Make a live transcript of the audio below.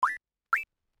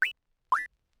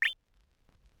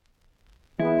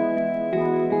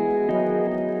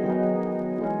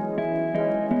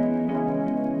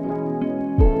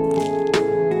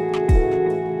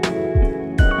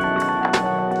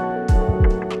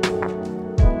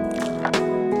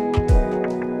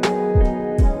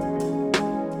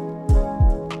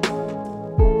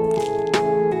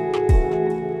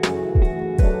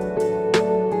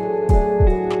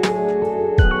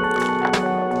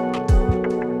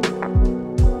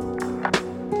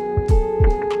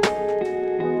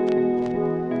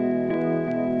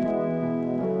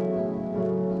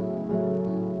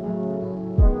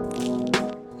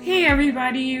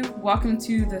everybody. Welcome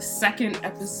to the second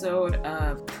episode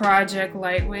of Project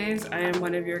Lightwaves. I am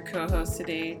one of your co-hosts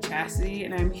today, Chastity,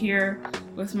 and I'm here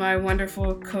with my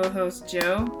wonderful co-host,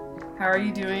 Joe. How are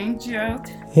you doing, Joe?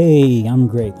 Hey, I'm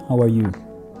great. How are you?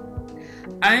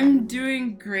 I'm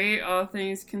doing great, all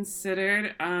things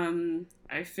considered.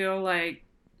 I feel like,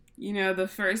 the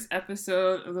first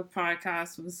episode of the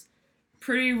podcast was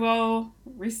pretty well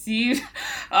received,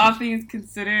 all things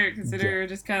considered. We're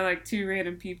just kind of like two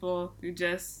random people who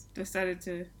just decided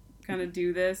to kind of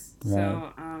do this. Right.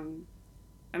 So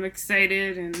I'm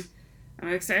excited, and I'm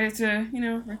excited to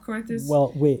record this.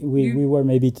 Well, we were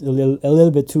maybe a little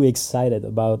bit too excited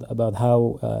about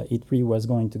how E3 was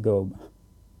going to go.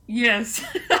 Yes.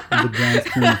 In the grand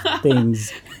scheme of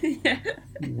things, Yeah.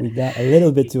 we got a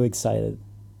little bit too excited.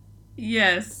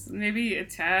 Yes, maybe a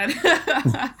tad.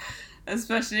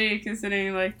 Especially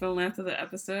considering like the length of the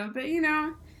episode, but you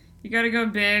gotta go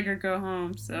big or go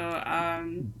home. So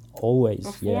Always.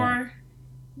 before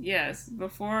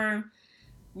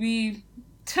we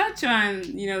touch on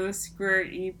the Square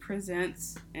E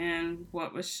Presents and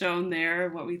what was shown there,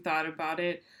 what we thought about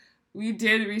it, we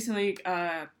did recently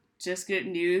just get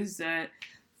news that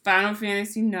Final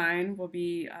Fantasy IX will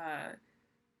be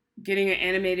getting an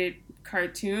animated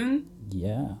cartoon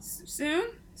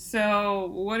soon. So,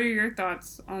 what are your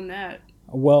thoughts on that?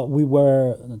 Well, we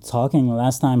were talking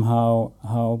last time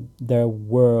how there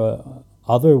were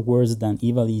other words than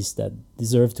Ivalice that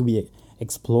deserve to be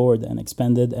explored and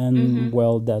expanded, and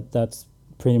well, that's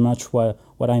pretty much what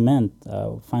I meant.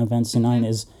 Final Fantasy IX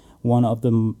is one of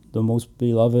the most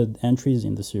beloved entries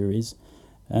in the series,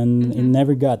 and it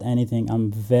never got anything.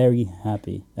 I'm very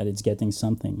happy that it's getting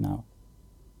something now.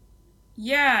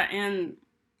 Yeah, and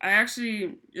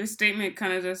your statement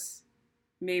kind of just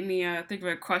made me think of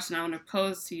a question I want to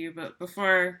pose to you. But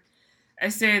before I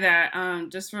say that,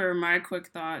 just for my quick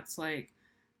thoughts, like,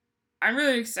 I'm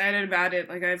really excited about it.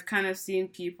 Like, I've kind of seen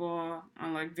people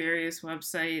on like various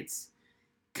websites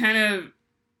kind of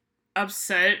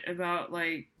upset about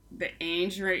like the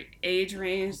age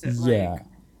range that like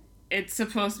it's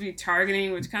supposed to be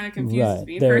targeting, which kind of confuses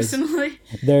me personally.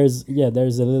 There's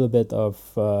a little bit of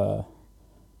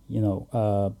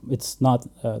it's not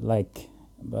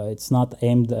it's not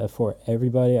aimed for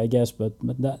everybody, I guess, but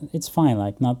that it's fine.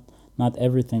 Like not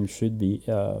everything should be.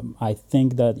 I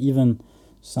think that even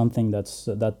something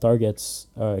that targets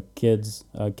kids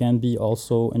can be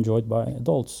also enjoyed by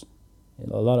adults.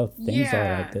 A lot of things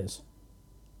are like this.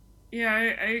 Yeah,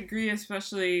 I agree,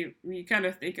 especially when you kind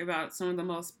of think about some of the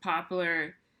most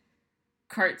popular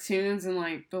cartoons in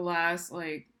like the last,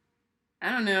 like,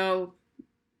 I don't know,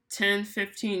 10,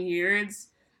 15 years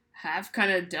have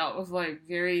kind of dealt with like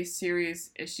very serious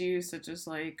issues, such as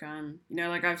like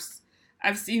like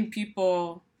I've seen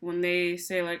people when they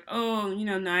say like, oh,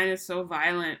 Nine is so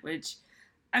violent, which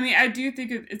I mean, I do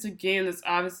think it's a game that's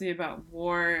obviously about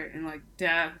war and like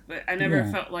death, but I never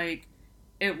felt like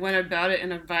it went about it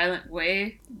in a violent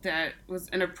way that was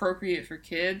inappropriate for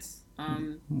kids.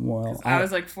 Well, I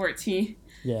was like 14.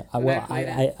 Yeah,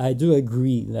 I do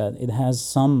agree that it has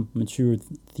some mature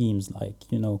themes like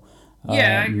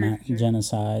I agree, sure.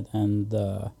 genocide and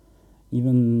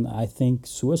even I think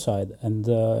suicide, and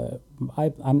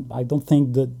I don't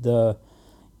think that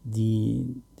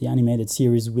the animated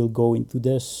series will go into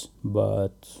this,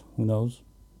 but who knows?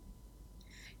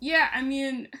 Yeah, I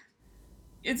mean,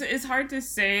 it's hard to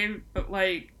say, but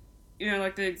like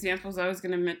like the examples I was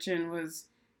gonna mention was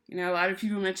a lot of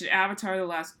people mentioned Avatar: The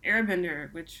Last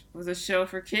Airbender, which was a show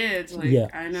for kids. Like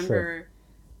I remember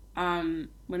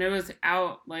when it was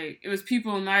out, like it was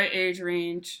people in my age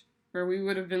range where we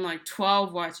would have been like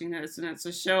 12 watching this, and it's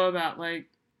a show about like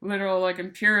literal like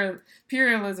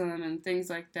imperialism and things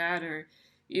like that, or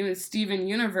even Steven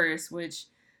Universe, which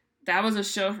that was a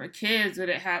show for kids, but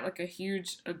it had like a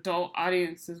huge adult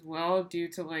audience as well due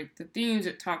to like the themes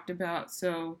it talked about.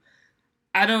 So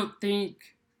I don't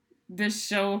think this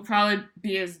show will probably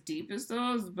be as deep as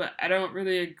those, but I don't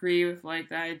really agree with like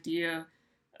the idea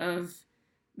of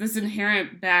this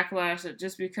inherent backlash that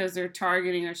just because they're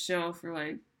targeting a show for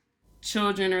like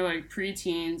children or like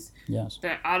preteens,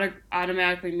 that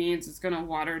automatically means it's going to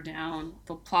water down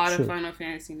the plot of Final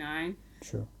Fantasy IX.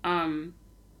 Sure. And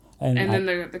then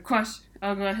the question.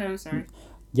 Oh, go ahead. I'm sorry.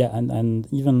 Yeah, and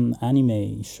even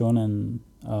anime, shonen,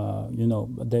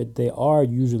 they are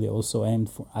usually also aimed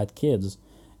at kids,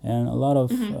 and a lot of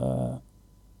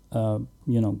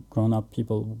grown up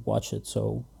people watch it.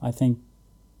 So I think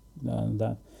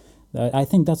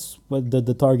that's what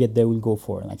the target they will go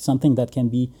for, like something that can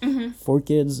be for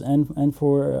kids and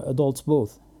for adults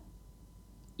both.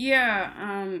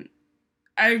 Yeah.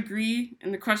 I agree.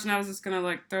 And the question I was just gonna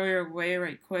like throw your way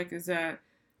right quick is that,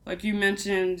 like you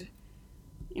mentioned,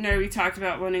 we talked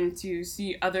about wanting to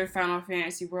see other Final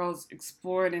Fantasy worlds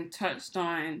explored and touched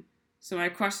on. So my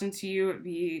question to you would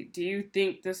be, do you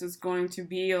think this is going to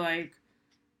be like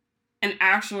an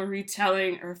actual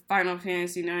retelling of Final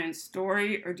Fantasy IX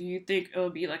story, or do you think it'll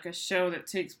be like a show that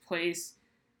takes place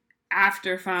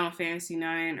after Final Fantasy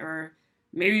IX, or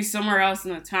maybe somewhere else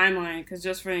in the timeline? Because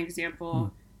just for an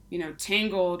example,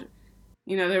 Tangled,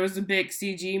 there was a big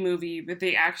CG movie, but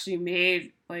they actually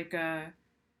made like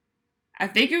I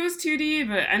think it was 2D,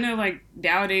 but I know like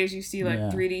nowadays you see like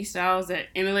Yeah. 3D styles that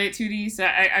emulate 2D, so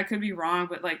I could be wrong,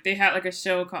 but like they had like a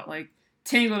show called like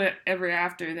Tangled Ever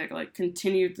After that like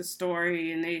continued the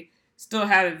story, and they still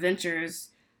had adventures,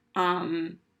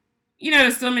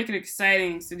 to still make it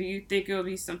exciting. So do you think it'll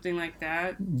be something like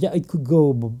that? Yeah, it could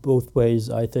go both ways,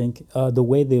 I think. The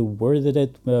way they worded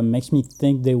it makes me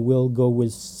think they will go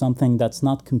with something that's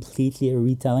not completely a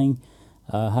retelling.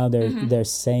 How they're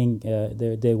saying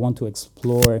they want to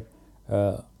explore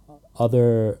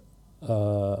other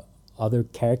other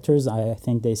characters, I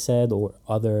think they said, or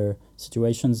other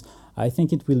situations. I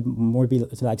think it will more be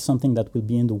like something that will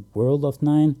be in the world of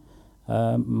Nine,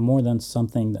 more than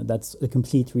something that's a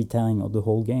complete retelling of the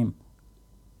whole game.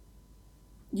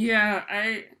 Yeah,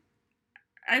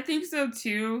 I think so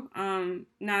too.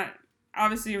 Not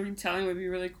obviously a retelling would be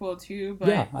really cool too,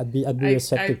 Yeah, but I'd be I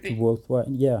receptive to think both.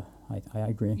 Yeah, I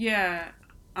agree. yeah,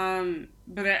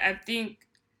 but I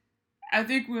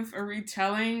think with a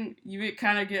retelling, you would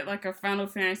kind of get like a Final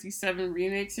Fantasy VII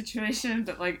remake situation,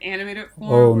 but like animated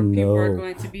form, Oh where people are no!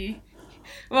 going to be,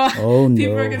 well, Oh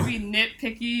people are no! going to be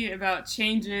nitpicky about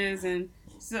changes, and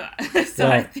so so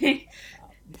I Well, think.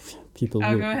 people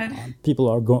Oh, will go ahead. people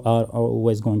are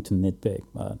always going to nitpick,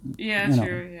 but Yeah, you know.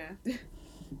 true. Yeah,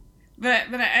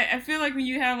 but I feel like when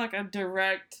you have like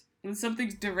when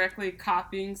something's directly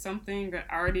copying something that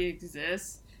already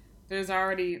exists, there's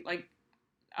already like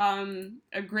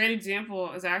a great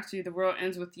example is actually The World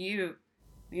Ends With You.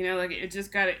 Like it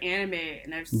just got an anime,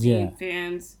 and I've Yeah. seen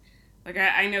fans. Like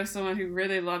I know someone who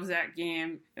really loves that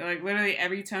game. Like literally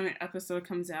every time an episode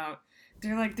comes out,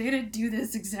 they're like, they didn't do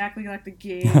this exactly like the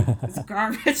game. It's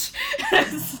garbage.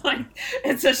 It's like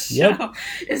it's a Yep. show.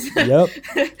 It's Yep.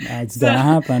 It's so gonna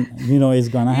happen. It's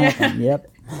gonna yeah. happen. Yep.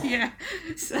 Yeah.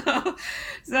 So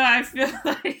so I feel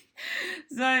like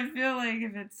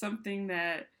if it's something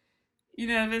that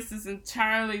this is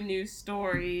entirely new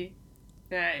story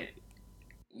that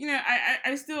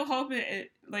I still hope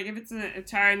it like if it's an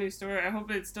entire new story, I hope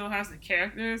it still has the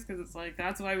characters, because it's like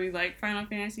that's why we like Final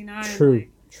Fantasy IX. True. Like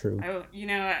True.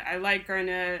 I like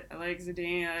Garnet, I like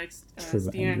Zidane, I like True. I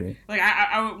Stina. agree. Like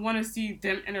I would want to see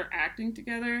them interacting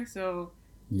together. So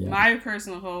Yeah. my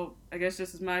personal hope, I guess,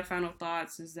 just as my final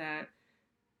thoughts, is that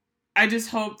I just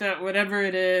hope that whatever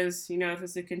it is, if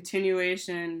it's a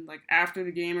continuation, like after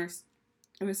the game or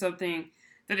something,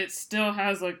 that it still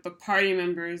has like the party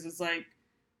members as like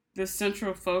the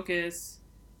central focus,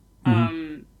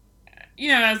 Hmm.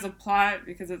 as a plot,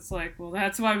 because it's like, well,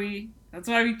 that's why we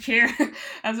care.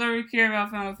 That's why we care about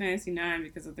Final Fantasy IX,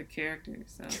 because of the characters.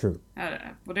 So, True.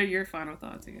 what are your final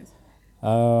thoughts, I guess?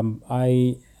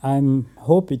 I'm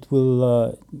hope it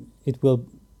will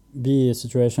be a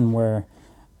situation where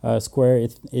Square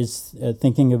is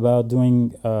thinking about doing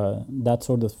that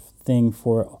sort of thing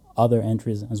for other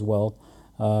entries as well.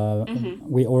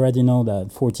 We already know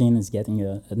that 14 is getting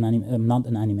not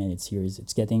an animated series.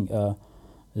 It's getting a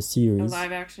A series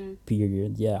live action.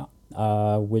 period. Yeah,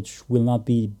 which will not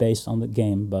be based on the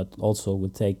game, but also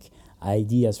will take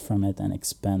ideas from it and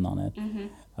expand on it. Mm-hmm.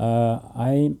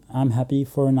 I'm happy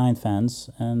for Nine fans,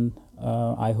 and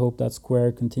I hope that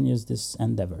Square continues this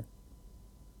endeavor.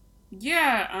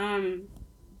 Yeah.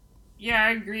 Yeah,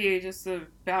 I agree. Just to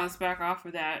bounce back off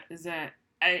of that, is that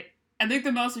I think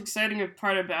the most exciting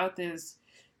part about this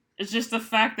is just the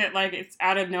fact that like it's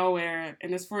out of nowhere,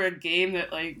 and it's for a game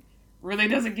that like really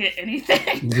doesn't get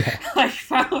anything. Yeah, Like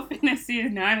Final Fantasy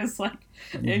IX is like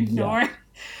yeah, ignored,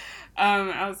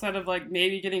 outside of like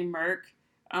maybe getting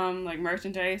like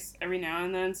merchandise every now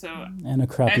and then. So and a I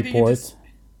crappy think it just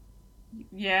port.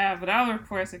 yeah, but all the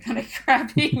reports are kind of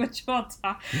crappy, which Yeah.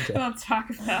 we'll talk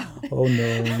about. Oh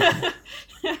no.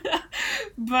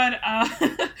 but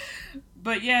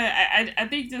but yeah, I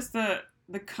think just the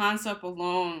concept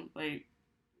alone, like,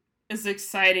 is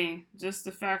exciting. Just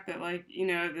the fact that like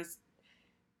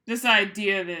this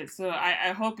idea of it. So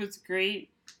I hope it's great,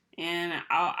 and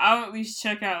I'll at least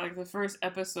check out like the first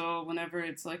episode whenever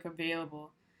it's like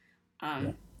available. Yeah.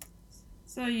 Um.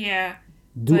 So yeah,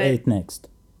 Do but 8 next.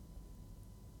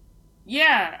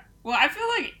 yeah. Well, I feel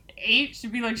like 8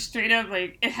 should be like straight up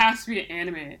like it has to be an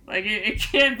anime. Like it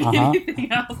can't be Uh-huh.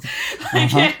 anything else.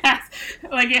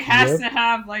 Like it has Yep. to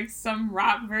have like some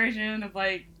rock version of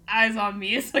like Eyes on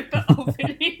Me. It's like the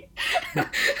opening.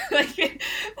 like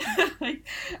like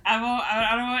I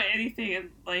don't want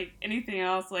anything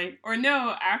else like or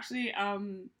no actually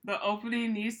the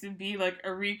opening needs to be like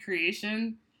a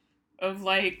recreation of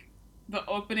like the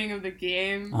opening of the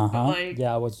game, but like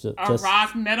Yeah, I was a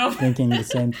rock metal. thinking the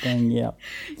same thing. Yeah.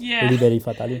 Yeah. Liberi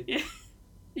Fatali. Yeah.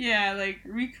 Yeah, like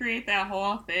recreate that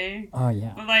whole thing. Oh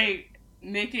yeah. But like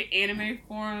make it anime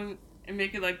form and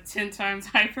make it like 10 times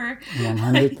hyper.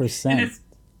 100%.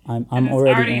 I'm and it's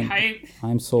already in. hype.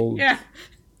 I'm sold. Yeah.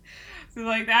 So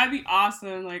like that'd be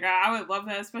awesome. Like I would love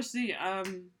that, especially I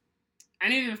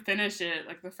needed to finish it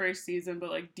like the first season, but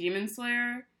like Demon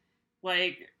Slayer,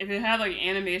 like if it had like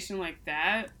animation like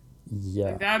that, Yeah.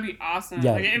 like, that'd be awesome.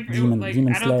 Yeah, like, Demon I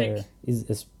don't Slayer think, is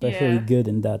especially Yeah. good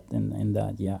in that. In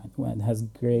that, yeah, Well, it has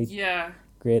yeah.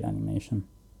 great animation.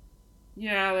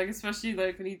 Yeah, like especially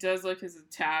like when he does like his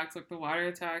attacks, like the water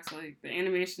attacks, like the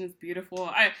animation is beautiful.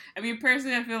 I mean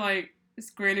personally, I feel like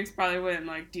Square Enix probably wouldn't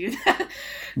like do that.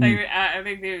 Like I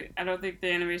don't think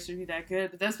the animation would be that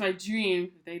good, but that's my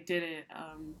dream. If they did it.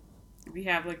 We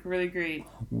have like really great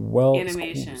Well,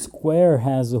 animation. Square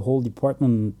has a whole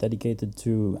department dedicated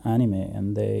to anime,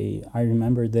 and I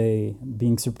remember they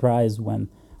being surprised when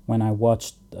I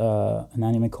watched an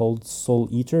anime called Soul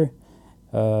Eater.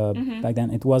 Back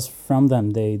then, it was from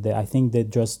them. I think they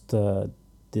just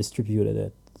distributed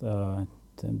it.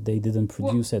 They didn't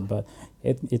produce it, but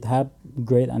it had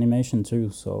great animation too.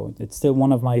 So it's still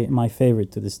one of my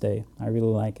favorite to this day. I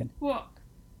really like it. Well,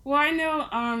 I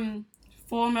know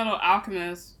Full Metal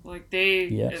Alchemist, like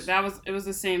Yes. it was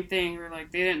the same thing where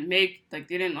like they didn't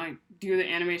like do the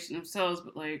animation themselves,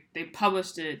 but like they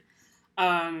published it.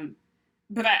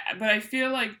 But I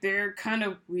feel like they're kind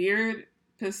of weird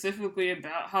specifically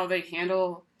about how they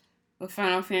handle the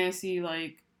Final Fantasy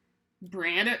like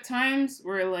brand at times,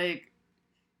 where like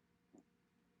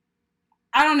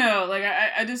I don't know, like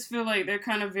I just feel like they're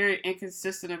kind of very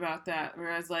inconsistent about that.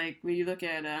 Whereas like when you look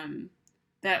at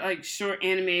that like short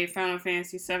anime Final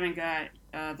Fantasy VII got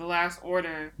The Last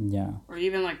Order, Yeah. or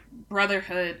even like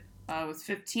Brotherhood was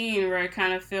 15, where I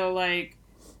kind of feel like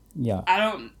Yeah. I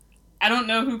don't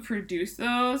know who produced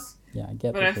those, Yeah. I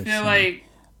get. but what I you're feel saying. like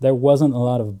There wasn't a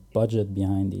lot of budget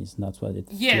behind these. That's what it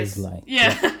yes, feels like.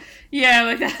 yeah, yeah,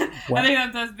 like that. Well- I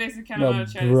think that's basically kind of Well, what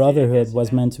I'm trying to say. Brotherhood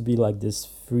was meant to be like this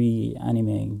free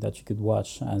anime that you could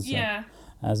watch as Yeah,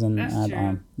 an that's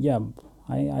add-on. true. Yeah,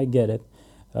 I get it.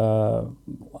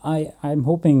 I'm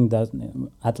hoping that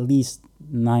at least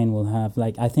 9 will have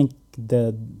like I think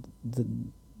the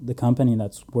company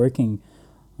that's working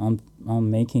on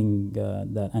making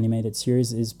that animated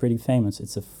series is pretty famous.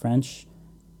 It's a French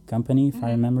company, if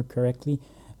I remember correctly.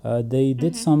 They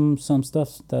did some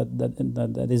stuff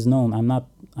that is known. I'm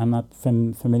not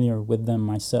familiar with them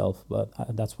myself, but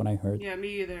that's what I heard. Yeah,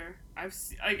 me either. I've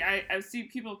seen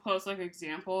people post like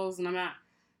examples, and I'm not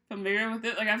familiar with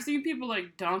it. Like I've seen people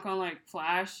like dunk on like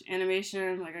Flash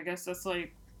animation. Like I guess that's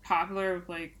like popular with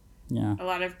like Yeah, a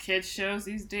lot of kids shows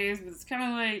these days. But it's kind of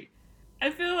like I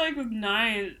feel like with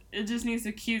 9, it just needs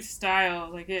a cute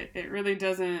style. Like it really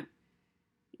doesn't,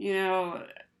 you know.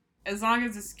 As long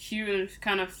as it's cute and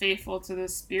kind of faithful to the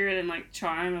spirit and like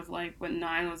charm of like what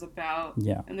 9 was about,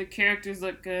 yeah. and the characters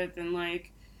look good, then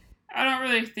like I don't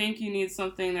really think you need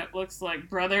something that looks like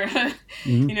Brotherhood,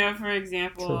 Mhm. you know, for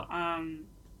example. True.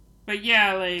 But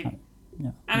yeah, like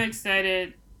Yeah, I'm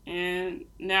excited, and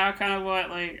now I kind of want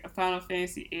like a Final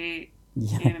Fantasy 8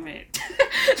 yeah, anime.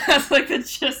 That's like the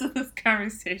gist of this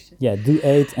conversation. yeah. Do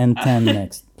 8 and 10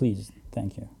 next, please.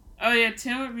 Thank you. Oh yeah,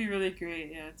 10 would be really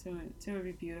great. Yeah, 10 would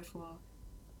be beautiful.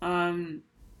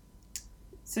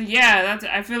 So yeah,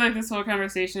 I feel like this whole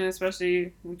conversation,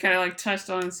 especially we kind of like touched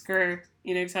on Square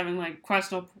Enix having like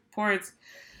questionable ports,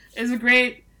 is a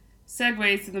great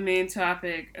segue to the main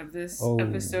topic of this Oh.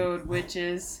 episode, which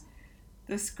is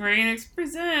the Square Enix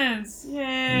Presents.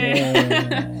 Yay!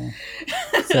 Yeah.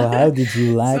 So how did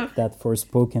you like So- that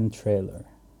Forspoken trailer?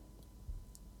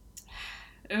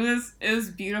 It was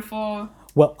beautiful.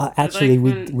 Well, actually,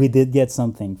 when- we did get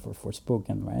something for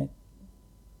Forspoken, right?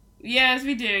 Yes,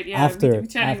 we did. Yeah, After- we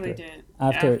technically after- did.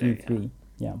 After yeah. E3,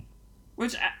 yeah.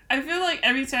 Which I feel like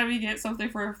every time we get something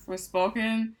for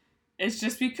Spoken, it's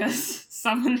just because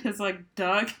someone has like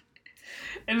dug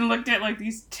and looked at like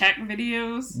these tech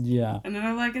videos, Yeah. and then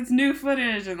they're like, it's new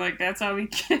footage, and like that's how we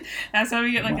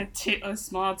get like Well, a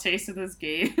small taste of this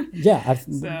game. yeah,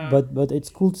 So but it's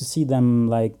cool to see them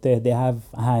like they have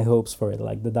high hopes for it.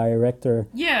 Like the director,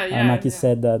 yeah, yeah, Maki yeah.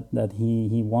 said that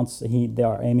he wants they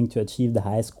are aiming to achieve the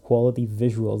highest quality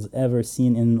visuals ever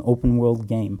seen in an open world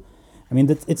game. I mean,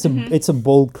 Hmm. it's a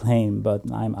bold claim, but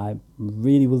I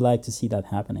really would like to see that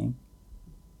happening.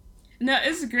 No,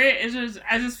 it's great. It's just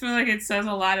I just feel like it says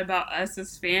a lot about us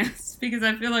as fans because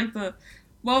I feel like the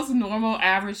most normal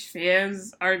average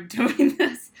fans aren't doing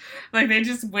this. Like they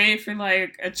just wait for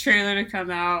like a trailer to come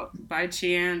out by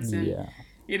chance and Yeah.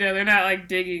 they're not like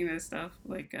digging this stuff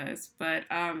like us. But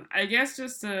I guess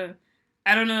just to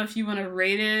I don't know if you want to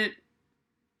rate it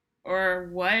or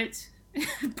what,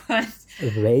 but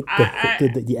Rate I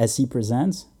the SE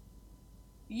presents.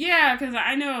 yeah, because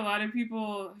I know a lot of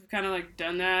people have kind of like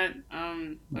done that.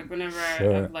 Like whenever I've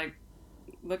Sure. like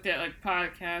looked at like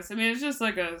podcasts. I mean, it's just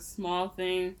like a small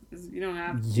thing. You don't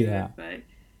have to do Yeah. it, but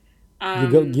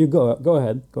You um, go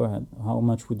ahead. Go ahead. How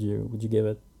much would you give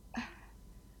it?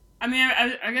 I mean,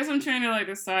 I guess I'm trying to like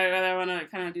decide whether I want to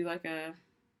kind of do like a.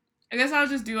 I guess I'll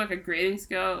just do like a grading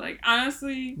scale. Like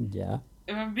honestly, Yeah.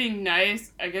 if I'm being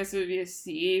nice, I guess it would be a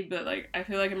C. But like, I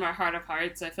feel like in my heart of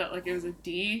hearts, I felt like it was a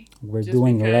D, We're just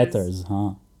doing because. letters,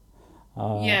 huh?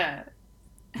 Uh, Yeah,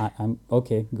 I'm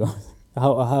okay. Go.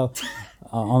 How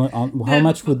on how the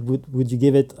much would you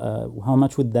give it? How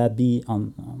much would that be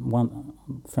on one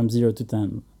from 0 to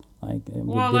 10? Like it would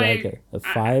well, be like like a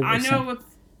five I or know something.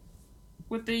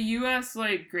 with the U.S.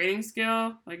 like grading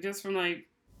scale, like just from like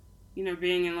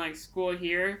being in like school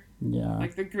here, Yeah.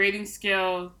 like the grading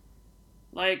scale,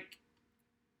 like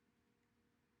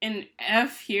an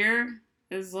F here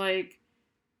is like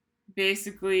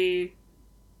basically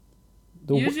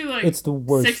usually like It's the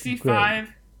worst grade. 65.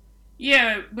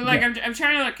 Yeah, but like Yeah. I'm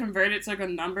trying to like convert it to like a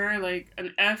number. Like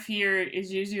an F here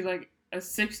is usually like a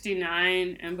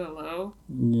 69 and below.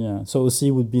 Yeah. So a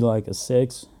C would be like a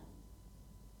 6.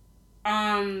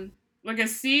 Um, like a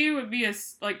C would be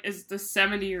like is the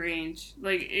 70 range.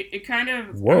 Like it kind of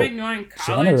I'm Whoa. ignoring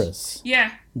college. Generous.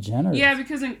 Yeah, yeah, Generous.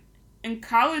 because in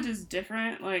college is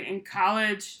different. Like in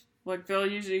college, like they'll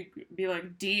usually be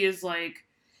like D is like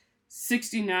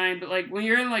 69, but like when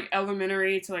you're in like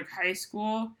elementary to like high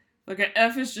school, like a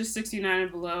F is just 69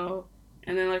 and below,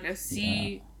 and then like a Yeah.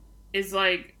 C is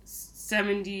like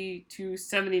 70 to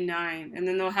 79, and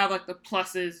then they'll have like the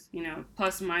pluses,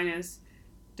 plus minus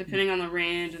depending on the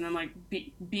range, and then like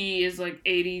B is like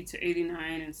 80 to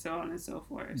 89 and so on and so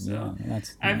forth. So Yeah.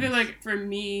 That's I feel nice. like for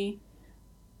me,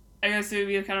 I guess it would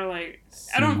be kind of like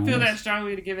I C don't feel that minus.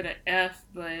 strongly to give it an F,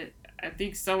 but I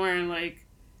think somewhere in like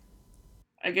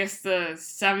I guess the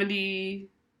 70,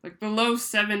 like the low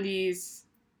 70s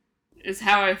is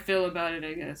how I feel about it.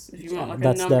 I guess if you want Yeah,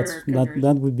 like a number that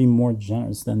conversion. would be more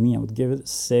generous than me. I would give it a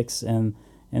 6, and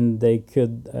they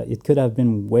could it could have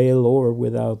been way lower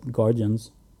without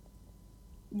Guardians.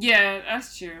 Yeah,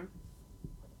 that's true.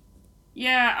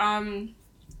 Yeah,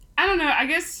 I don't know. I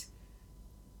guess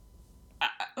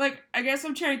I guess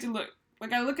I'm trying to look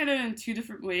like I look at it in two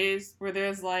different ways where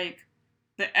there's like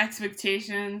the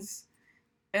expectations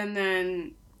and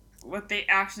then what they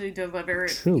actually delivered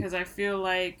True. because I feel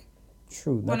like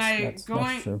True. when I That's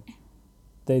going true.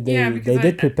 yeah They because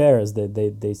did prepare us.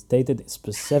 They stated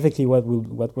specifically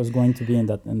what was going to be in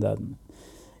that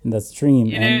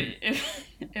stream, and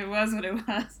it was what it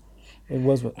was. it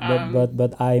was. Um,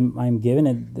 But I'm giving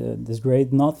it this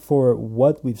grade not for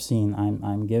what we've seen.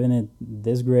 I'm giving it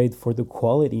this grade for the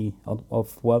quality of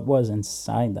what was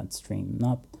inside that stream.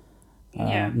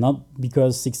 yeah, Not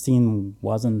because 16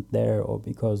 wasn't there or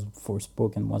because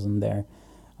Forspoken wasn't there.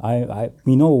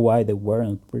 We know why they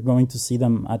weren't. We're going to see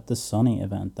them at the Sony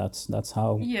event.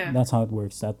 yeah, That's how it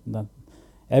works. That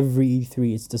every E3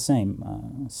 it's the same.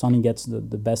 Sony gets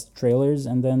the best trailers,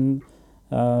 and then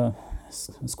uh,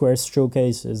 Square's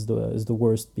showcase is the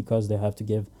worst because they have to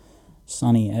give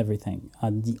Sony everything.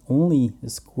 The only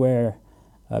Square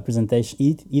presentation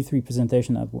E3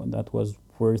 presentation that was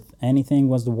worth anything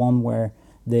was the one where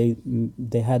they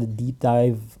had a deep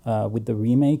dive with the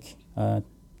remake.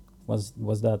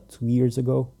 Was that 2 years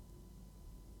ago?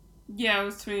 yeah. It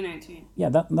was 2019. Yeah,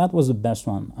 that was the best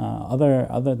one.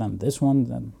 Other than this one,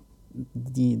 then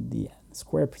the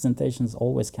Square presentations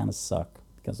always kind of suck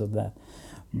because of that.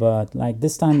 But like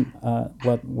this time,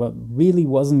 what really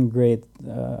wasn't great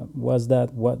was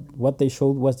that what they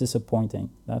showed was disappointing.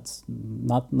 That's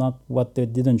not what they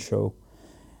didn't show.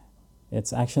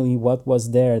 It's actually what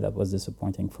was there that was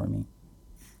disappointing for me.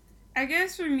 I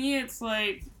guess for me, it's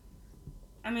like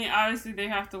I mean, obviously they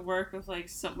have to work with like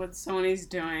what Sony's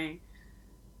doing,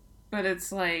 but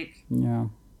it's like Yeah.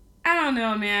 I don't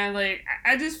know, man. Like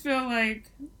I just feel like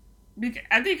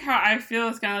I think how I feel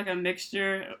is kind of like a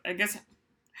mixture. I guess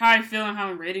how I feel and how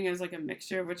I'm rating is like a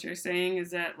mixture of what you're saying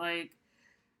is that like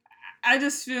I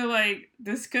just feel like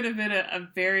this could have been a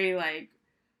very like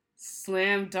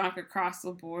slam dunk across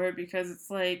the board because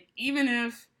it's like even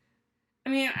if I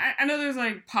mean I know there's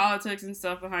like politics and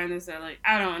stuff behind this that like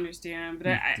I don't understand, but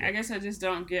I guess I just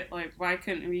don't get like why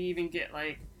couldn't we even get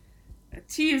like a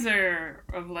teaser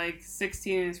of like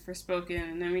 16 is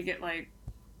Forspoken and then we get like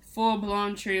full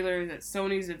blown trailers at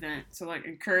Sony's event to like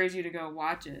encourage you to go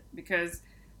watch it because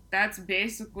that's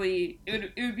basically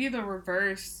it would be the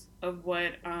reverse of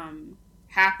what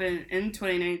happened in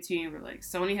 2019 where like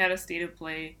Sony had a state of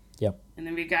play. Yep. And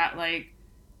then we got like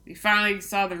we finally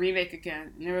saw the remake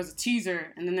again and there was a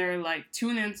teaser and then they were like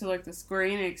tune into like the Square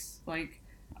Enix like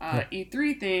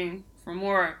E3 thing for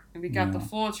more and we got the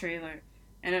full trailer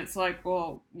and it's like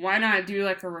well why not do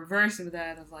like a reverse of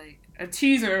that of like a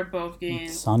teaser of both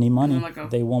games. Sony money. Like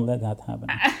they won't let that happen.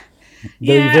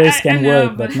 The reverse can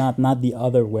work, but not the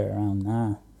other way around.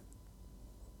 Nah.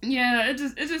 Yeah, it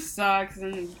just sucks,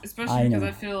 and especially because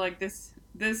I feel like this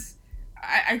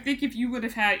I think if you would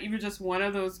have had even just one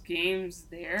of those games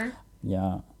there,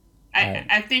 yeah,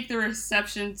 I think the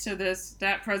reception to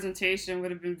that presentation would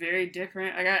have been very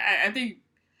different. Like I think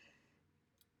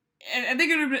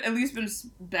it would have at least been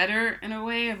better in a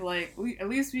way of like we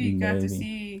got to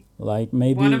see like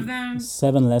maybe one of them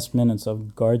 7 less minutes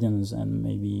of Guardians and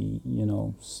maybe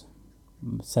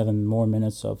 7 more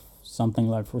minutes of something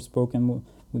like Forspoken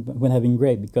would have been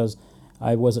great because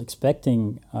I was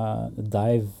expecting a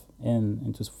dive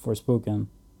into Forspoken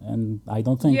and I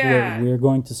don't think we're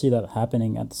going to see that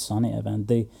happening at the Sony event.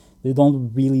 They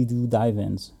don't really do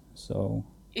dive-ins, so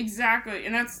exactly,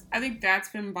 and I think that's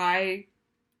been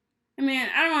I mean,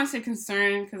 I don't want to say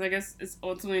concern because I guess it's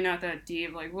ultimately not that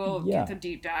deep. Like we'll get the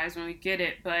deep dives when we get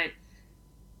it, but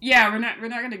yeah, we're not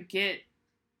gonna get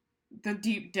the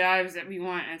deep dives that we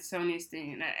want at Sony's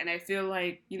thing, and I feel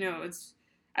like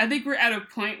I think we're at a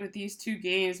point with these two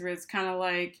games where it's kind of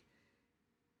like,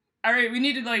 all right, we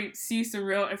need to like see some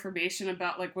real information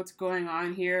about like what's going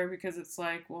on here because it's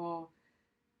like, well,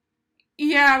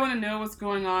 yeah, I want to know what's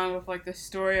going on with like the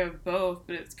story of both,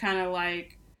 but it's kind of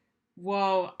like,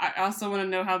 well, I also want to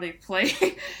know how they play,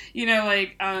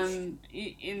 like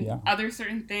in other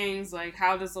certain things, like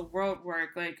how does the world work,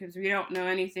 like because we don't know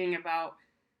anything about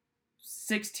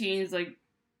 16s, like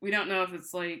we don't know if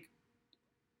it's like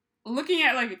looking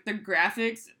at like the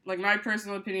graphics, like my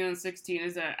personal opinion on 16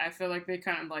 is that I feel like they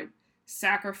kind of like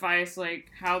sacrifice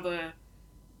like how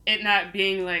it not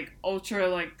being like ultra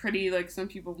like pretty like some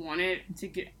people want it to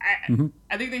get.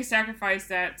 I think they sacrifice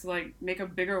that to like make a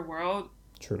bigger world.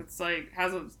 True. It's like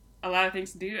has a lot of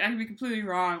things to do. I could be completely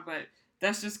wrong, but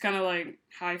that's just kind of like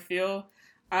how I feel.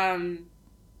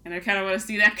 And I kind of want to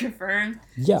see that confirmed.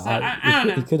 Yeah, so I don't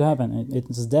know. It could happen.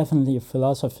 It's definitely a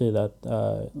philosophy that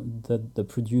the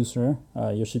producer,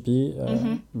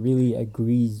 Yoshipi, really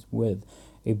agrees with.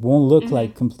 It won't look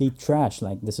like complete trash.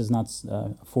 Like this is not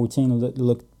 14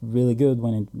 looked really good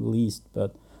when it released,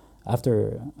 but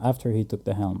after he took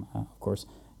the helm, of course,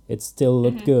 it still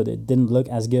looked good. It didn't look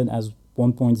as good as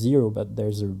 1.0, but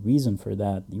there's a reason for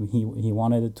that. He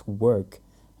wanted it to work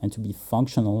and to be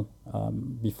functional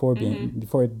before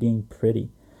it being pretty.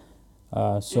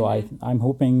 So I'm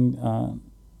hoping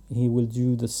he will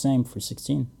do the same for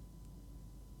 16.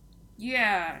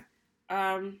 Yeah.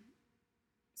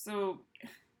 So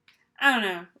I don't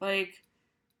know. Like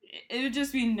it would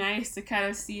just be nice to kind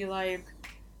of see like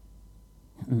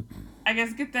I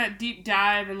guess get that deep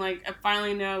dive and like I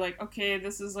finally know like okay,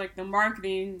 this is like the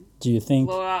marketing. Do you think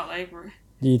blowout like we're.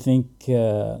 Do you think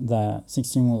that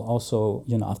 16 will also,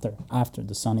 after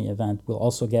the Sony event, will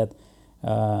also get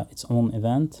its own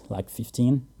event like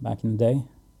 15 back in the day?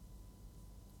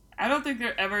 I don't think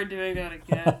they're ever doing that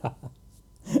again.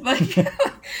 Like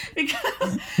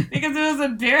because it was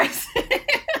embarrassing.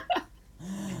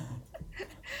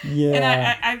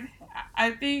 Yeah. And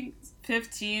I think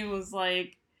 15 was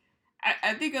like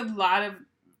I think a lot of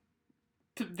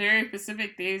very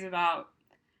specific things about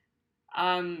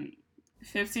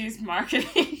 50's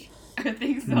marketing are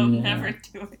things they'll never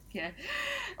do again,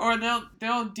 or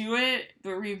they'll do it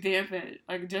but revamp it.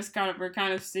 Like just we're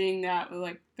kind of seeing that with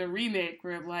like the remake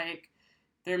where like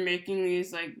they're making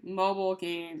these like mobile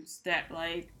games that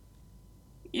like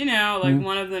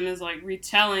one of them is like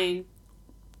retelling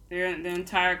the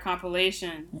entire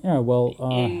compilation. Yeah, well,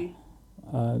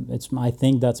 I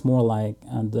think that's more like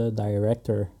the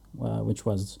director, which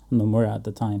was Nomura at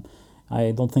the time.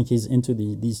 I don't think he's into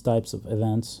these types of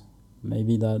events,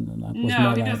 Maybe that was No,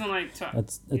 more he like doesn't like talk. He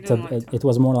it's doesn't like it talk.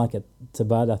 was more like a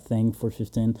Tabata thing for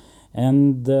 15.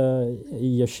 And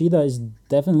Yoshida is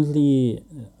definitely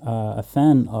a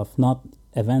fan of not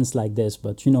events like this,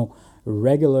 but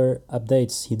regular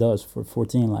updates he does for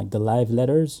 14, like the live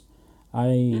letters.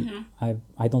 I Hmm.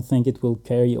 I don't think it will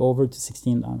carry over to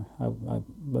 16.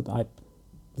 But I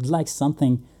would like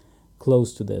something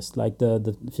close to this. Like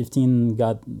the 15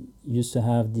 got used to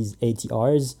have these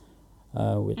ATRs,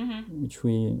 Hmm. which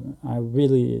I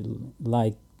really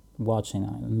like watching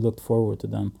and looked forward to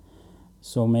them.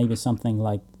 So maybe something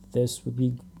like this would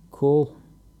be cool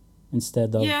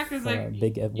instead of Yeah, because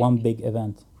like one big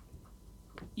event.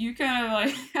 you kind of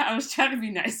like I was trying to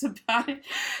be nice about it,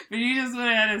 but you just went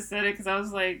ahead and said it because I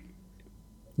was like,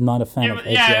 Not a fan of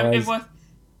it ATRs. was.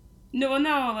 No,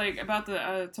 no, like about the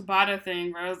Tabata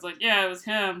thing, where I was like, yeah, it was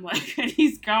him, like, and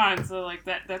he's gone. So like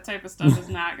that type of stuff is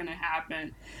not gonna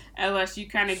happen unless you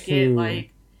kind of get True.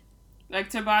 like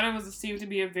Tabata was seemed to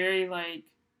be a very like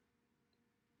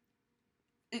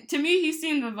to me he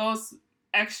seemed the most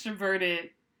extroverted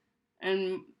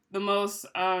and the most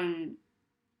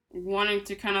wanting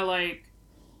to kind of like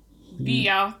be He,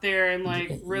 out there and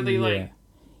like really yeah. like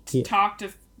He, talk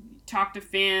to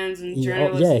fans and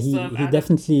journalists yeah, and stuff he out of.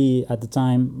 definitely at the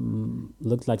time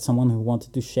looked like someone who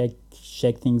wanted to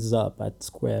shake things up at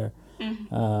Square.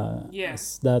 Mm, yeah.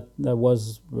 That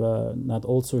was that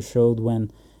also showed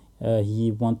when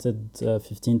he wanted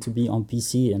 15 to be on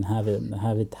PC and have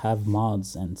it have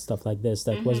mods and stuff like this.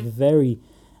 That was Mhm. very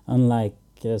unlike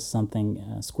something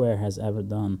Square has ever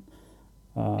done.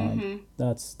 Uh, Mhm.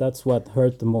 that's what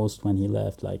hurt the most when he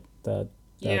left. Like that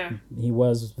Yeah. he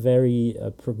was very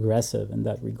progressive in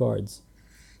that regards.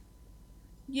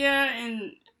 Yeah,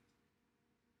 and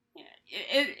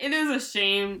it is a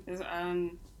shame.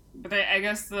 But I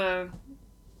guess the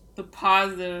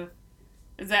positive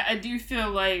is that I do feel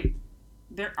like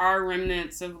there are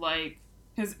remnants of like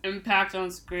his impact on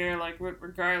Square, like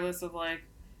regardless of like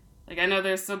I know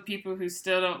there's some people who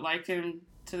still don't like him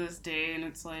to this day, and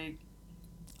it's like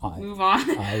I move on.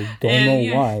 I don't know And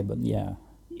yeah, why, but yeah.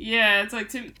 yeah, it's like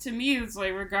to me, it's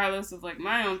like regardless of like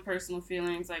my own personal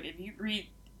feelings, like if you read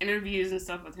interviews and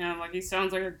stuff with him, like he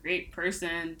sounds like a great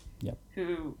person Yep.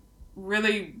 who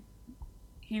really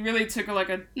he really took like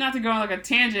a not to go on like a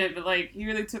tangent, but like he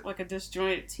really took like a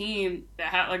disjointed team that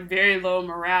had like very low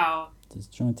morale and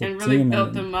Disjointed really team built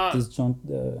and them up.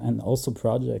 and also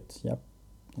project. Yep.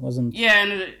 Wasn't. Yeah,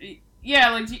 and yeah,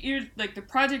 like you're like the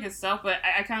project itself, but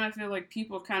I kind of feel like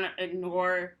people kind of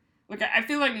ignore. Like I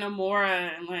feel like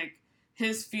Nomura and like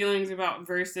his feelings about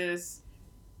Versus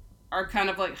are kind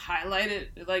of like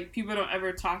highlighted. Like people don't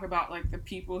ever talk about like the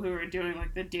people who are doing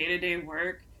like the day to day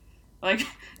work, like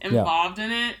Yeah. involved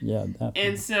in it. Yeah, And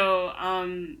definitely. so,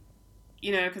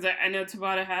 because I know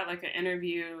Tabata had like an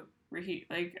interview where he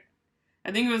like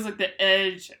I think it was like the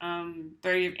Edge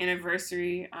 30th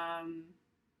anniversary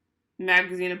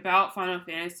magazine about Final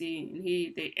Fantasy, and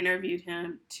they interviewed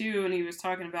him too, and he was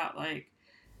talking about like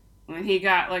when he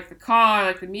got like the call,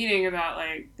 like the meeting about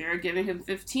like they were giving him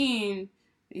 15.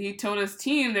 He told his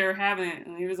team they were having it,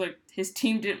 and he was like his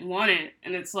team didn't want it,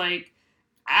 and it's like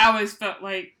I always felt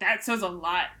like that says a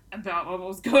lot about what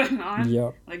was going on.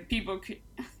 Yeah. Like people could.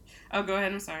 Oh, go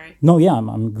ahead. I'm sorry. No, yeah, I'm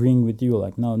agreeing with you.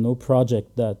 Like, no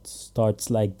project that starts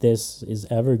like this is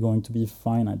ever going to be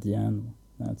fine at the end.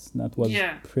 That was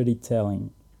Yeah, pretty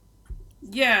telling.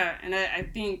 yeah, and I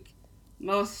think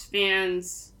most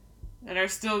fans that are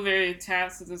still very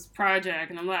attached to this project,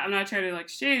 and I'm not trying to like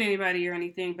shade anybody or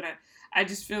anything, but I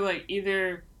just feel like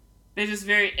either they're just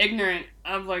very ignorant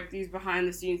of like these behind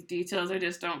the scenes details, or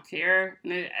just don't care.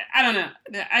 And I don't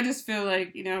know. I just feel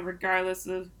like regardless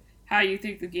of how you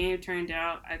think the game turned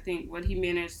out, I think what he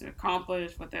managed to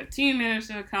accomplish, what that team managed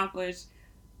to accomplish,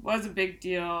 was a big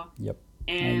deal, Yep,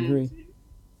 I and agree.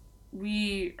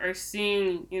 we are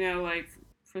seeing, like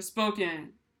for spoken,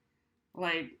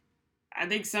 like I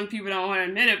think some people don't want to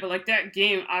admit it, but like that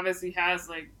game obviously has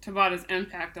like Tabata's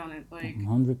impact on it, like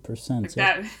 100%. Yep.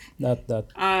 that. That that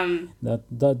um,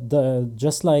 the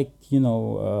just like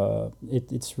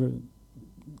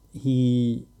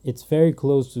it's very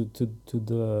close to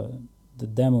the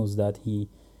demos that he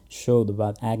showed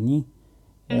about Agni.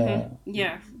 mm-hmm, Uh,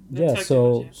 yeah, the yeah, tech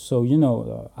demos, yeah.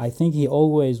 so I think he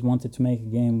always wanted to make a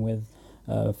game with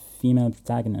a female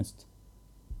protagonist.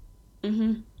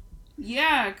 Mm-hmm.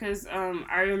 Yeah, because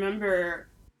I remember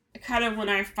kind of when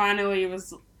I finally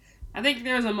was, I think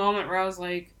there was a moment where I was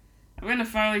like, I'm gonna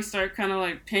finally start kind of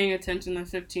like paying attention to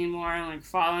 15 more and like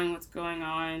following what's going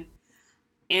on.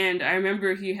 And I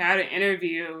remember he had an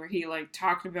interview where he like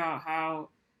talked about how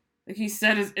like he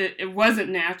said it wasn't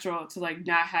natural to like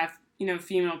not have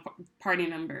female party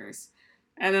members.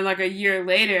 And then like a year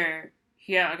later,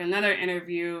 he had like another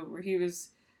interview where he was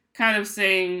kind of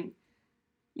saying,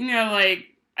 like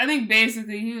I think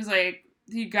basically he was like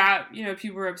he got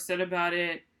people were upset about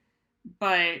it,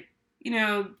 but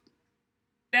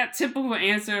that typical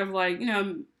answer of like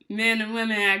men and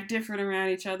women act different around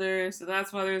each other, so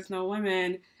that's why there's no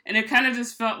women, and it kind of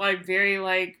just felt like very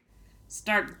like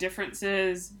stark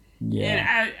differences.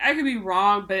 And I could be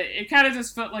wrong, but it kind of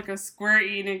just felt like a Square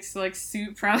Enix like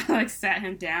suit probably like sat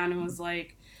him down and was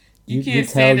like, you can't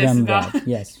say this about. That.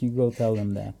 Yes, you go tell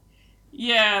them that.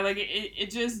 Yeah, like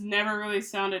it just never really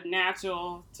sounded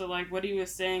natural to like what he was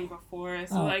saying before.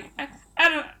 So like I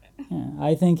don't. Yeah,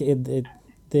 I think it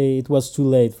was too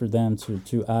late for them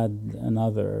to add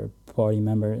another party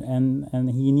member,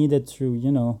 and he needed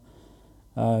to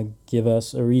give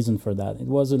us a reason for that. It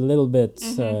was a little bit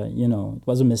it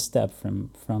was a misstep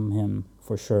from him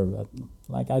for sure, but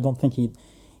like I don't think he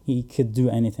could do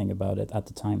anything about it at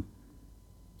the time.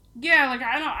 Yeah, like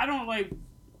I don't like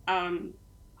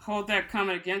hold that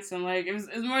comment against him. Like it was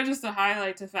more just to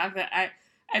highlight the fact that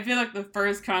I feel like the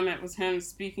first comment was him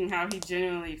speaking how he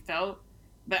genuinely felt,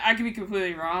 but I could be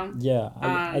completely wrong. Yeah,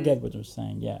 I get what you're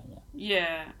saying. Yeah.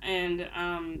 Yeah, and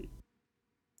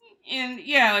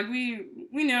yeah, like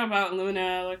we know about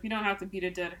Luna. Like we don't have to beat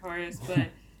a dead horse, but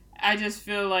I just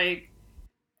feel like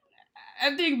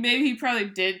I think maybe he probably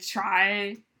did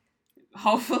try.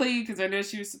 Hopefully, because I know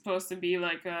she was supposed to be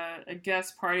like a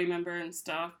guest party member and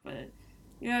stuff, but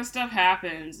stuff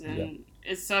happens, and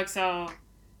it sucks how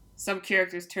some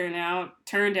characters turned out,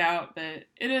 but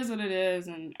it is what it is,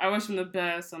 and I wish him the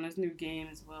best on his new game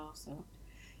as well. So.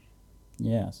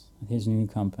 Yes, his new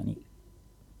company.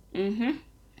 But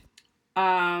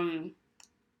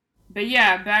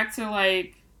yeah, back to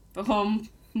like the whole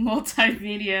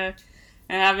multimedia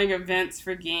and having events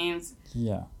for games.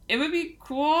 Yeah. It would be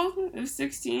cool if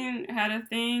 16 had a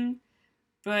thing,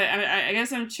 but I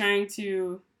guess I'm trying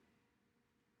to.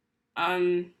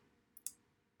 I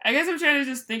guess I'm trying to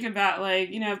just think about like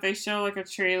if they show like a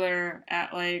trailer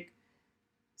at like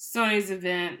Sony's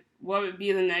event, what would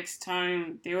be the next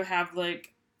time they would have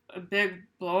like a big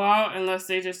blowout, unless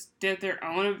they just did their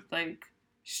own like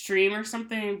stream or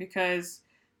something, because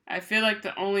I feel like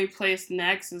the only place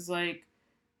next is like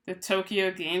the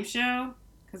Tokyo Game Show,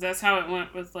 because that's how it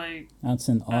went with like. That's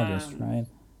in August, right?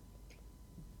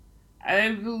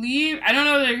 I believe, I don't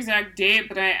know the exact date,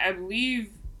 but I believe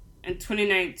in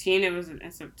 2019 it was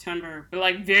in September, but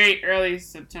like very early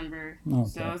September. Okay.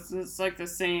 So it's like the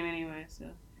same anyway. So.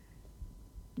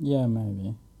 Yeah,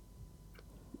 maybe.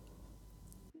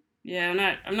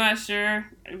 Yeah, I'm not sure,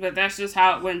 but that's just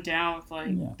how it went down with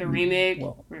like the remake.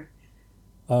 Well,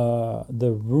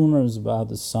 the rumors about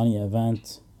the Sony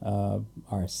event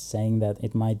are saying that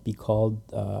it might be called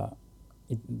the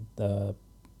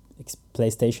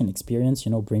PlayStation Experience.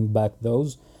 Bring back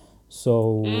those.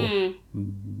 So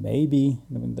maybe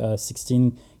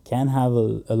 16 can have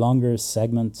a longer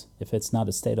segment if it's not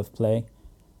a state of play.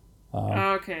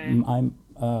 Okay.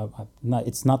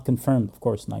 It's not confirmed, of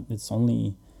course. Like it's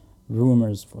only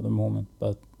rumors for the moment.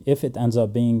 But if it ends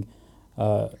up being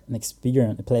an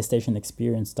experience, a PlayStation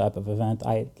Experience type of event,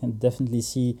 I can definitely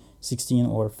see 16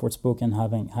 or Forspoken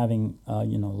having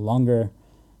longer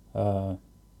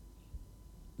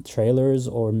trailers,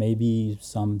 or maybe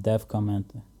some dev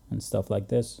comment and stuff like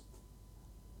this.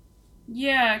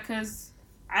 Yeah, because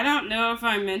I don't know if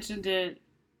I mentioned it.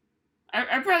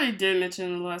 I probably did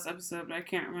mention in the last episode, but I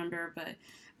can't remember. But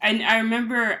I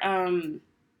remember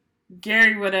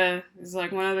Gary Whitta is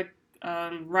like one of the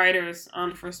writers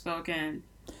on Forspoken,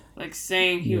 like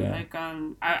saying he like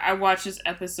I watched his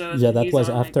episode. Yeah, that was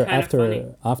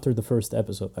after the first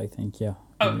episode, I think. Yeah,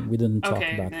 we didn't talk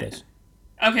about this.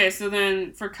 Okay, so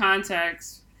then for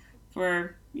context,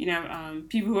 for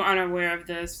people who aren't aware of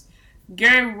this,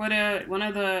 Gary Whitta, one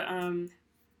of the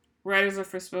writers of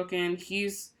Forspoken,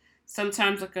 he's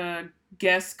sometimes like a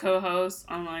guest co-host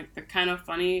on like the Kind of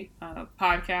Funny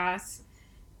podcast,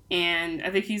 and I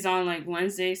think he's on like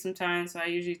Wednesday sometimes, so I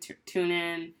usually tune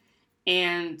in.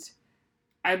 And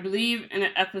I believe in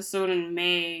an episode in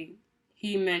May,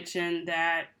 he mentioned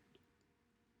that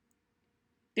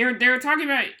they were talking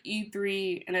about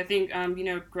E3, and I think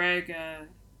Greg.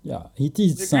 Yeah, he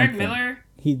teased something. Greg Miller.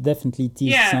 He definitely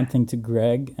teased something to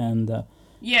Greg, and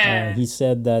he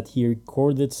said that he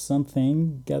recorded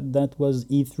something that was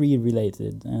E3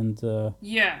 related, and to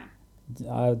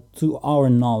our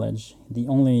knowledge, the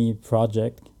only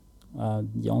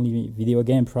video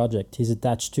game project he's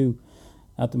attached to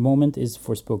at the moment is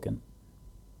Forspoken.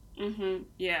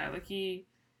 Yeah, like he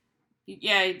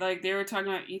yeah, like they were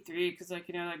talking about E3 because like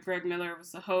like Greg Miller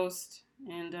was the host,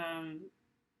 and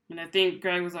I think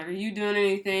Greg was like, "Are you doing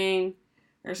anything?"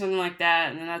 or something like that,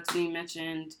 and then that's when he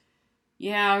mentioned,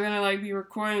 "Yeah, I'm gonna like be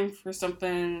recording for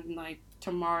something like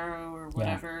tomorrow or Yeah.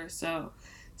 whatever." So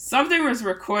something was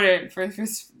recorded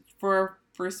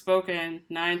for spoken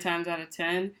 9 times out of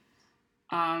 10.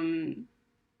 Um,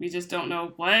 we just don't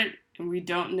know what, and we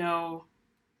don't know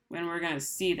when we're gonna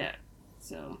see that.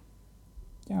 So.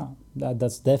 Yeah,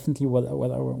 that's definitely what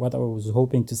I was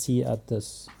hoping to see at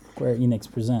this Square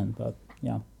Enix present, but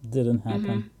yeah, didn't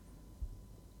happen.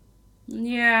 Mhm.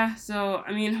 Yeah. So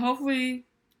I mean, hopefully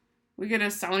we get a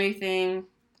Sony thing,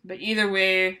 but either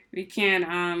way, we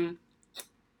can't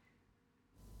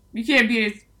beat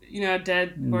a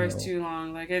dead horse No. too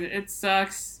long. Like it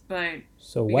sucks, but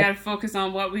So we what? gotta focus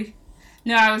on what we.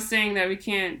 No, I was saying that we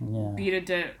can't Yeah. beat a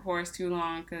dead horse too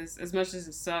long because as much as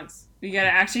it sucks, we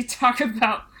gotta actually talk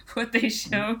about what they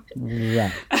showed.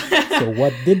 Right. So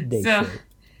what did they So, show?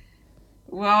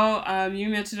 well, you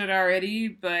mentioned it already,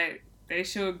 but they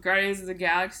showed Guardians of the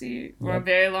Galaxy for a Yep.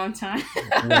 very long time.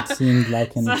 What seemed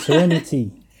like an So,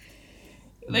 eternity.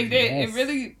 like Yes.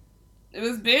 it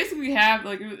was basically half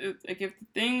like if the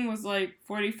thing was like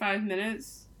 45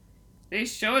 minutes, they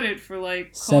showed it for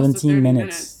like close to 17 30 minutes.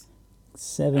 minutes.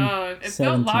 Seven, It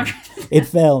felt 17. longer. It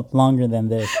felt longer than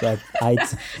this, but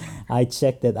I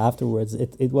checked it afterwards.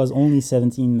 It was only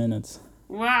 17 minutes.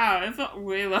 Wow, it felt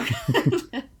way longer.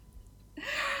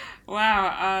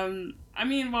 Wow. I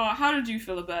mean, well, how did you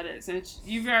feel about it? Since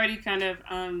you've already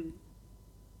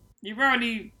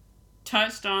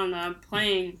touched on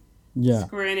playing Yeah.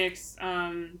 Square Enix,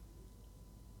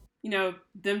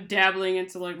 them dabbling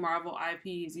into like Marvel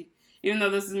IPs, even though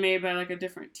this is made by like a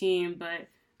different team. But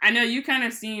I know you kind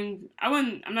of seemed.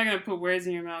 I'm not gonna put words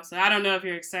in your mouth, so I don't know if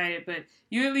you're excited, but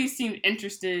you at least seemed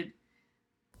interested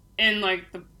in like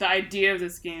the idea of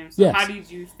this game. So how Yes.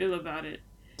 did you feel about it?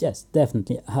 Yes,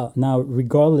 definitely. Now,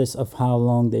 regardless of how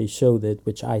long they showed it,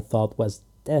 which I thought was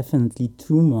definitely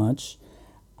too much,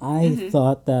 I Mhm.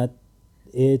 thought that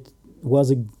it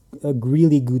was a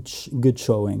really good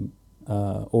showing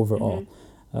overall. Mhm.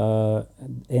 Uh,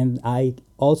 and I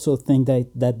also think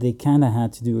that they kind of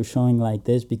had to do a showing like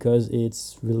this because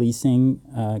it's releasing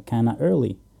kind of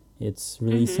early. It's Mhm.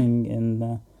 releasing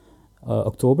in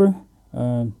October,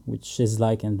 which is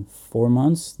like in 4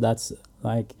 months. That's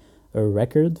like a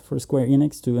record for Square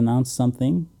Enix to announce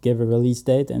something, give a release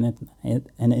date, and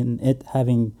it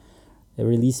having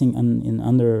releasing in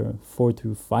under 4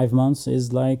 to 5 months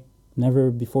is like never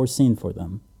before seen for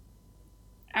them.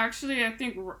 Actually, I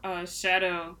think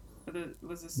Shadow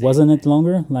was the same Wasn't it way.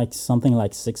 longer? Like something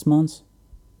like 6 months?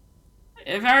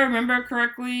 If I remember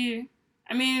correctly,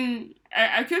 I mean,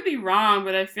 I could be wrong,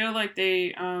 but I feel like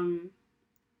they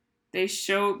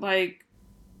showed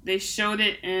they showed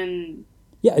it in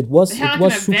Yeah, they it had like an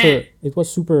was event.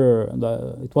 super.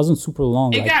 It wasn't super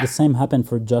long. It Like the got same happened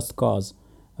for Just Cause.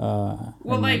 I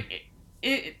well remember. like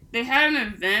they had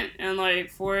an event and like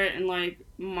for it in like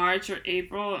March or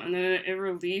April, and then it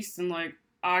released in like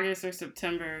August or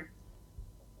September.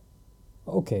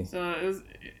 Okay. So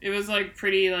it was like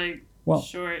pretty like Well,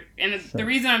 short. And the sure.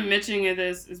 reason I'm mentioning it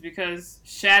is because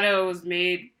Shadow was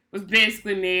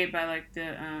basically made by like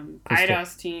the Crystal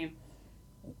IDOS team.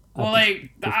 Well, at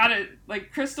the like Crystal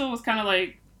like Crystal was kind of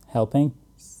like helping.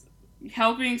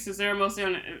 helping since they were mostly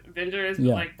on Avengers, but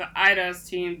Yeah. like the IDOS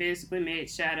team basically made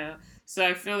Shadow. So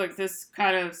I feel like this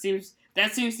kind of seems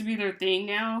to be their thing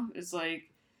now. Is like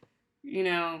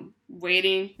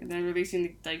waiting and then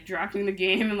releasing, like dropping the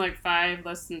game in like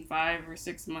less than 5 or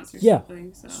 6 months or Yeah.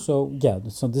 something. So. So yeah.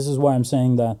 So this is why I'm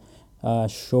saying that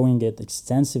showing it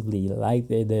extensively like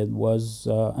they did was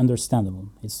understandable.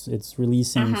 It's Uh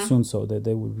releasing huh. soon, so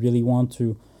they would really want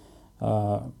to.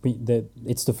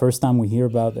 It's the first time we hear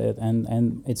about it,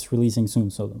 and it's releasing soon,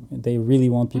 so they really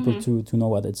want people Mhm. to know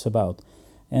what it's about,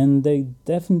 and they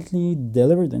definitely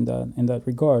delivered in that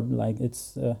regard. Like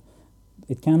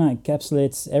it kind of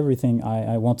encapsulates everything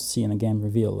I want to see in a game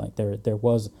reveal. Like there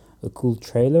was a cool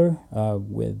trailer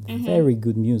with Mhm. very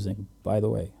good music. By the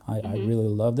way, I Mhm. really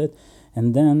loved it,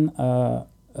 and then a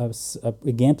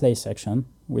gameplay section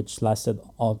which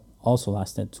also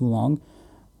lasted too long,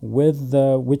 with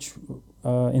which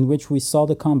in which we saw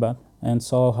the combat and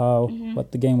saw how Mhm. what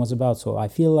the game was about. So I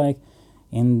feel like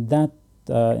in that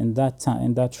time,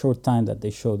 in that short time that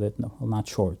they showed it, no, well, not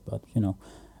short, but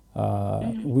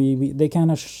Mhm. we they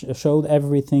kind of showed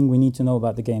everything we need to know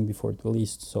about the game before it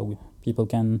released, so people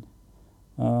can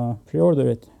pre-order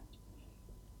it.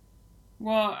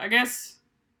 Well, I guess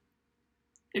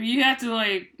if you had to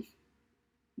like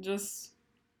just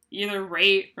either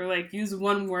rate or like use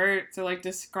one word to like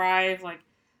describe like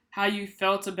how you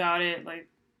felt about it, like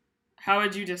how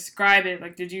would you describe it?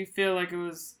 Like, did you feel like it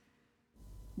was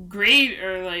great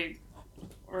or like,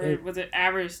 or It was it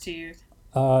average to you?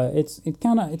 it's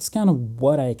kind of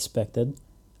what I expected.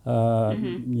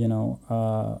 Mm-hmm. You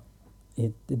know,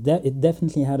 it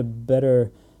definitely had a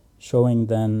better showing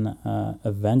than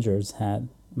Avengers had.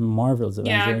 Marvel's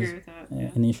Yeah, I agree Avengers with that.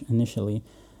 Yeah. initially.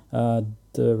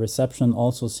 The reception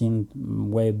also seemed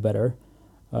way better.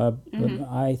 But Mm-hmm.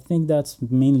 I think that's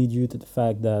mainly due to the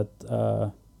fact that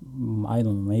I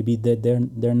don't know, maybe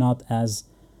they're not as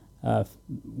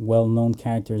well-known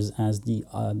characters as the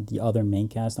other main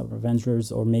cast of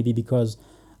Avengers, or maybe because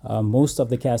most of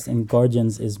the cast in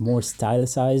Guardians is more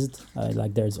stylized.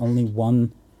 Like there's only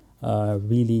one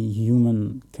really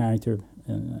human character,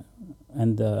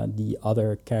 and the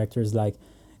other characters like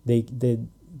they they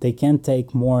they can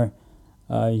take more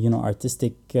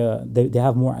artistic. They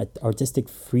have more artistic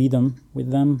freedom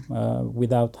with them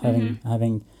without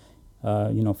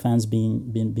Mm-hmm. fans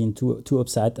being too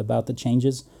upset about the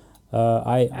changes.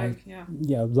 I Yeah.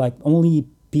 yeah, like only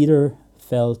Peter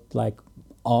felt like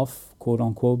off, quote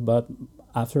unquote, but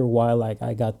after a while, like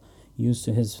I got used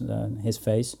to his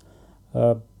face.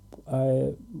 Uh,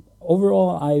 I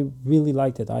Overall, I really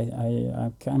liked it.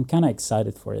 I'm kind of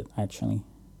excited for it actually.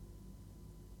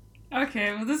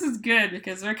 Okay, well, this is good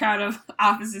because we're kind of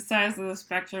opposite sides of the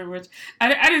spectrum, which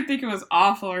I didn't think it was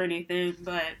awful or anything,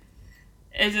 but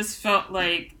it just felt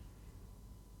like,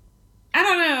 I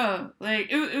don't know, like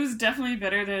it was definitely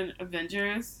better than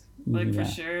Avengers, like for Yeah,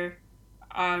 sure.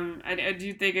 I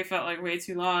do think it felt like way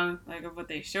too long, like of what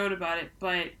they showed about it,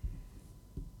 but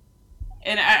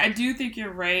and I do think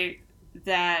you're right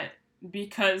that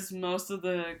because most of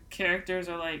the characters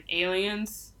are like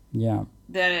aliens, yeah,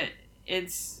 that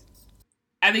it's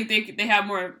I think they have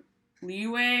more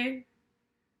leeway.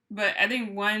 But I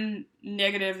think one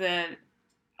negative that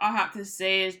I'll have to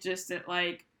say is just that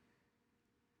like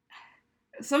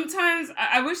sometimes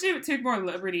I wish they would take more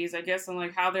liberties, I guess, on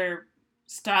like how they're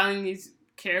styling these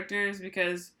characters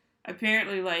because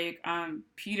apparently like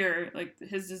Peter, like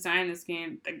his design in this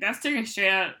game, like that's taken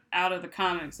straight out of the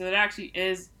comics. So it actually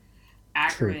is true.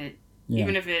 accurate, Yeah,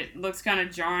 even if it looks kind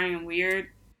of jarring and weird.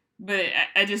 But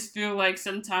I just feel like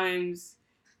sometimes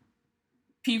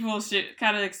people should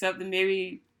kind of accept that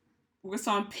maybe what's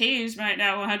on page might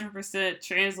not 100%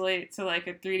 translate to like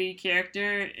a 3D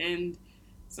character, and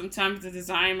sometimes the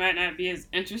design might not be as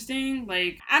interesting.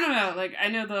 Like, I don't know, like I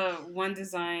know the one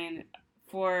design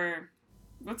for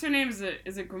what's her name, is it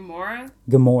Gamora?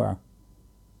 Gamora.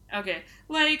 Okay.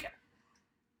 Like,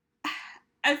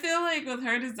 I feel like with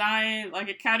her design, like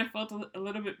it kind of felt a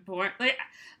little bit boring.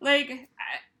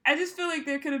 I just feel like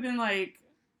there could have been like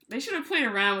they should have played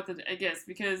around with it, I guess,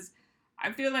 because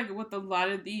I feel like with a lot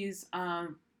of these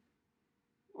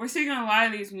we're seeing in a lot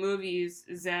of these movies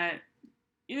is that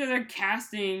they're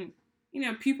casting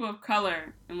people of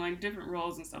color in like different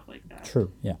roles and stuff like that.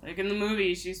 True. Yeah. Like in the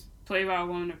movie, she's played by a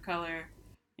woman of color,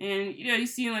 and you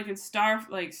see like in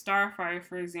Starfire,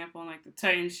 for example, in like the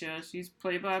Titan show, she's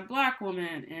played by a black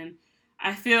woman, and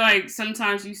I feel like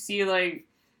sometimes you see like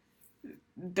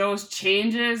those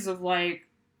changes of like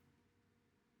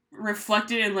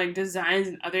reflected in like designs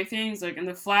and other things. Like in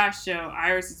the Flash show,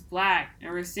 Iris is black,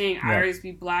 and we're seeing Yeah. Iris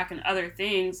be black in other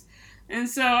things. And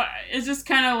so it's just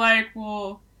kind of like,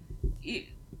 well,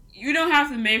 you don't have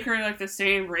to make her like the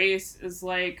same race as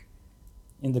like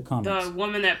In the the comics.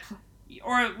 woman that,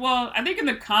 or well, I think in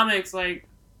the comics, like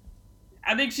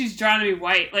I think she's drawn to be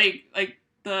white. Like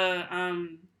the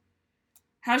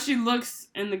how she looks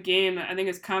in the game, I think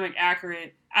is comic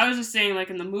accurate. I was just saying, like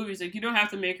in the movies, like you don't have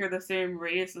to make her the same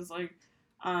race as like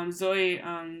Zoe.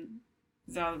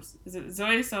 Is it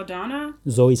Zoe Saldana?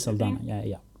 Zoe I Saldana. think. Yeah,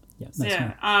 yeah, yeah. So That's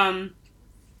her. yeah.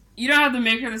 You don't have to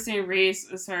make her the same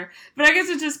race as her, but I guess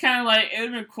it's just kind of like it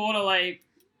would have been cool to like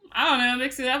I don't know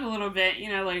mix it up a little bit,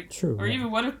 like True. or Yeah.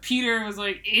 even what if Peter was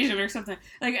like Asian or something?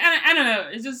 Like I don't know.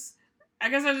 It's just I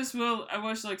guess I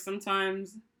wish like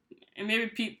sometimes and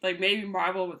maybe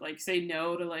Marvel would like say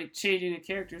no to like changing a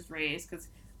character's race because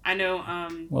I know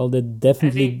Well, they I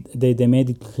definitely think they made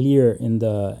it clear in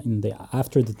the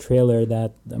after the trailer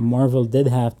that Marvel did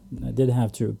have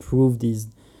to approve these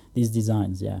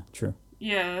designs. Yeah, true.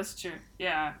 yeah, that's true,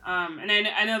 yeah, and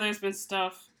I know there's been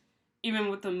stuff even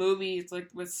with the movies like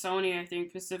with Sony, I think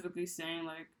specifically saying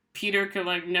like Peter could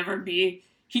like never be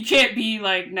he can't be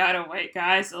like not a white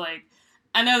guy, so like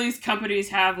I know these companies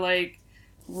have like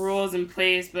rules in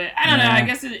place, but I don't know, I Yeah.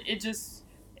 guess it just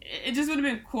would have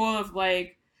been cool if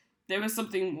like there was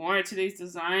something more to these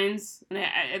designs, and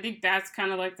I think that's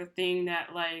kind of like the thing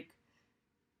that like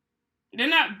they're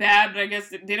not bad, but I guess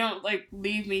they don't like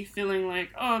leave me feeling like,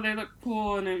 oh, they look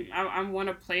cool and I want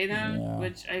to play them. Yeah,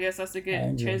 Which I guess that's a I good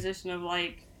agree. transition of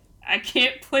like I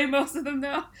can't play most of them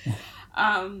though.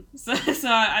 So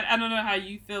I don't know how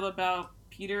you feel about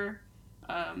Peter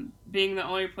being the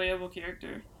only playable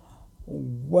character.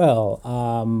 Well,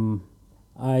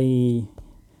 I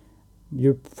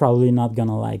you're probably not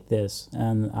gonna like this,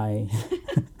 and I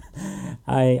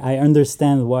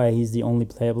understand why he's the only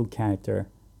playable character.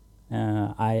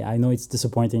 I know it's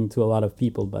disappointing to a lot of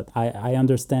people, but I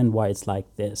understand why it's like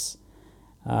this.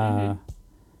 Uh, Mhm.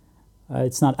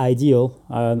 it's not ideal.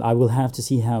 I will have to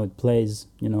see how it plays.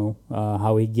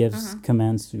 How he Uh gives huh.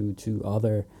 commands to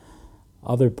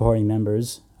other party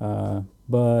members.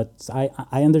 But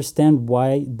I understand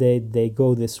why they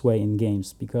go this way in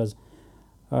games because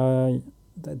uh,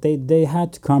 they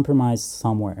had to compromise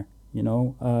somewhere.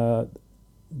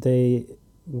 They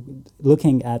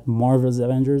looking at Marvel's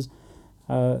Avengers,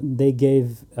 they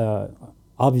gave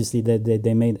obviously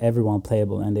they made everyone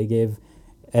playable and they gave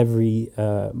every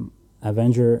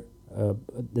Avenger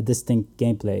the distinct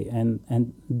gameplay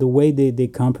and the way they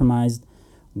compromised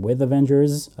with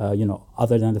Avengers,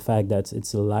 other than the fact that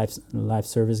it's a live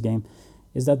service game,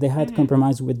 is that they had to Mhm.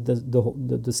 compromise with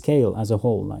the scale as a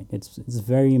whole. Like it's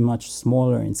very much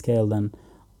smaller in scale than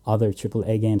other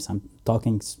AAA games. I'm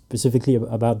talking specifically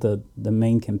about the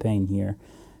main campaign here.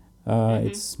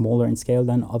 It's Mhm. smaller in scale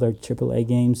than other AAA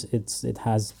games. It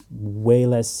has way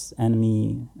less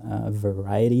enemy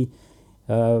variety,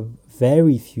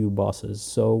 very few bosses.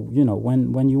 So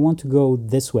when you want to go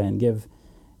this way and give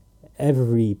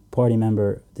every party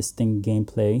member distinct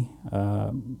gameplay,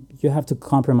 you have to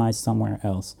compromise somewhere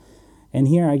else. And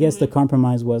here, I guess the Mhm.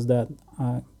 compromise was that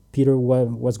Peter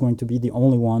was going to be the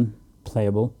only one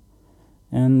playable,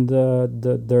 and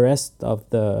the rest of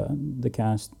the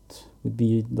cast would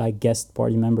be like guest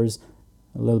party members,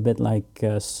 a little bit like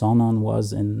Sonon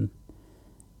was in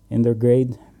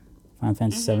Intergrade, Final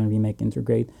Fantasy VII Mhm. Remake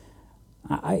Intergrade.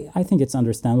 I think it's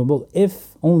understandable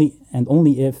if only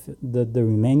if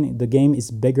the game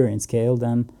is bigger in scale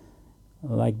than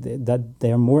that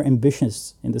they are more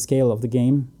ambitious in the scale of the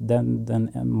game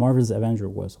than Marvel's Avenger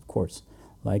was, of course.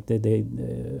 Like they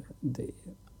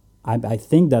I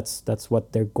think that's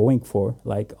what they're going for.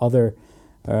 Like other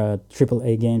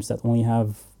AAA games that only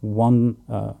have one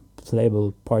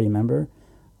playable party member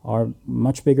are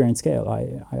much bigger in scale.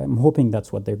 I'm hoping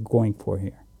that's what they're going for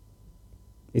here.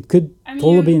 It could I mean,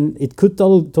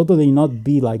 totally not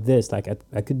be like this. Like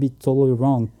I could be totally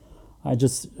wrong. I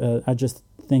just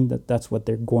think that that's what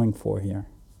they're going for here.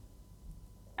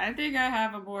 I think I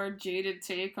have a more jaded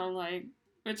take on like,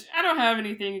 which I don't have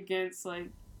anything against like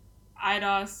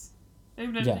IDOS.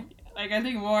 Yeah. Like I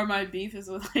think more of my beef is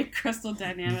with like Crystal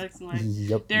Dynamics and like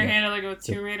Yep. their Yep. handling with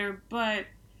Yep. Tomb Raider. But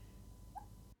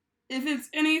if it's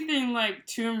anything like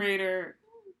Tomb Raider,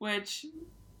 which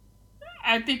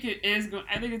I think it is,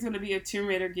 I think it's going to be a Tomb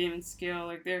Raider game in scale.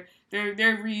 Like they're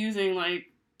reusing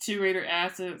like Tomb Raider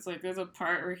assets. Like there's a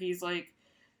part where he's like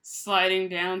sliding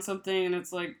down something, and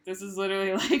it's like this is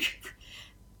literally like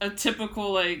a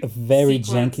typical A like very sequence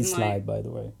janky and like slide, by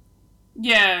the way.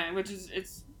 yeah, which is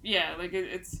it's yeah, like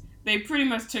it's they pretty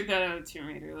much took that out of Tomb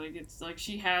Raider. Like it's like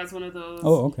she has one of those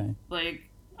Oh, okay. like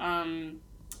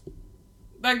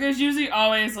like there's usually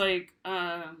always like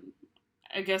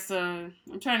I guess I'm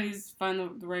trying to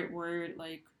find the right word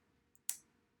like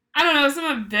I don't know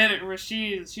some event where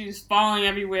she's falling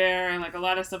everywhere and like a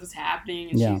lot of stuff is happening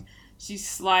and Yeah. she's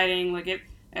sliding like it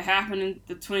happened in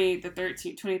the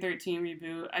 2013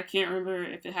 reboot. I can't remember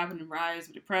if it happened in Rise,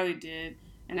 but it probably did.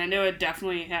 And I know it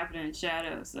definitely happened in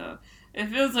Shadow. So it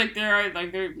feels like there are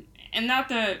like there and not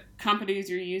that companies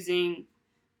are using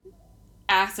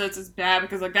assets is bad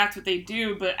because like that's what they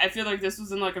do, but I feel like this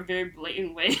was in like a very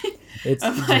blatant way It's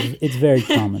of it's like it's very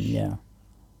common. Yeah.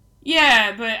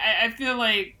 yeah, but I feel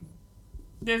like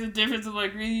there's a difference of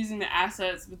like reusing the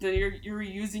assets, but then you're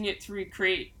using it to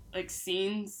recreate like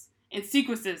scenes and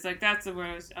sequences. Like that's the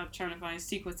word I'm trying to find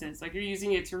sequences. Like you're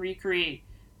using it to recreate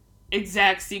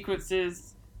exact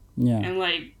sequences Yeah. and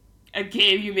like a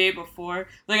game you made before.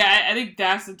 Like I think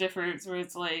that's the difference where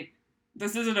it's like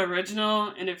this isn't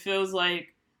original and it feels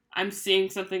like I'm seeing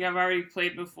something I've already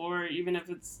played before, even if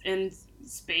it's in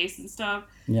space and stuff.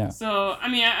 Yeah. So I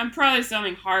mean I'm probably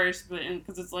sounding harsh, but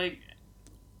because it's like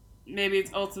maybe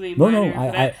it's ultimately No, no,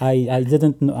 minor, but I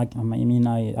didn't know. I mean,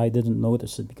 I didn't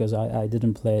notice it because I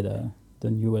didn't play the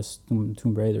newest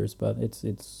Tomb Raiders. But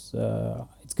it's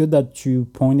good that you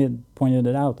pointed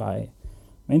it out. I'm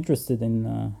interested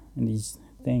in these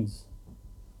things.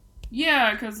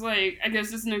 yeah, because like I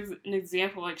guess just an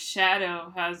example, like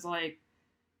Shadow has like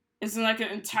it's in like an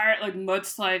entire like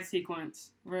mudslide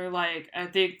sequence where like I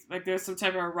think like there's some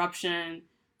type of eruption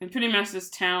and pretty much this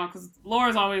town because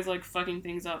Laura's always like fucking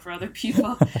things up for other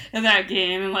people in that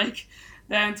game, and like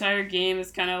that entire game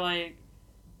is kind of like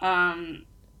um,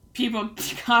 people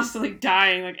constantly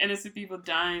dying, like innocent people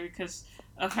dying because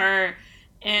of her.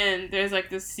 And there's like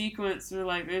this sequence where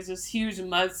like there's this huge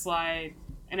mudslide,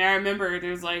 and I remember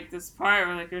there's like this part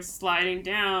where like you're sliding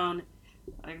down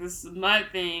like this mud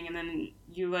thing, and then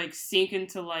you like sink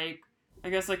into like I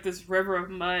guess like this river of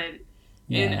mud.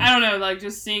 And Yeah. I don't know, like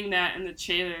just seeing that in the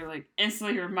trailer like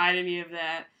instantly reminded me of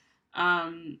that.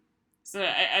 Um, so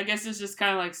I guess it's just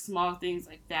kind of like small things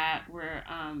like that where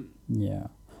Yeah.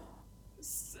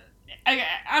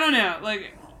 I don't know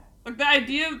like the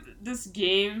idea of this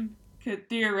game could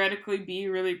theoretically be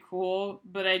really cool,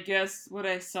 but I guess what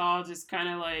I saw just kind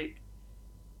of like,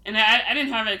 and I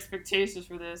didn't have expectations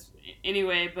for this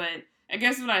anyway, but I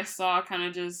guess what I saw kind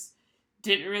of just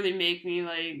didn't really make me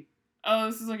like, oh,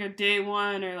 this is like a day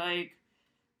one, or like,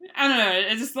 I don't know,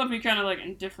 it just left me kind of like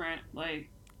indifferent, like,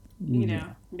 you know,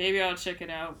 Yeah. maybe I'll check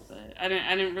it out, but I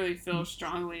didn't really feel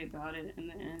strongly about it in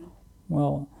the end.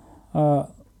 Well, uh,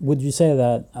 would you say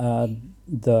that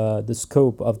the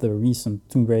scope of the recent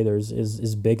Tomb Raiders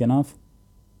is big enough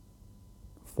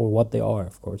for what they are,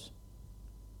 of course?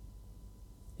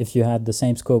 If you had the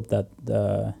same scope that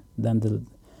then the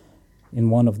in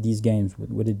one of these games,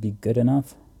 would it be good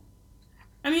enough?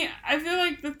 I mean, I feel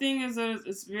like the thing is that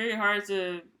it's very hard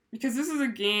to, because this is a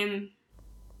game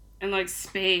in like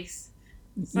space.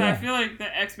 So I Yeah. feel like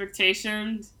the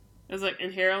expectations is like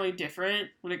inherently different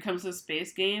when it comes to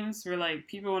space games where like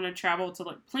people want to travel to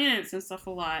like planets and stuff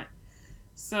a lot.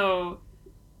 So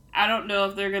I don't know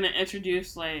if they're gonna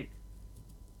introduce like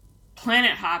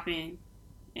planet hopping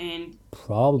and you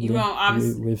Probably. won't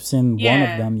obviously We've seen one of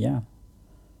yeah. them, yeah.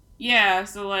 Yeah,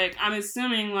 so like I'm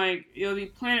assuming like you'll be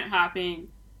planet hopping,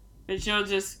 but you'll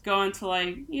just go into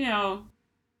like, you know,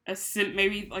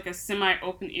 maybe like a semi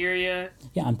open area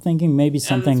Yeah, I'm thinking maybe of this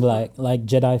something place. like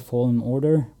Jedi Fallen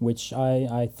Order, which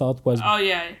I thought was Oh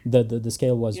yeah. the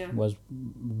scale Yeah. was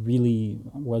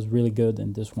really good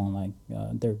in this one. Like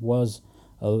there was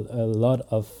a lot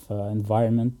of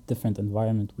different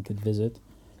environment we could visit,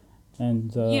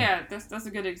 and Yeah, that's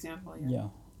a good example. Yeah.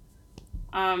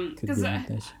 yeah, could Because be like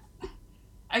this.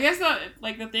 I guess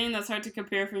the thing that's hard to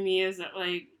compare for me is that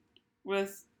like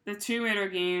with the Tomb Raider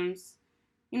games,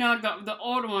 you know, like the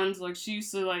old ones, like she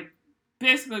used to like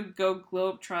basically go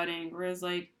globe trotting, whereas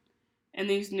like in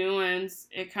these new ones,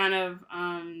 it kind of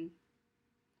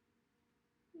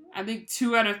I think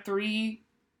 2 out of 3,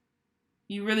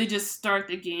 you really just start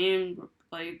the game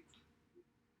like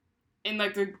in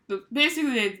like the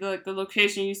basically like the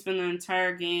location you spend the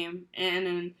entire game in,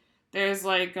 and there's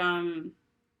like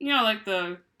you know like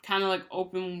the kind of like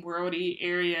open worldy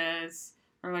areas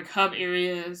or like hub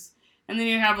areas, and then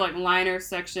you have like liner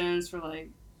sections for like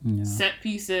Yeah, set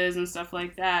pieces and stuff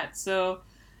like that. So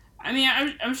I mean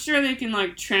I'm sure they can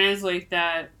like translate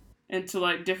that into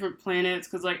like different planets,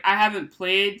 because like I haven't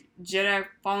played Jedi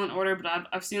Fallen Order, but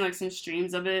I've seen like some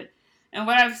streams of it, and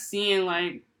what I've seen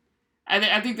like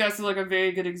I think that's like a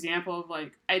very good example of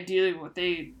like ideally what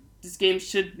this game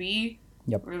should be.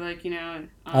 yep. Or like, you know,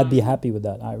 I'd be happy with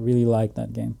that. I really like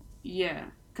that game. yeah,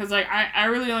 because like I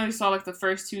really only saw like the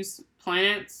first two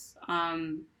planets,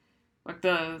 like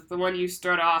the one you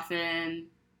start off in,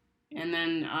 and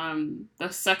then the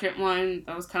second one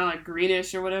that was kind of like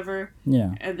greenish or whatever.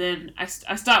 Yeah, And then I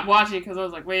stopped watching because I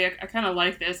was like, wait, I kind of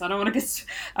like this. I don't want to get,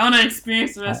 I want to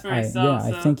experience the rest for yeah, myself.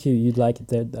 I So think you'd like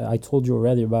it. I told you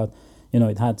already about,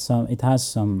 it has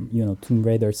some, Tomb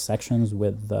Raider sections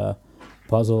with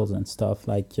puzzles and stuff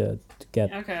like to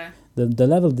get okay, the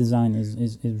level design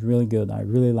is really good. I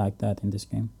really like that in this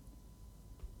game.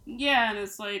 yeah, and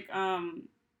it's like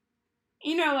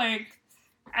you know, like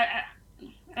I,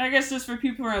 I guess just for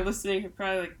people who are listening, who are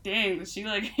probably like, dang, does she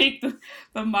like hate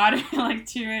the modern like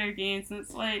Tomb Raider games? And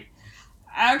it's like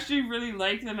I actually really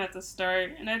liked them at the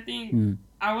start, and I think Mm,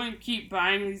 I wouldn't keep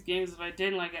buying these games if I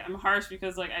didn't like it. I'm harsh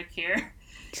because like I care,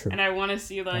 true. and I want to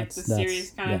see like the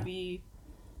series That's kind of yeah. be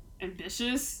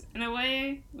ambitious in a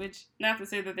way. Which not to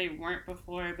say that they weren't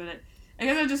before, but I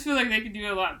guess I just feel like they could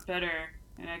do a lot better,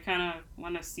 and I kind of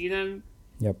want to see them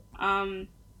Yep. um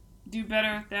do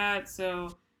better with that.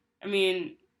 So, I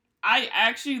mean, I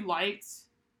actually liked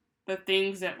the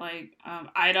things that like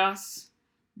Eidos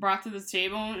brought to the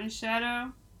table in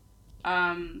Shadow.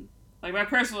 Like my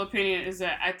personal opinion is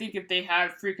that I think if they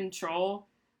had free control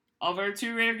of our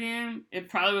Tomb Raider game, it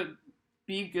probably would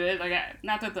be good.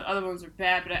 Not that the other ones are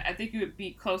bad, but I think it would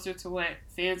be closer to what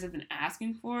fans have been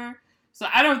asking for. So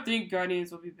I don't think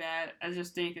Guardians will be bad. I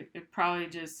just think it probably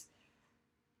just.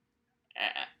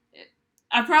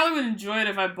 I probably would enjoy it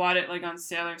if I bought it like on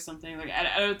sale or something. Like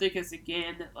I don't think it's a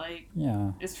game that like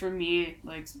Yeah. is for me.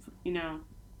 Like you know,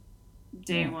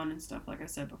 day Yeah. one and stuff. Like I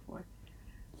said before.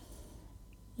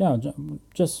 Yeah,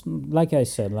 just like I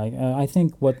said, like I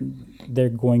think what they're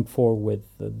going for with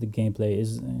the gameplay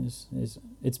is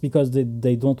it's because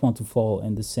they don't want to fall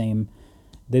in the same.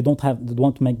 They don't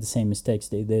want to make the same mistakes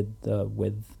they did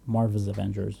with Marvel's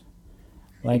Avengers.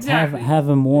 Like Exactly. have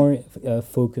a more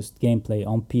focused gameplay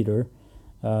on Peter.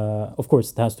 Of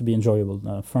course, it has to be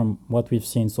enjoyable. From what we've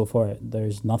seen so far,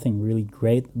 there's nothing really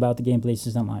great about the gameplay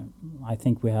system. I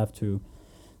think we have to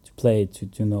play it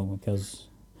to know because.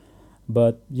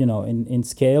 But you know, in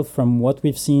scale, from what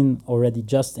we've seen already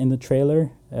just in the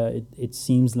trailer, it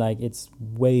seems like it's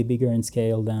way bigger in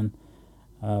scale than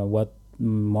what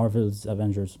Marvel's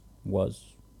Avengers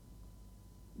was.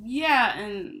 Yeah,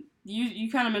 and you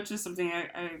kind of mentioned something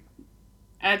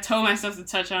I told myself to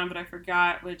touch on, but I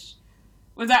forgot, which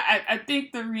was that I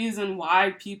think the reason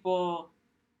why people,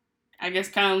 I guess,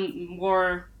 kind of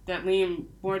more that lean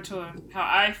more to how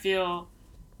I feel,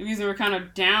 the reason we're kind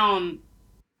of down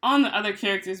on the other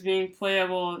characters being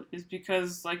playable is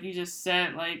because, like you just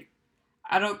said, like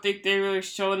I don't think they really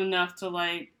showed enough to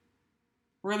like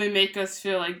really make us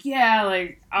feel like, yeah,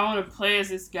 like I want to play as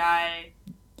this guy.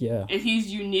 Yeah, If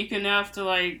he's unique enough to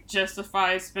like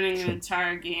justify spending an sure.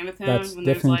 entire game with him, That's when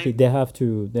there's definitely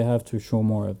like, they have to show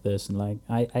more of this, and like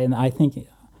I think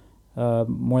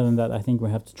more than that, I think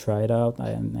we have to try it out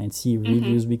and see mm-hmm,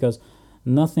 reviews because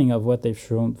nothing of what they've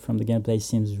shown from the gameplay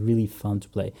seems really fun to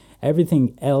play.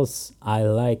 Everything else I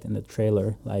liked in the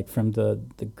trailer, like from the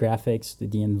graphics to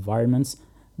the environments,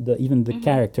 even the mm-hmm,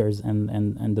 characters and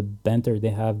the banter they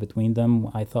have between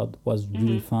them, I thought was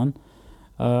really mm-hmm. fun.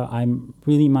 I'm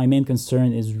really my main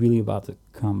concern is really about the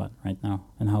combat right now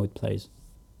and how it plays.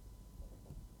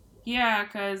 Yeah,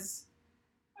 because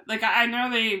like I know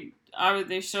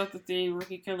they showed the thing where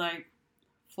he could like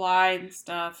fly and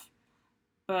stuff,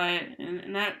 but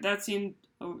and that seemed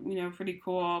pretty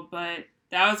cool, but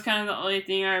that was kind of the only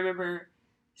thing I remember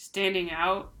standing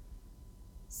out.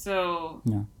 So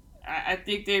Yeah, I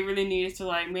think they really needed to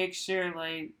like make sure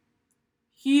like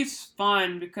he's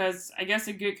fun because I guess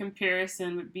a good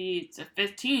comparison would be to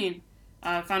 15,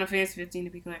 Final Fantasy 15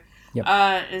 to be clear, yep,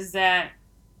 is that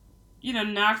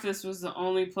Noctis was the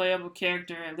only playable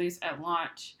character at least at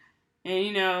launch,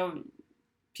 and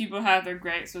people have their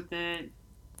gripes with it.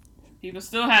 People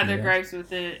still have their yes. gripes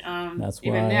with it, That's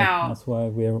even why now. that's why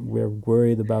we're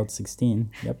worried about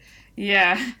 16. Yep.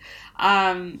 Yeah,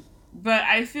 but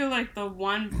I feel like the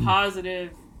one positive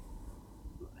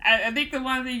I think the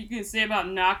one thing you can say about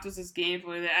Noctis'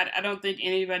 gameplay that I don't think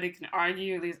anybody can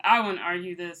argue, at least I wouldn't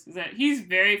argue this, is that he's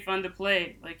very fun to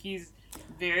play. Like he's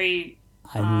very,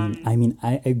 um,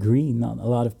 I agree. Not a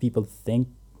lot of people think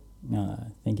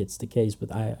it's the case,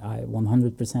 but I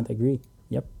 100% agree.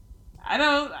 Yep. I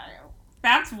don't.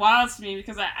 That's wild to me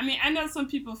because I mean I know some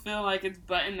people feel like it's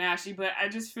button mashy, but I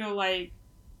just feel like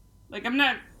I'm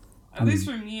not. I At least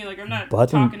mean, for me, like I'm not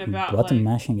talking about button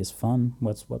like. mashing is fun.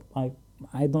 What's what But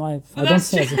I don't that's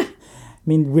say as. true. I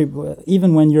mean,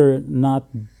 even when you're not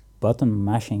button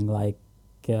mashing like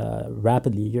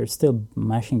rapidly, you're still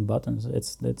mashing buttons.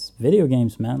 It's video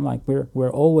games, man. Like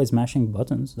we're always mashing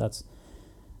buttons. That's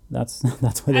that's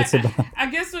what it's about. I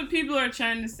guess what people are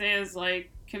trying to say is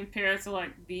like compared to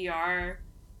like VR,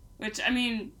 which I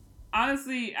mean,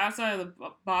 honestly, outside of the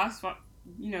boss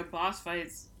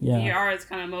fights, Yeah, VR is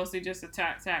kind of mostly just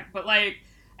attack. But like,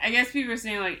 I guess people are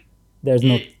saying like there's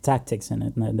no it, tactics in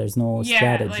it. There's no yeah,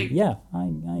 strategy. like Yeah, I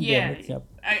get yeah. it. Yep.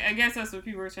 I guess that's what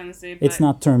people were trying to say, It's but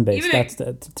not turn based. even That's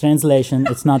the translation.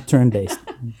 It's not turn based.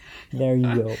 There you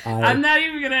go. I'm not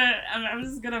even gonna. I'm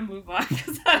just gonna move on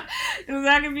because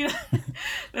that could be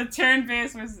the turn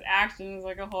based versus action is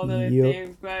like a whole other Yep.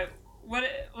 thing. But what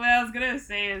I was gonna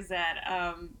say is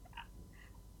that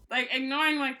like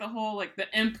ignoring like the whole like the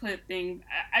input thing,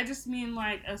 I just mean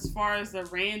like as far as the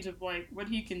range of like what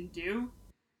he can do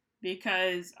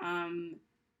because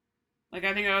like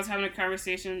I think I was having a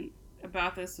conversation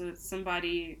about this with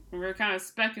somebody and we were kind of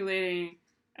speculating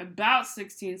about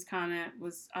 16's comment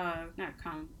was not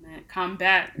comment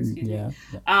combat excuse me Yeah.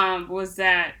 Yeah. was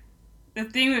that the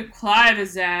thing with Clive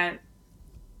is that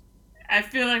I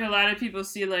feel like a lot of people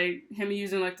see like him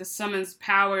using like the summons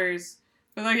powers,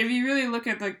 but like if you really look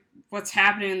at like what's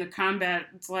happening in the combat,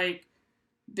 it's like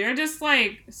they're just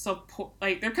like support,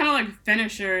 like they're kind of like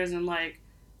finishers and like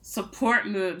support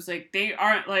moves. Like they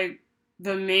aren't like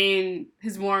the main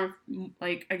his more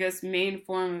like I guess main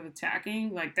form of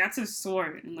attacking. Like that's his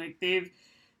sword, and like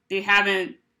they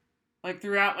haven't like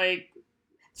throughout like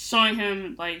showing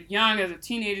him like young as a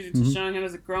teenager to Mm-hmm. showing him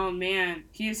as a grown man.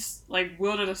 He's like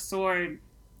wielded a sword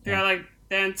throughout Yeah. like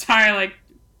the entire like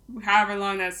however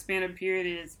long that span of period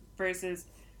is versus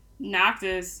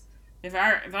Noctis. If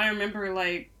I remember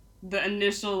like the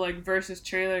initial like versus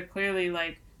trailer clearly,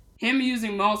 like him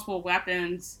using multiple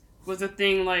weapons was a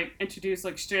thing like introduced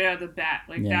like straight out of the bat.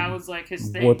 Like Yeah. that was like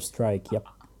his Warp thing. strike. Yep.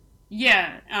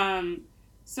 Yeah.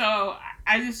 So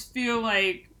I just feel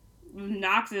like with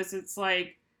Noctis, it's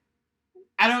like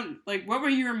I don't like. What were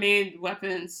your main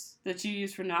weapons that you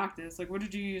used for Noctis? Like, what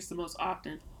did you use the most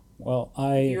often, Well,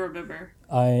 if you remember?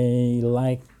 I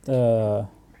liked there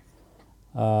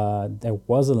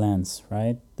was a lance,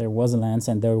 right? There was a lance,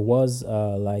 and there was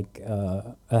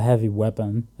a heavy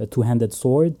weapon, a two-handed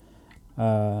sword.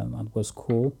 That was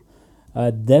cool.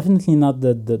 Definitely not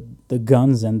the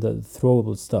guns and the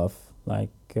throwable stuff. Like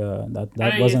I that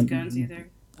didn't use wasn't. guns either.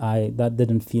 That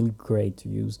didn't feel great to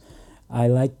use. I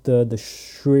liked the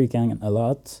shuriken a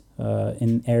lot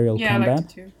in aerial Yeah, I liked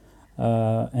combat. it too.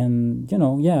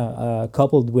 And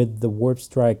coupled with the warp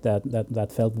strike that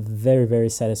felt very very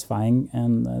satisfying,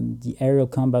 and the aerial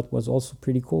combat was also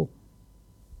pretty cool.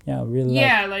 Yeah, I really like.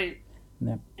 Yeah, like,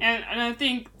 Yeah. and I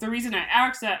think the reason I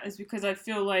asked that is because I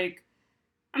feel like,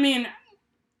 I mean,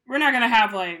 we're not gonna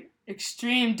have like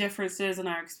extreme differences in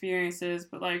our experiences,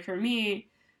 but like for me,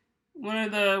 one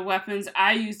of the weapons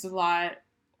I used a lot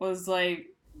was like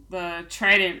the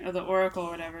trident of the Oracle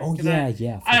or whatever. Oh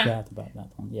yeah, I forgot about that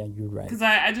one. Yeah, you're right. Because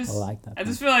I I like that I one.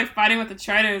 just feel like fighting with the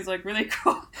trident is like really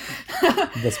cool.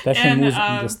 The special And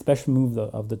the special move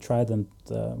of the trident,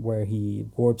 where he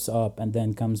warps up and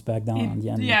then comes back down on the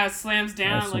enemy. yeah, slams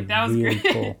down. Also Like that was really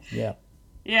great. cool. Yeah.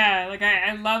 Yeah, like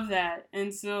I love that.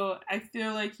 And so I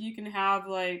feel like you can have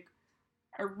like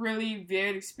a really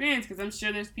varied experience because I'm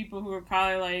sure there's people who are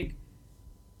probably like,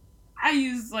 I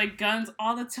use like guns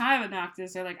all the time at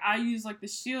Noctis, or like I use like the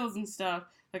shields and stuff.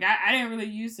 Like I didn't really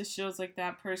use the shields like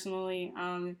that personally.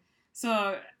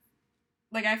 So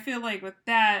like I feel like with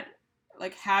that,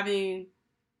 like having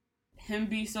him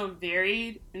be so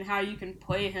varied and how you can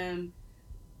play him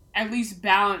at least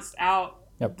balanced out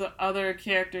Yep. the other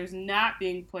characters not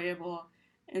being playable.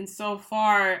 And so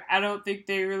far, I don't think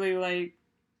they really like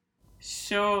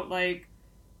show like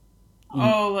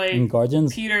In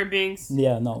Guardians. Peter being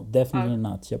Yeah, no, definitely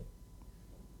not. Yep.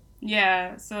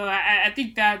 yeah. So I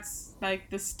think that's like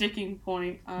the sticking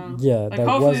point. Yeah, like there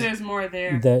hopefully was. there's more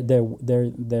there.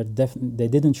 They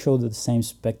didn't show the same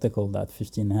spectacle that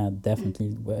 15 had,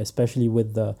 definitely, especially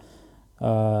with the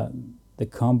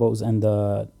combos and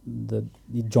the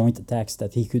joint attacks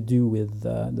that he could do with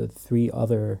the three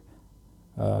other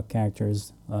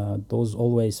characters. Those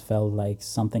always felt like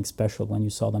something special when you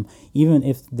saw them, even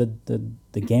if the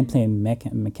gameplay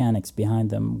mechanics behind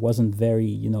them wasn't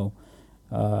very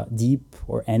deep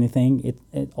or anything.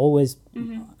 It always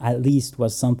at least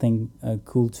was something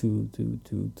cool to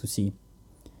see.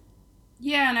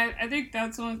 Yeah, and I think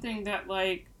that's one thing that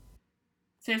like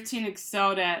 15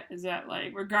 excelled at is that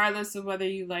like regardless of whether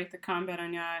you like the combat or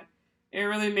not, it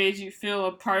really made you feel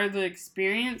a part of the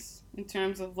experience in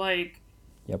terms of like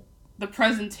Yep. the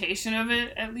presentation of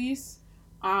it at least.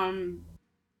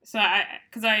 So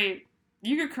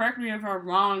you could correct me if I'm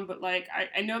wrong, but like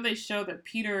I know they show that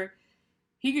Peter,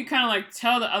 he could kind of like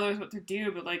tell the others what to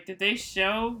do, but like did they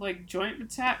show like joint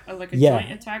attack like a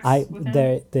joint attacks with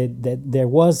him? There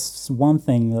was one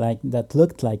thing like that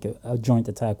looked like a joint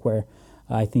attack where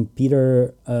I think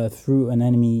Peter threw an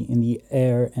enemy in the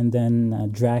air, and then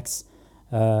Drax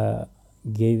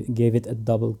gave it a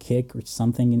double kick or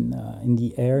something in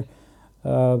the air.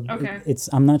 Okay.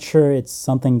 I'm not sure it's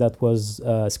something that was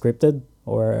scripted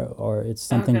or it's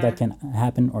something that can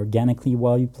happen organically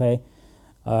while you play.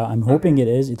 I'm hoping it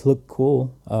is. It looked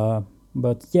cool.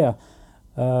 But yeah,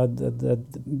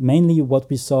 mainly what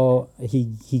we saw,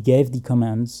 he gave the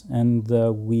commands, and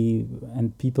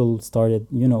people started.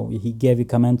 He gave a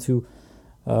command to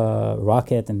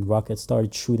Rocket, and Rocket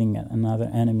started shooting at another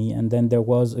enemy, and then there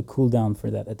was a cooldown for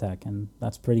that attack, and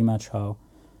that's pretty much how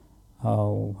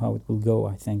it will go,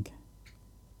 I think.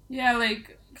 Yeah,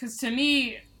 like, because to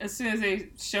me, as soon as they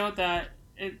showed that,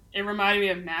 it reminded me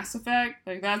of Mass Effect.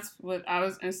 Like, that's what I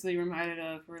was instantly reminded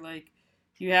of, where, like,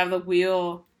 you have the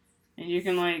wheel, and you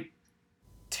can, like,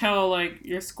 tell, like,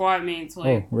 your squad mates,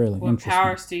 like, really? what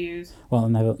powers to use. Well,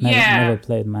 never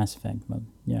played Mass Effect, but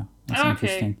yeah, that's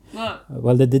interesting. Look.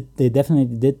 Well, they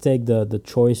definitely did take the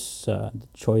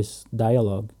choice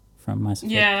dialogue from Mass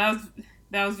Effect. Yeah,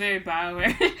 that was very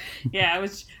BioWare. Yeah,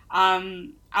 which I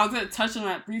was gonna touch on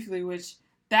that briefly, which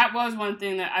that was one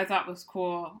thing that I thought was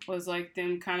cool, was like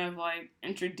them kind of like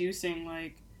introducing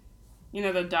like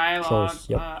the dialogue choice.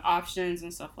 Yep, options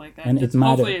and stuff like that. and it Because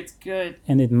hopefully mattered, it's good.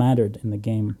 and it mattered in the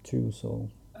game too. So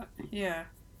Yeah.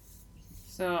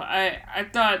 So I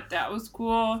thought that was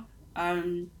cool.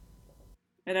 And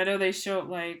I know they showed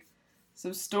like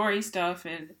some story stuff,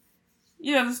 and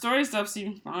the story stuff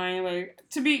seemed fine. Like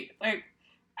to be like,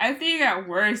 I think at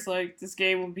worst like this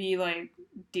game will be like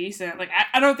decent. Like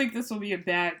I don't think this will be a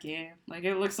bad game. Like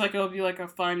it looks like it'll be like a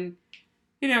fun,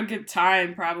 good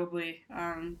time probably.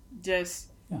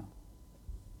 Just yeah,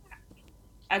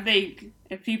 I think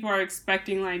if people are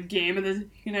expecting like game of the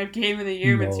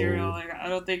year material, no, like I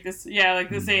don't think this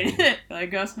ain't no. it.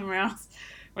 Like go somewhere else.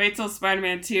 Wait till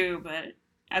Spider-Man 2, but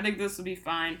I think this will be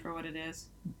fine for what it is.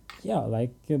 Yeah,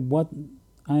 like what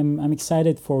I'm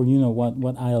excited for. You know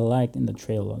what I liked in the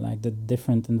trailer, like the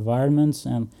different environments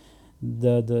and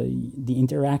the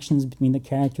interactions between the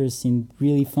characters seemed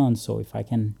really fun. So if I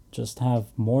can just have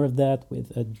more of that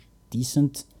with a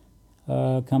decent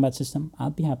combat system, I'll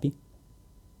be happy.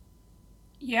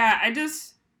 Yeah, I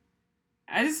just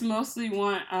mostly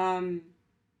want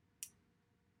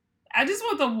I just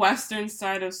want the western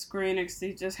side of Square Enix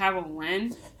to just have a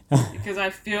win because I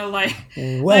feel like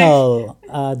like Well,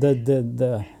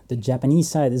 the Japanese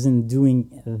side isn't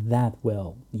doing that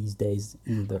well these days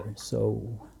either.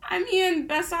 So I mean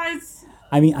besides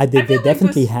I mean, I they feel like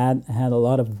definitely this had a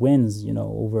lot of wins,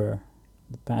 over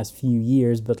the past few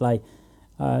years, but like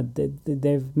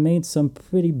they've made some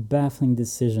pretty baffling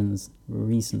decisions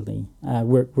recently.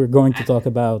 We're going to I, talk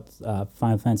about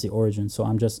Final Fantasy Origin, so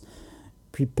I'm just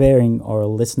preparing our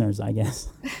listeners, I guess.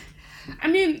 I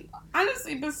mean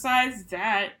honestly besides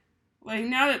that like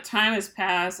now that time has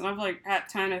passed and I've like had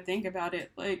time to think about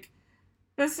it like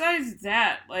besides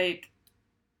that like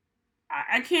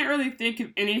I can't really think of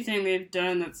anything they've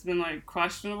done that's been like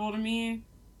questionable to me.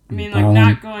 I mean, like Balan,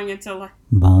 not going into like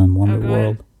Balan oh, go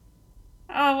ahead. Wonderworld,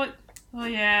 Oh, what? Oh,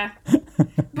 yeah.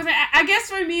 But I guess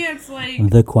for me, it's like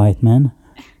The Quiet Man.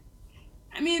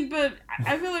 I mean, but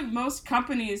I feel like most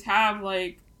companies have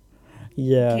like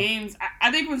Yeah, games.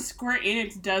 I think when Square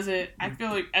Enix does it, I feel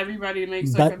like everybody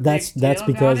makes like a that big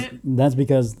deal about it. that's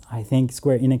because I think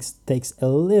Square Enix takes a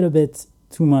little bit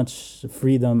too much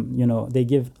freedom. They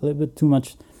give a little bit too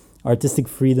much artistic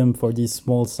freedom for these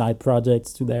small side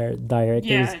projects to their directors.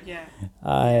 Yeah, yeah,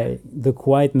 yeah, The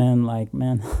Quiet Man, like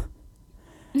man,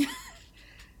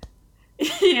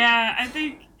 yeah. I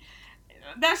think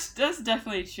that's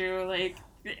definitely true. Like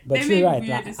they but you're make right.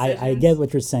 weird I get decisions.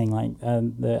 what you're saying.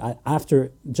 Like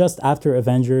after just after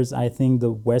Avengers, I think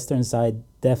the Western side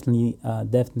definitely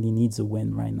needs a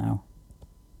win right now.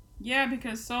 Yeah,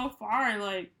 because so far,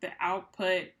 like the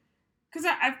output, because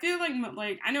I feel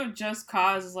like I know Just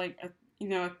Cause is like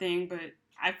a thing, but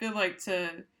I feel like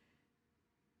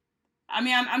I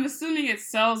mean I'm assuming it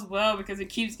sells well because it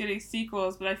keeps getting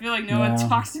sequels, but I feel like no one Yeah.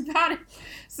 talks about it.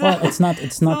 So Well, so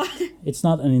it's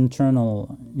not an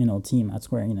internal team at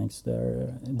Square Enix.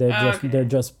 They're okay,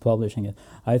 just publishing it.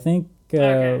 I think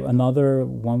okay, another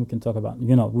one we can talk about.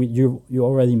 You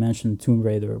already mentioned Tomb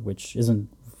Raider, which isn't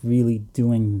really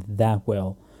doing that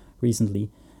well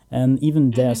recently, and even hmm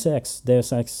Deus Ex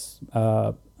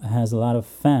has a lot of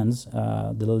fans.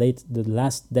 The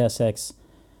last Deus Ex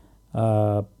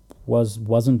uh,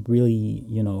 wasn't really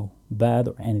bad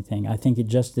or anything. I think it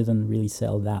just didn't really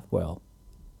sell that well.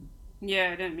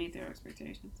 yeah, it didn't meet their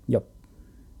expectations. Yep.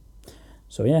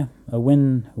 So yeah, a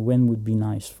win would be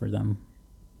nice for them.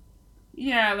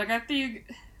 Yeah, like I think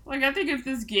if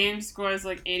this game scores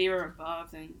like 80 or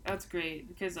above, then that's great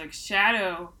because like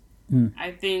Shadow, Mm.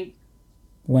 I think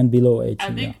Went below I 80,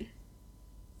 yeah. think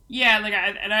yeah, like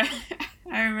I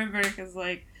I remember because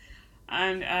like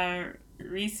on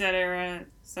Reset Era,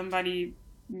 somebody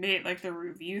made like the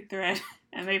review thread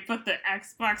and they put the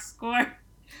Xbox score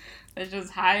which was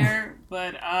higher,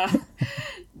 but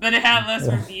but it had less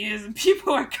reviews and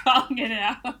people were calling it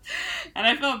out, and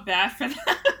I felt bad for them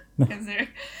because they're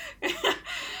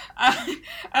I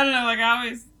don't know, like I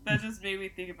always that just made me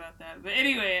think about that. But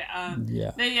anyway,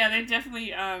 Yeah. they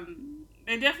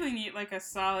definitely need like a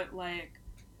solid like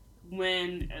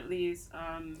win at least.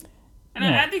 And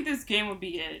Yeah. I think this game will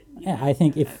be it. Yeah, I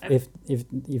think if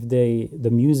the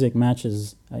music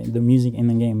matches the music in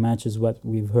the game matches what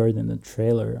we've heard in the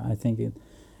trailer, I think it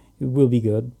will be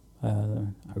good. I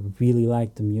really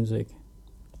like the music.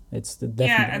 Yeah, I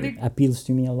Definitely it think appeals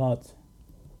to me a lot.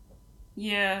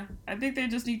 yeah, I think they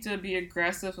just need to be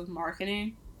aggressive with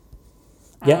marketing.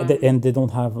 Yeah, Um, and they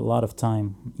don't have a lot of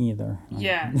time either. Like,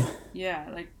 yeah, yeah,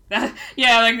 like that.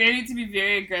 Yeah, like they need to be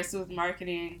very aggressive with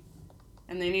marketing,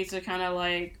 and they need to kind of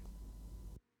like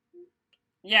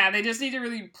yeah, they just need to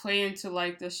really play into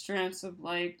like the strengths of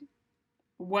like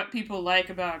what people like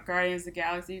about Guardians of the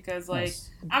Galaxy because like Yes.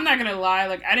 I'm not gonna lie,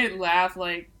 like I didn't laugh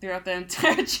like throughout the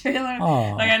entire trailer. Like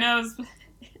Oh. I know, it was,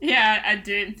 yeah, I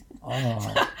did.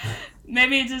 Oh.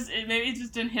 Maybe it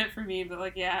just didn't hit for me, but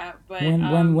like yeah, but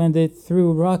When they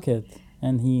threw Rocket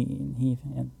and he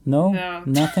no no,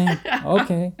 nothing.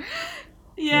 Okay.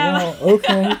 yeah, Well,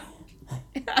 okay.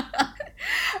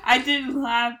 I didn't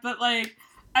laugh, but like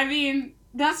I mean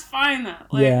that's fine though.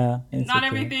 Like Yeah, it's not okay.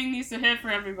 everything needs to hit for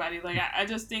everybody. Like I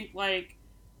just think like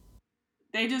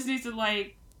they just need to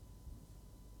like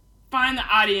find the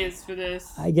audience for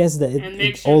this I guess that and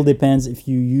make it sure. all depends if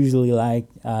you usually like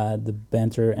the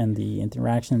banter and the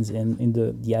interactions in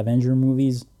the Avenger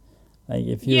movies. Like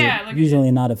if you're Yeah, like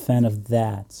usually not a fan of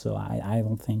that, so I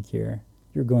don't think you're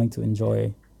going to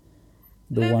enjoy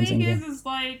the the ones thing in game. is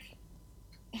like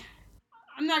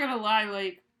I'm not gonna lie,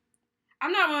 like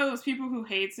I'm not one of those people who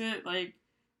hates it, like,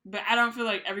 but I don't feel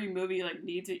like every movie like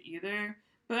needs it either.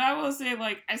 But I will say,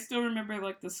 like, I still remember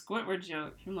like the Squidward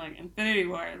joke from like Infinity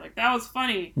War, like that was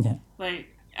funny, Yeah. like,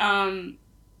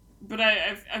 but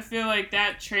I feel like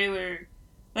that trailer,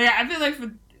 like I feel like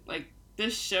for like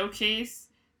this showcase,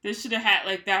 this should have had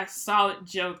like that solid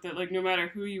joke that like no matter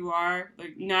who you are,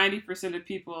 like 90% of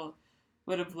people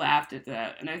would have laughed at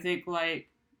that, and I think like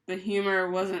the humor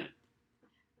wasn't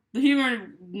the humor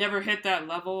never hit that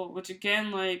level, which again,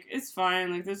 like, it's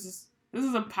fine. Like, this is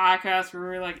a podcast where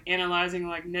we're like analyzing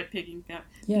like Yeah, man.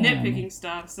 nitpicking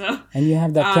stuff. So, And you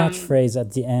have that um, catchphrase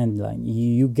at the end, like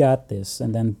you got this,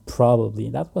 and then probably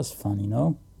that was funny.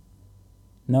 No,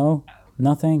 no,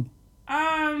 nothing.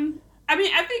 I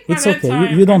mean, I think by It's that okay.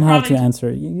 time You I don't have to probably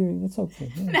answer. It's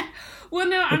okay. Yeah. well,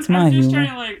 no, It's I'm my just trying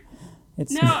humor. to like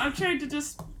It's no, I'm trying to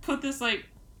just put this like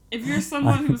if you're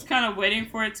someone who's kind of waiting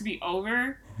for it to be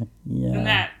over, then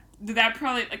yeah. that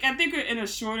probably like I think in a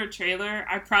shorter trailer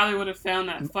I probably would have found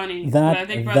that funny, but I That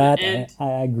think by the that end,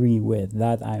 I agree with.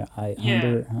 That I yeah.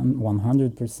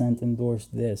 100% endorse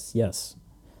this. Yes.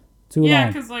 Too Yeah,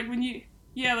 long. because like when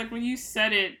you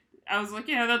said it, I was like,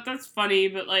 yeah, that's funny,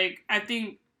 but like I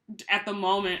think at the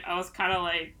moment I was kind of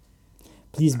like,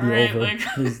 Please all be right, over. like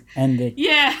Please end it.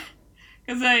 yeah,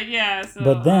 because I yeah, so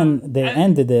But then they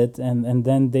ended it, and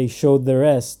then they showed the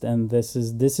rest, and this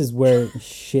is where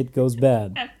shit goes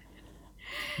bad.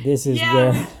 This is yeah,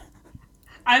 where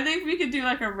I think we could do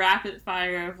like a rapid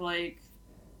fire of like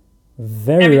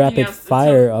very everything rapid else until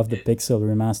fire of the Pixel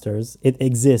remasters. It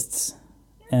exists,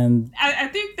 and I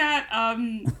think that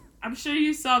I'm sure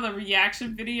you saw the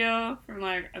reaction video from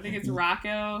like I think it's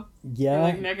Rocco from yeah,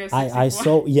 like Mega I 64.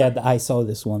 saw I saw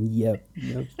this one. Yep,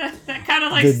 yep. That kind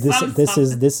of like sums This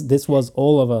is something. this was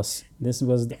all of us. This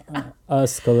was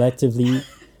us collectively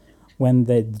when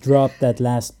they dropped that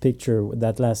last picture,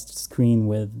 that last screen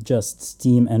with just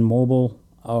Steam and mobile.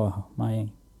 Oh my!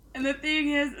 And the thing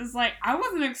is like I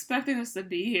wasn't expecting this to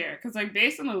be here because like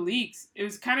based on the leaks, it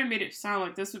was kind of made it sound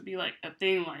like this would be like a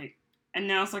thing like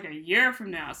announced like a year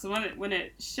from now. So when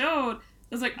it showed,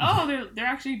 it was like oh they're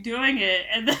actually doing it,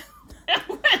 and then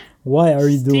Why are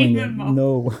you doing Steam it? and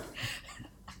No.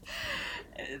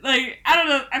 like I don't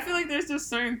know. I feel like there's just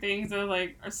certain things that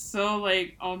like are so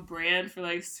like on brand for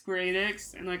like Square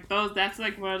Enix, and like those that's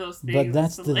like one of those But things.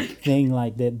 that's So the like thing,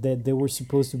 like they were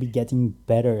supposed to be getting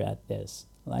better at this.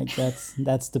 Like that's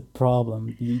the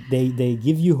problem. They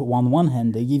give you on one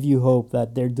hand they give you hope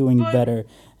that they're doing but better,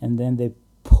 and then they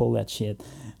pull that shit.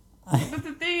 but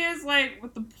the thing is like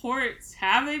with the ports,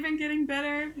 have they been getting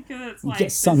better? Because it's Yes,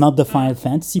 like some, not the Final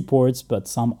Fantasy ports, but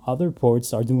some other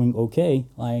ports are doing okay.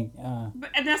 Like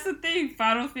But and that's the thing,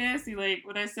 Final Fantasy, like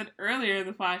what I said earlier in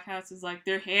the podcast, is like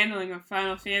their handling of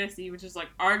Final Fantasy, which is like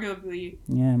arguably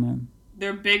yeah, man,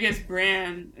 their biggest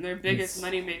brand and their biggest it's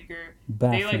moneymaker.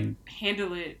 They like baffling,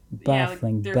 handle it, yeah, like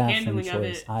baffling, their baffling handling of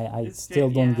choice. it I is still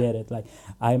don't yeah. get it. Like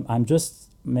I'm just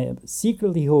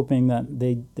secretly hoping that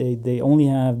they only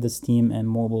have the Steam and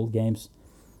mobile games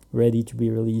ready to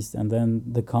be released, and then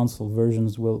the console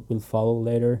versions will follow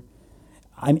later.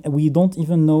 We don't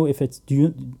even know if it's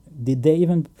did they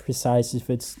even precise if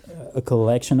it's a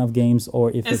collection of games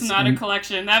or if It's it's not a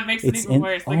collection. That makes it it's even in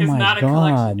worse. oh Like it's my not a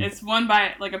collection. god, It's one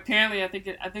by like apparently I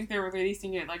think they're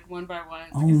releasing it like one by one.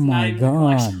 oh Like it's not my even a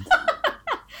collection. god.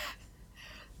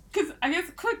 Because I guess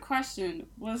a quick question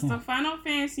was Yeah, the Final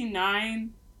Fantasy IX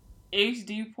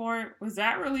HD port was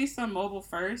that released on mobile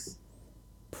first?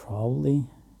 probably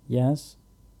yes.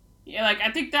 Yeah, like I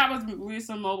think that was released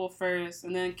on mobile first,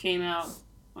 and then came out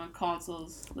on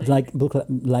consoles later. Like look,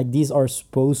 like these are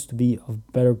supposed to be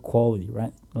of better quality,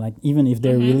 right? Like even if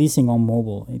they're Mm-hmm. releasing on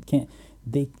mobile, it can't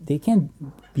they can't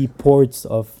be ports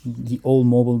of the old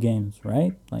mobile games,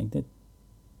 right? Like that.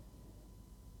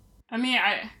 I mean,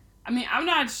 I mean, I'm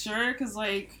not sure because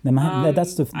like I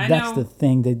That's the know.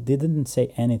 thing. They didn't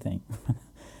say anything.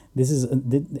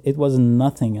 It was a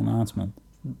nothing announcement.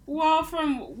 Well,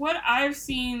 from what I've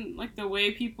seen, like the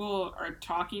way people are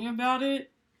talking about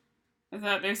it, is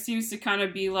that there seems to kind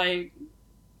of be like,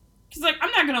 because like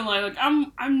I'm not gonna lie, like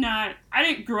I'm not, I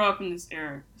didn't grow up in this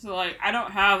era, so like I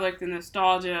don't have like the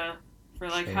nostalgia for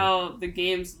like Sure. how the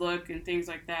games look and things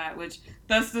like that. Which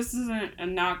thus this isn't a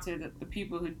knock to the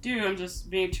people who do. I'm just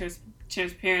being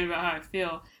transparent about how I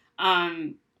feel.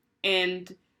 Um,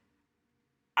 and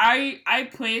I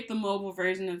played the mobile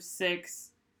version of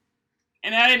six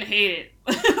and I didn't hate it.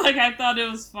 Like I thought it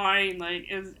was fine. Like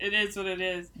it is what it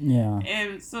is. Yeah.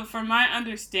 And so from my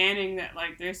understanding that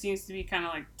like there seems to be kind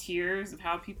of like tiers of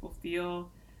how people feel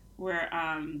where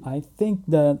I think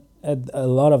that a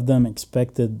lot of them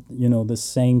expected, the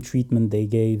same treatment they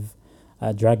gave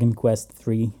Dragon Quest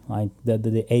 3, like the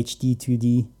HD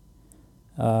 2D.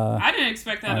 I didn't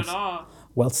expect that at Art. all.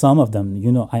 Well, some of them,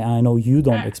 I know you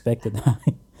don't I, expect it.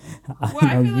 I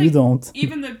well, know you don't.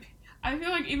 I feel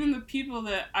like even the people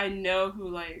that I know who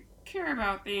like care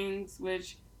about things,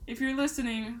 which if you're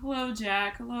listening, hello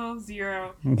Jack, hello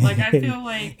Zero. Like I feel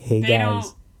like Hey they don't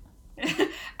guys.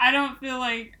 I don't feel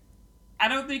like I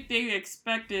don't think they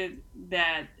expected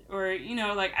that, or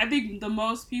like I think the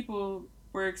most people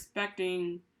were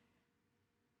expecting.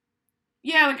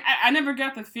 Yeah, like I never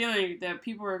got the feeling that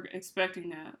people were expecting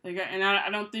that. Like, and I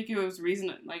don't think it was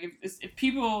reason. Like, if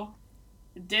people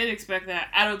did expect that,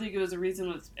 I don't think it was a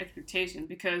reasonable expectation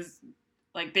because,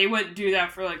 like, they wouldn't do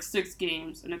that for like 6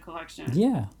 games in a collection.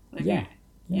 Yeah, Like, yeah,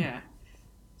 yeah. yeah.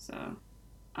 So,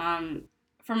 um,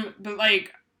 but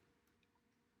like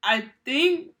I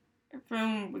think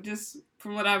from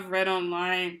what I've read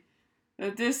online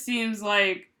that this seems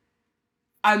like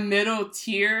a middle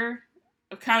tier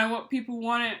of kind of what people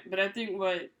wanted, but I think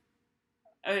what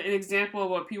an example of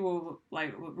what people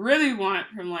like really want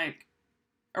from like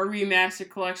a remastered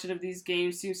collection of these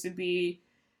games seems to be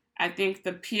I think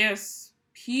the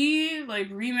PSP like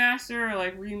remaster or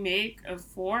like remake of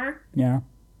 4. Yeah.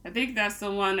 I think that's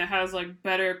the one that has like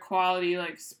better quality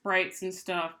like sprites and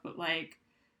stuff, but like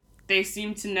they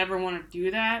seem to never want to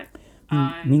do that.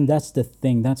 I mean, that's the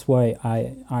thing. That's why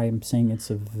I'm saying it's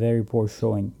a very poor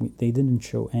showing. They didn't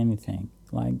show anything.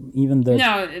 Like even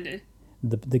No,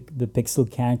 the pixel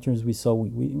characters we saw,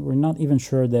 we're not even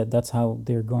sure that that's how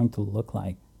they're going to look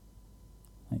like.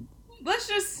 Like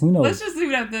who let's knows? just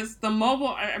leave it at this. The mobile,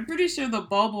 I'm pretty sure the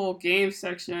mobile game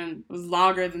section was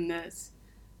longer than this.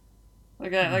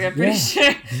 Like I'm pretty Yeah,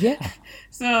 sure. yeah,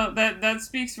 So that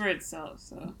speaks for itself.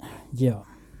 So yeah.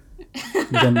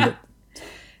 Then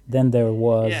then there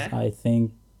was, yeah. I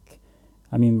think.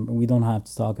 I mean, we don't have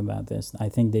to talk about this. I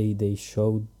think they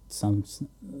showed some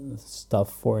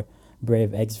stuff for Brave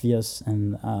Exvius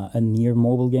and a near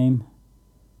mobile game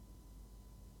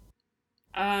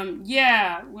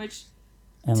Yeah, which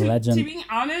and to Legend. be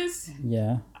honest,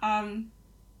 Yeah, um,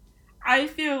 I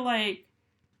feel like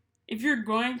if you're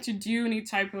going to do any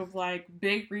type of like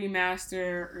big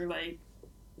remaster or like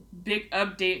big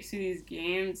updates to these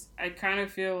games, I kind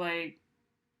of feel like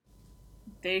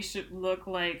they should look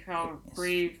like how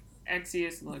Brave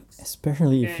Exvius looks.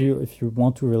 especially if Okay, you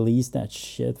want to release that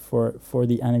shit for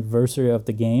the anniversary of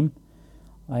the game.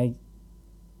 Like,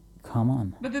 come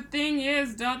on. but the thing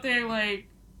is, don't they like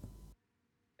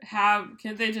have?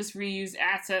 Can they just reuse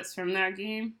assets from that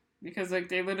game? Because like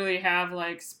they literally have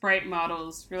like sprite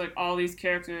models for like all these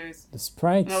characters The and a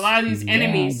sprites, lot of these yeah, I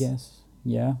enemies. guess.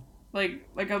 Yeah.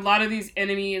 Like a lot of these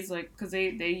enemies, like because they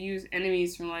use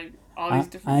enemies from like all I these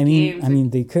different I mean games. I Like mean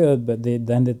they could, but they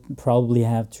probably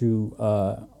have to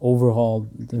overhaul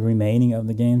the remaining of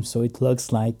the game so it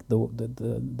looks like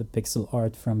the pixel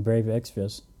art from Brave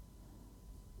Exvius.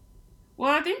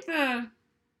 well, I think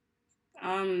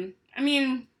I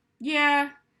mean, yeah,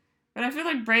 but I feel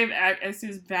like Brave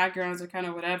X's backgrounds are kind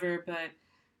of whatever. But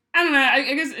I don't know.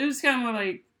 I guess it was kind of more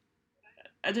like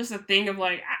just a thing of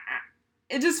like,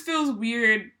 it just feels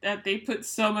weird that they put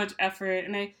so much effort,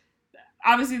 and they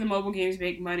obviously the mobile games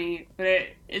make money, but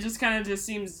it just kind of just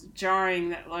seems jarring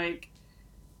that like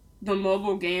the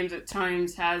mobile games at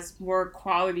times has more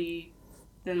quality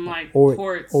than like or or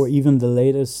ports. even the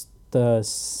latest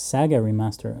Saga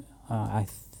remaster. I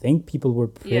think people were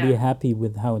pretty Yeah, happy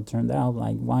with how it turned out.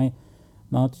 Like, why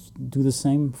not do the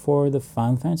same for the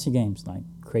Final Fantasy games? Like,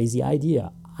 crazy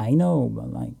idea. I know,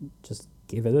 but like, just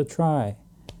give it a try.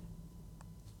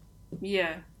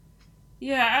 yeah,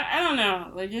 yeah. I don't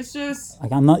know. Like it's just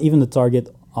Like, I'm not even the target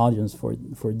audience for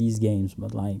these games,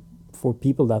 but like for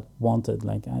people that want it,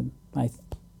 like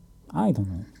I don't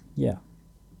know. Yeah,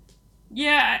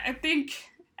 yeah. I think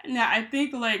Now I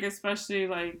think like especially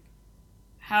like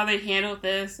how they handled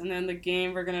this, and then the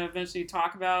game we're gonna eventually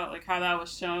talk about, like how that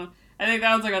was shown. I think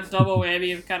that was like a double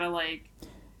whammy of kind of like,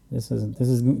 This is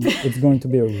it's going to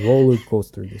be a roller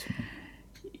coaster. This one.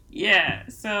 yeah.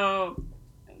 So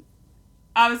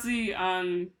obviously,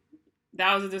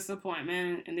 that was a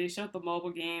disappointment, and they showed the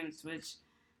mobile games, which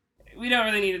we don't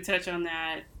really need to touch on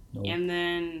that. Nope. And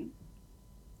then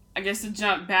I guess to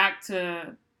jump back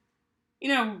to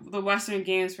the Western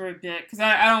games for a bit, because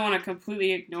I don't want to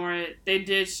completely ignore it. They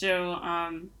did show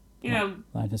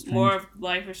more of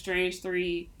Life is Strange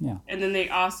 3. Yeah. And then they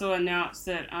also announced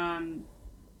that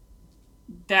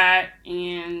that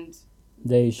and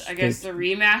I guess the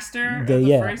remaster of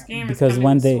the first game because is coming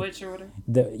when to Switch or whatever.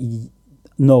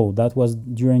 No, that was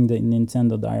during the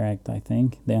Nintendo Direct, I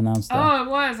think. They announced that. Oh, it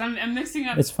was. I'm mixing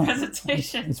up it's fine.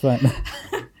 presentation. It's fine.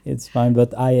 It's fine,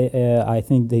 but I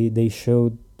think they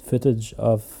showed footage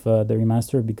of the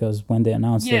remaster, because when they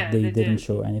announced it, they didn't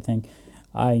show anything.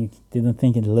 I didn't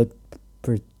think it looked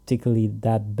particularly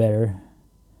that better.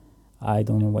 I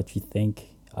don't know what you think.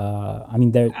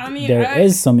 There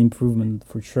is some improvement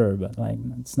for sure, but like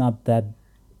it's not that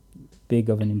big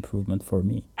of an improvement for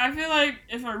me. I feel like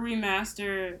if a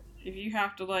remaster, if you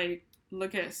have to like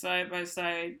look at side by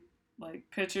side like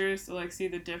pictures to like see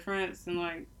the difference, and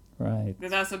like right,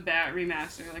 that's a bad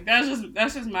remaster. Like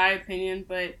that's just my opinion,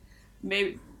 but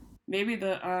maybe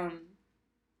the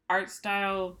art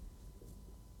style.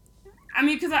 I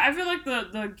mean, because I feel like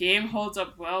the game holds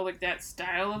up well, like that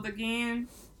style of the game.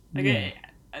 Like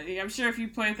I'm sure if you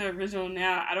played the original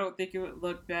now, I don't think it would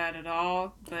look bad at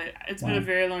all. But it's been a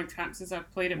very long time since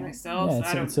I've played it myself. Yeah, so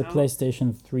I don't it's a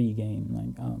PlayStation 3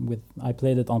 game. Like I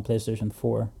played it on PlayStation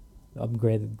 4,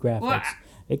 upgraded graphics.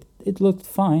 Well, it looked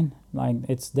fine. Like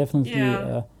it's definitely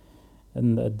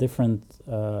in a different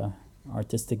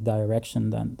artistic direction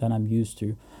than I'm used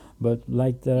to. But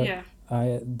like the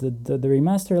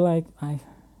remaster, like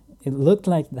it looked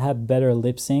like it had better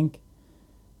lip sync.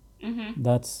 Mm-hmm.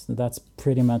 That's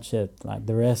pretty much it. Like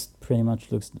the rest pretty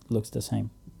much looks the same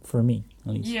for me,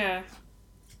 at least. Yeah.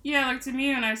 Like to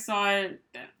me, when I saw it,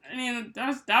 I mean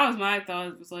that was my thought.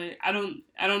 It was like I don't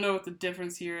know what the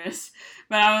difference here is,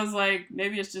 but I was like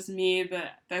maybe it's just me,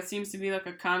 but that seems to be like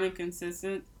a common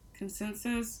consensus.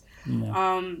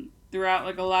 Yeah. Throughout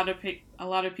like a lot of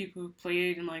people who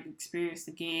played and like experienced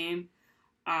the game.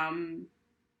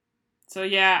 So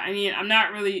yeah, I mean I'm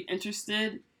not really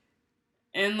interested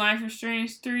in Life is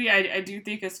Strange 3. I do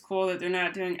think it's cool that they're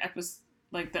not doing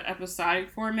the episodic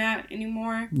format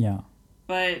anymore. Yeah.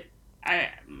 But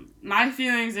my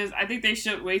feelings is I think they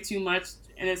showed way too much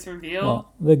in its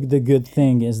reveal. Well, the good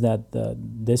thing is that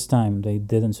this time they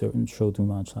didn't show too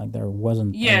much. Like there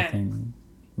wasn't anything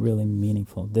really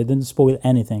meaningful. They didn't spoil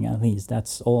anything, at least.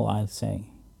 That's all I'll say.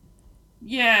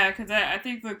 Yeah, because I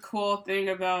think the cool thing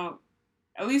about,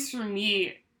 at least for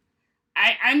me,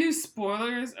 I knew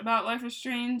spoilers about Life is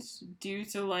Strange due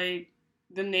to like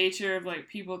the nature of like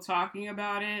people talking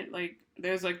about it. Like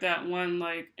there's like that one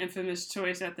like infamous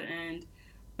choice at the end,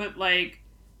 but like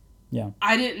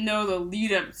I didn't know the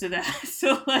lead up to that.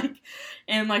 So like,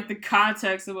 and like the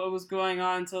context of what was going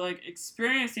on to like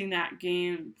experiencing that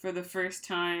game for the first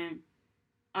time,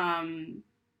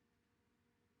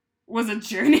 was a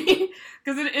journey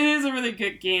because it is a really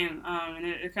good game, and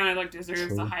it kind of like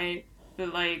deserves the hype.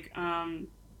 But like,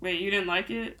 wait, you didn't like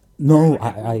it? No,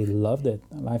 I loved it.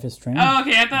 Life is Strange. Oh,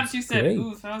 okay. I thought you said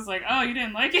oof. I was like, oh, you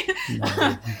didn't like it?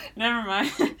 No. Never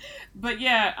mind. But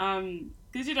yeah,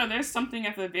 because there's something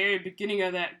at the very beginning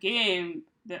of that game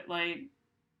that like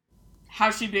how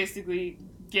she basically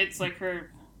gets like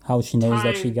her. How she knows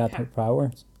that she got her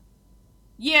powers.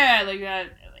 Yeah, like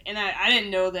that, and I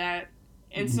didn't know that,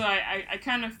 and so I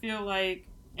kind of feel like.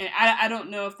 And I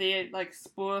don't know if they had, like,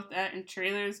 spoiled that in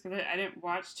trailers, because I didn't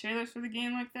watch trailers for the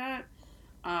game like that.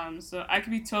 So I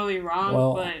could be totally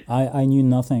wrong, but... I knew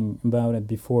nothing about it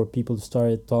before people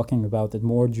started talking about it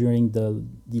more during the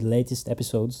latest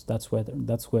episodes. That's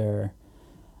where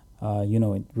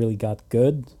it really got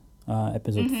good,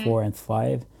 episode 4 and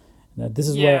 5. This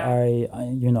is where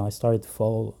I started to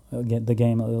follow the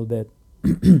game a little bit,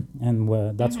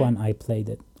 and that's when I played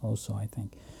it also, I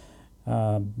think.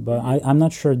 But I'm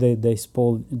not sure they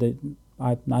spoiled.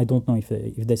 I don't know if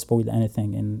they spoiled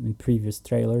anything in previous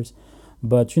trailers,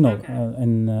 but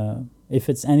if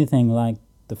it's anything like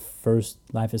the first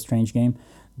Life is Strange game,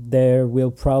 there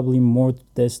will probably more to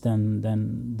this than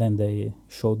they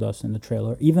showed us in the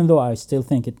trailer. Even though I still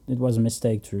think it was a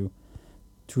mistake to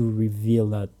reveal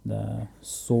that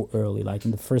so early. Like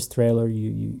in the first trailer,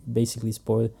 you basically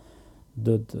spoiled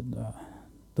the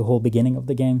whole beginning of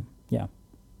the game. Yeah.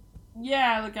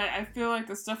 Yeah, like I feel like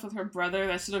the stuff with her brother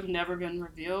that should have never been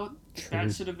revealed. That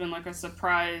True. should have been like a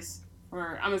surprise,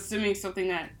 or I'm assuming something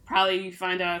that probably you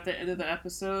find out at the end of the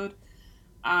episode.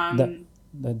 That, Um,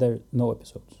 that there are no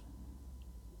episodes.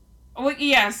 well,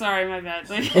 yeah, sorry, my bad.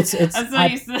 Like, It's I'm so I.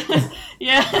 used to,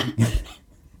 yeah.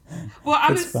 Well,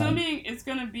 I'm It's fine. assuming it's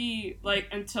gonna be like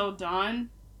Until Dawn.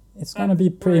 It's gonna That's be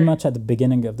pretty where. much at the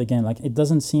beginning of the game. Like it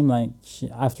doesn't seem like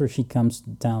after she comes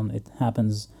down, it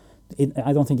happens.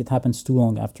 I don't think it happens too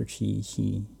long after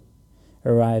she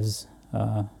arrives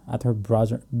at her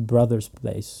brother's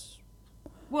place,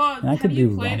 Well, and I have could be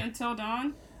you played wrong. Until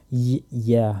Dawn?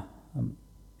 Yeah.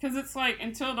 Because it's like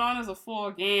Until Dawn is a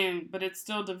full game, but it's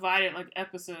still divided like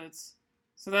episodes.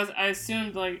 So that's I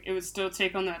assumed like it would still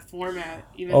take on that format,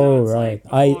 even though Oh it's right. like a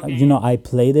full game. I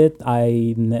played it.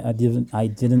 I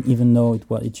didn't even know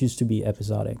it used to be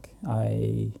episodic.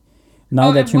 I Now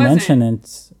Oh, it that you wasn't. mention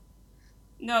it,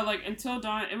 No, like Until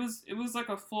Dawn, it was like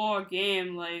a full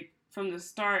game, like from the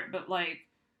start, but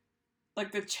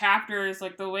like the chapters,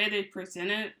 like the way they present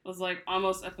it was like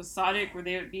almost episodic, where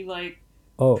they would be like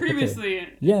oh okay, previously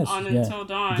yes, on yeah, Until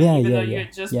Dawn, yeah, even yeah, though you yeah,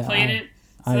 had just yeah. played it.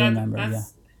 I So remember. Yeah,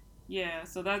 that's yeah.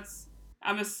 So that's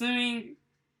I'm assuming.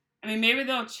 I mean, maybe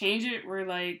they'll change it where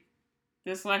like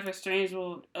this Life is Strange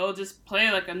will it'll just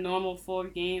play like a normal full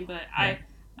game, but right.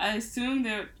 I assume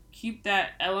they'll keep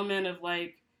that element of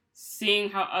like seeing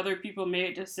how other people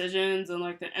made decisions and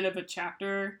like the end of a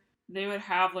chapter. They would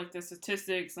have like the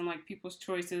statistics and like people's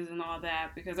choices and all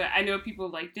that because I know people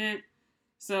liked it.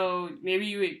 So maybe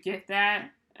you would get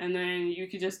that and then you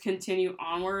could just continue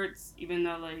onwards, even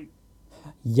though like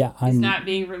Yeah, it's not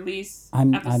being released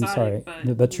I'm episodic, sorry,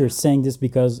 but but you you're know. saying this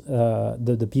because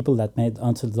the people that made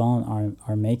Until Dawn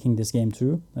are making this game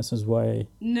too. This is why.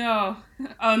 No.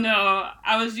 Oh no.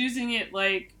 I was using it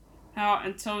like how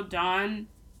Until Dawn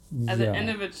at the end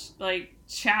Yeah. of a like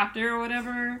chapter or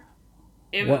whatever,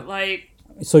 it would What? like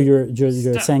So you're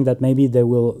stuff. saying that maybe they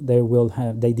will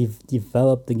have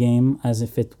developed the game as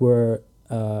if it were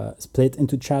split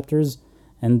into chapters,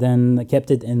 and then kept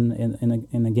it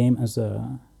in a game as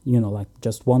a, like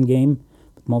just one game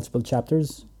with multiple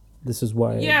chapters. This is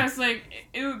why. Yeah, it's like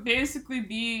it would basically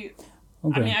be. I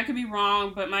Okay. mean, I could be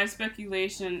wrong, but my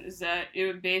speculation is that it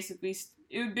would basically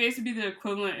be the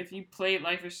equivalent if you played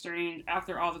Life is Strange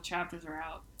after all the chapters are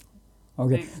out.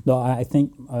 Okay. Like No, I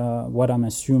think what I'm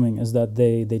assuming is that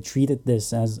they treated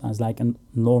this as like a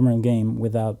normal game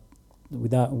without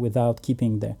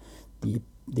keeping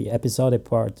the episodic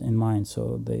part in mind.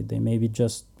 So they maybe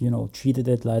just treated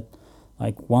it like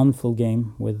one full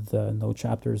game with no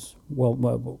chapters.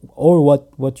 Or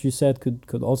what you said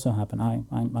could also happen.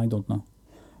 I don't know.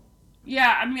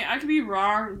 yeah, I mean, I could be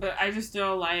wrong, but I just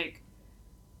feel like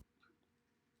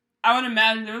I would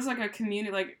imagine there was like a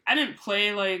community. Like I didn't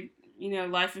play like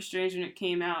Life is Strange when it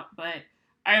came out, but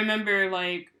I remember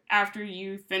like after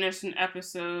you finished an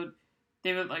episode,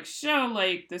 they would like show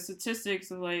like the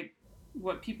statistics of like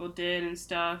what people did and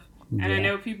stuff, and I Yeah.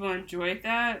 know people enjoyed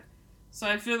that. So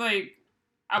I feel like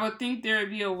I would think there would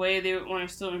be a way they would want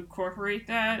to still incorporate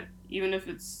that, even if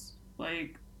it's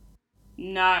like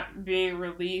not being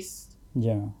released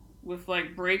Yeah. with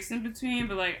like breaks in between.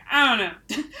 But like I don't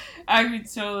know, I could be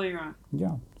totally wrong.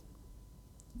 Yeah.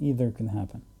 Either can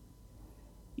happen.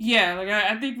 Yeah, like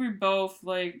I think we both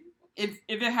like if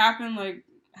it happened like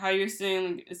how you're saying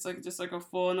like it's like just like a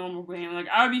full normal game, like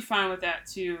I would be fine with that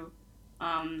too.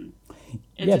 Um,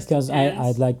 it Yeah, just because I'd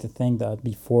depends. like to think that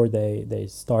before they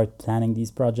start planning these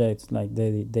projects, like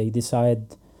they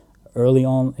decide early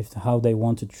on if how they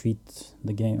want to treat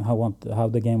the game, how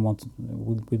the game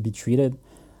would be treated.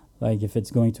 Like if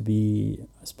it's going to be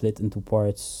split into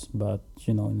parts, but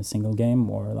in a single game,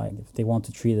 or like if they want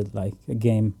to treat it like a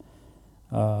game,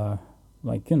 uh,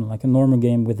 like a normal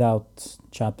game without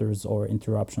chapters or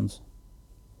interruptions.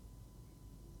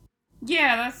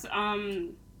 Yeah, that's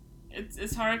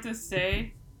it's hard to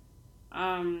say.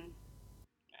 Um,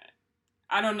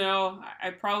 I don't know.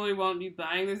 I probably won't be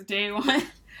buying this day one,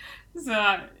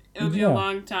 so it'll be a Yeah,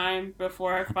 long time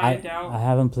before I I find I out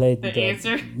haven't played the the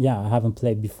answer. yeah I haven't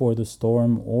played Before the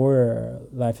Storm or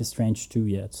Life is Strange 2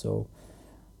 yet, so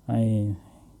I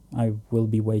I will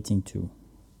be waiting to.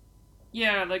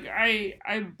 Yeah, like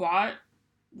I bought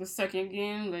the second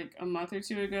game like a month or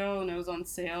two ago, and it was on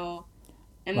sale.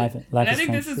 And Life I is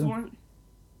think this Strange is 2. one.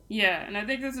 Yeah, and I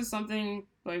think this is something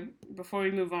like before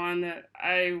we move on that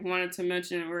I wanted to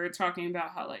mention. We are talking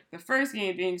about how like the first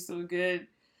game being so good,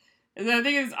 and I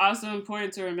think it's also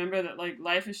important to remember that like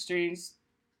Life is Strange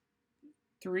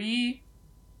 3,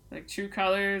 like True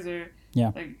Colors or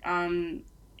Yeah. like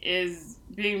is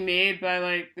being made by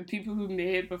like the people who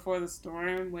made Before the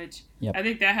Storm, which Yep. I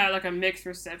think that had like a mixed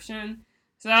reception.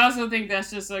 So I also think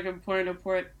that's just like important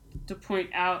to point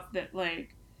out that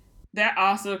like that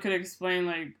also could explain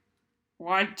like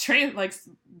why like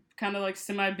kind of like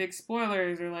semi big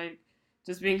spoilers or like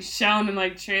just being shown in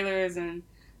like trailers and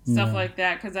stuff Yeah. like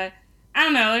that. Because I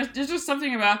don't know, there's just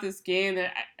something about this game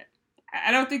that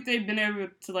I don't think they've been able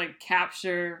to like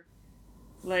capture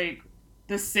like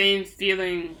the same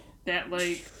feeling that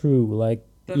like True. Like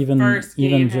the even first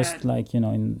even game just had. like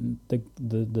in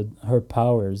the her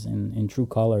powers in True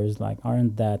Colors like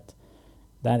aren't that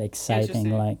exciting.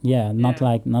 Interesting. Like yeah, Yeah.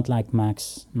 not like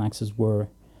Max's were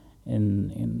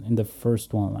in the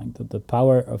first one. Like the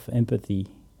power of empathy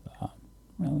uh,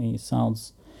 really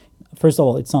sounds. First of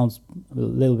all, it sounds a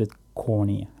little bit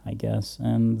corny, I guess,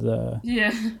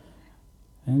 Yeah.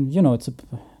 and you know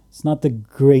it's not the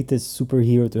greatest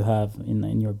superhero to have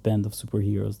in your band of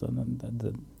superheroes.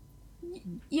 The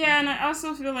Yeah, and I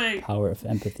also feel power of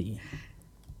empathy.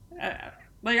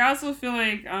 like I also feel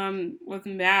like with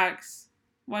Max,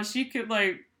 while she could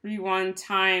like rewind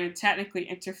time and technically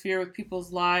interfere with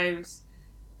people's lives,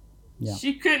 Yeah.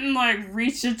 she couldn't like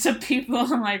reach into people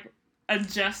and like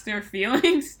adjust their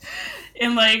feelings.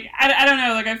 And like I don't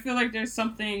know, like I feel like there's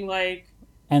something like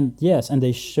And yes, and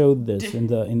they showed this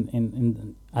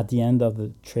in at the end of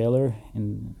the trailer,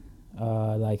 in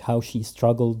like how she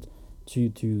struggled to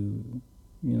to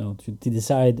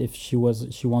decide if she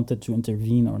wanted to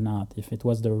intervene or not, if it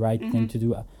was the right thing mm-hmm. to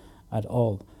do at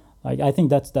all. Like I think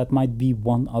that might be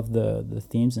one of the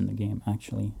themes in the game.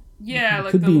 Actually, Yeah, it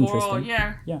like could the be moral, interesting.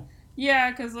 yeah. Yeah,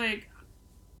 Yeah, cuz like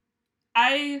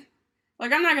I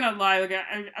like I'm not gonna lie, like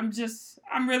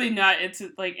I'm really not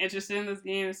into like interested in this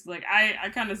game. It's like I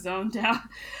kind of zoned out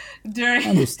during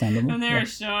understandable. when they Yeah, were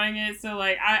showing it. So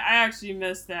like I actually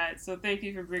missed that. So thank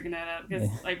you for bringing that up because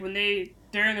yeah. like when they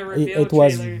during the It, reveal it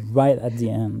was trailer. right at the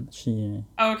end.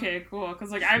 Okay, cool.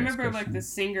 Because like I She was remember like the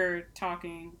questioning. singer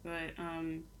talking, but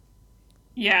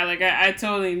yeah, like I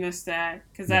totally missed that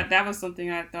because Yeah. that was something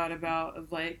I thought about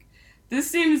of like this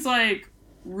seems like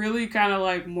really kind of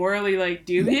like morally like Yeah,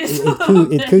 dubious a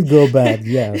little it could go bad,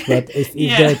 bit. yeah. But if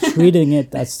Yeah. they're treating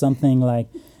it as something like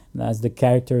as the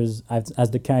characters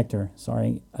as the character,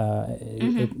 sorry,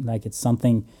 hmm like it's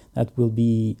something that will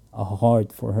be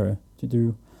hard for her to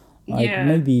do. Like Yeah.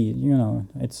 maybe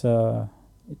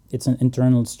it's an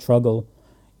internal struggle.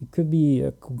 It could be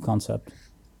a cool concept.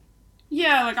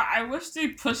 Yeah, like I wish they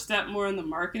pushed that more in the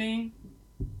marketing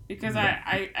because Yeah,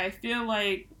 I feel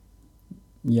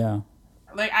yeah,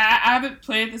 like I haven't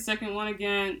played the second one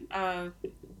again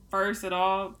first at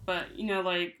all, but you know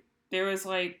like there was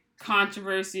like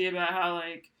controversy about how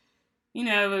like you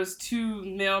know, it was two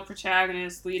male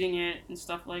protagonists leading it and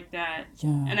stuff like that.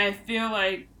 yeah, And I feel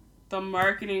like the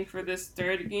marketing for this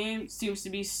third game seems to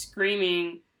be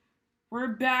screaming, "We're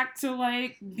back to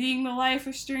like being the Life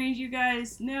of Strange you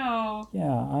guys know,"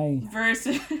 yeah. I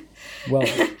versus Well,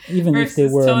 even if they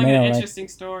versus were a telling an male, like interesting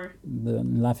story. the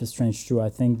Life is Strange too, I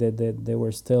think that they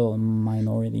were still a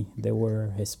minority. They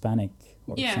were Hispanic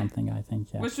or Yeah, something. I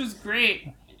think. Yeah. which was great.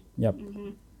 Yep. hmm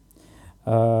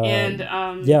Uh,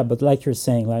 And yeah, but like you're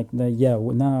saying, like now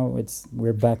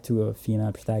we're back to a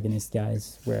female protagonist,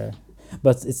 guys.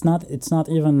 But it's not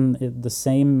even the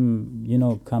same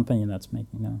company that's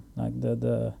making them. Like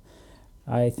the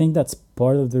I think that's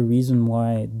part of the reason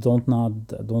why don't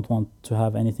want to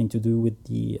have anything to do with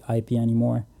the IP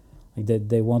anymore. Like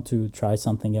they want to try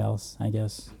something else, I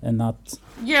guess, and not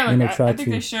yeah, like try I think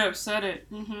they to. should have said it.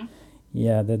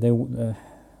 Yeah, that they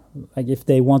like if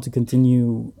they want to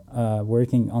continue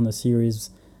working on a series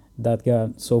that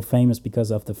got so famous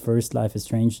because of the first Life is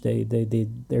Strange,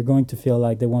 they're going to feel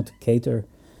like they want to cater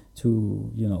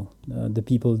to the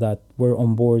people that were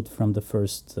on board from the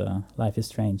first Life is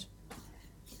Strange.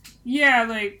 Yeah,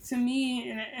 like to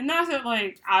me, and not that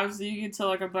like obviously you can tell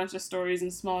like a bunch of stories in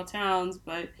small towns,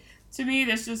 but to me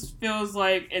this just feels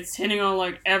like it's hitting on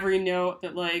like every note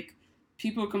that like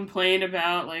people complain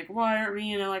about, like why aren't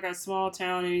we in like a small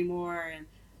town anymore, and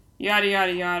yada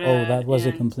yada Oh, yada, that was a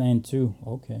and complaint too.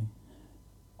 Okay,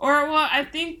 or well, I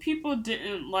think people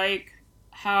didn't like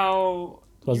how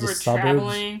it was you the were suburbs.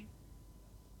 traveling.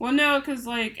 Well, no, because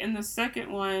like in the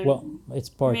second one, Well, it's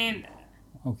I part. mean,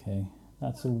 Okay,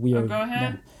 that's a oh, weird. go That,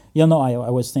 ahead. yeah, no, I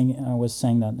was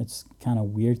saying that it's kind of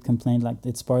weird complaint. Like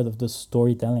it's part of the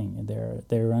storytelling.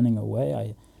 They're running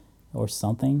away. Or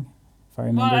something, if I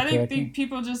Well, remember I think correctly.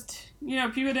 people just,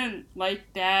 people didn't like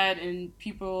that, and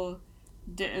people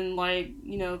didn't like,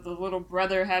 the little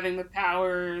brother having the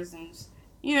powers, and,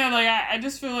 like, I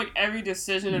just feel like every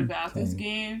decision about this Okay.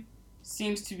 game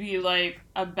seems to be like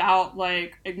about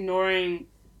like ignoring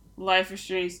Life is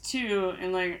Strange 2,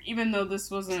 and like even though this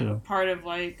wasn't a True. part of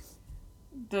like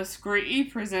the Square E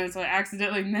presents, I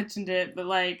accidentally mentioned it, but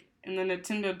like in the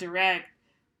Nintendo Direct,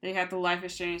 they had the Life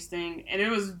is Strange thing, and it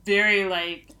was very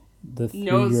like The three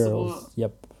noticeable. girls.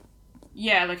 Yep.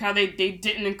 Yeah, like how they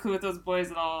didn't include those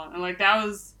boys at all, and like that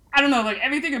was, I don't know, like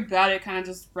everything about it kind of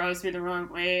just rubs me the wrong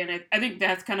way, and I think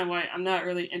that's kind of why I'm not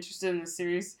really interested in the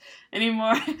series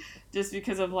anymore, just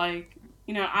because of like,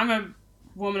 I'm a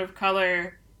woman of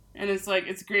color, and it's like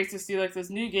it's great to see like this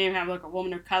new game have like a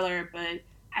woman of color, but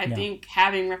I Yeah. think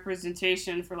having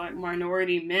representation for like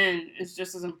minority men is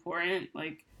just as important.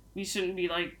 Like we shouldn't be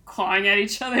like clawing at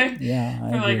each other Yeah,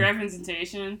 I for like agree.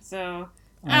 representation. So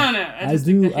I I don't know. I I just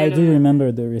think the do I hate do on it.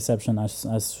 remember the reception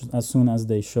as soon as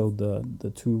they showed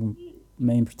the two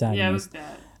main Yeah, it was protagonists.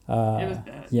 bad. It was Uh,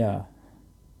 bad. Yeah. yeah.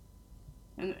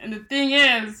 And the thing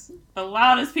is, the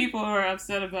loudest people who are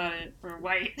upset about it were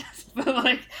white. But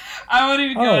like, I won't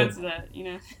even go Oh, into that.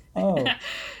 oh,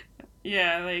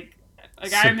 Yeah, like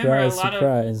I remember a surprise, lot of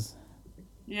surprise.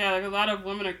 yeah, like a lot of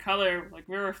women of color. Like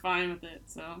we were fine with it.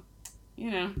 So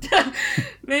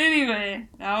but anyway,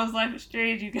 that was Life is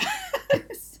Strange, you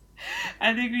guys.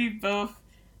 I think we both.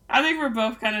 I think we're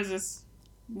both kind of just.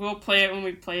 We'll play it when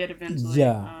we play it eventually.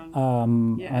 Yeah.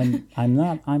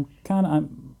 Yeah.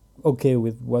 I'm okay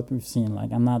with what we've seen.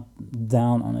 Like, I'm not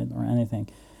down on it or anything.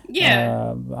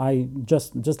 Yeah. I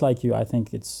just like you. I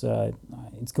think it's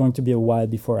going to be a while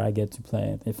before I get to play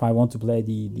it. If I want to play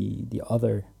the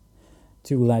other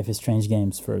two Life is Strange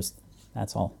games first,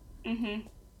 that's all. Mhm.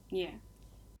 Yeah.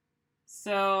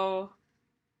 So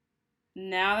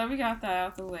now that we got that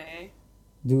out the way,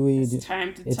 Do we? it's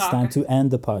time to It's talk. time to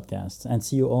end the podcast and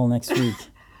see you all next week.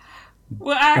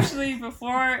 Well, actually,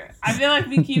 before I feel like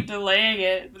we keep delaying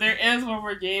it, but there is one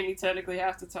more game we technically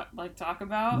have to talk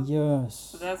about. So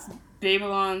Yes. that's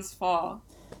Babylon's Fall.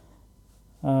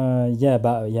 Yeah,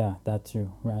 but yeah, that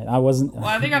too. Right. I wasn't. Well,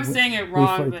 I think I'm saying it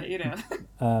wrong, but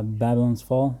Babylon's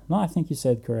Fall. No, I think you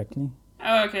said correctly.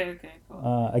 Oh, okay,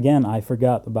 cool. Again, I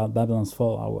forgot about Babylon's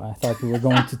Fall. I thought we were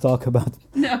going to talk about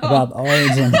No,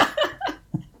 Origin.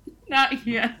 not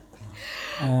yet.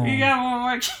 We Uh, got one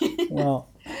more game. well,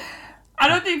 I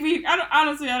don't think we. I don't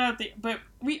honestly. I don't think. But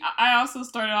we. I also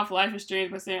started off Life is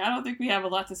Strange by saying I don't think we have a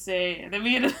lot to say, and then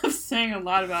we ended up saying a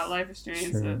lot about Life is Strange.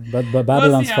 sure, So but we'll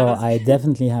Babylon's see how Fall, this. I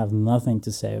definitely have nothing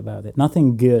to say about it.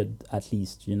 Nothing good, at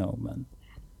least, But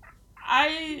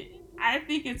I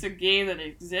think it's a game that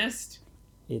exists.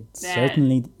 it That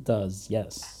certainly does.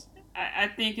 Yes. I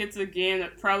think it's a game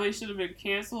that probably should have been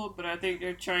canceled, but I think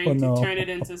they're Oh trying to no. turn it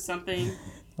into something.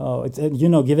 Oh, it's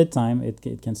give it time. It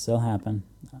can still happen.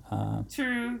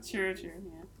 True.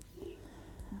 Yeah.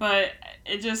 But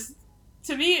it just,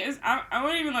 to me, is I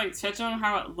won't even like touch on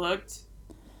how it looked.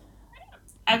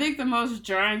 I think the most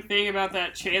jarring thing about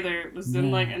that trailer was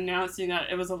them like Yeah. announcing that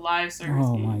it was a live service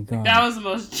Oh game. my Like, god. that was the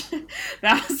most.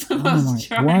 That was the Oh most my!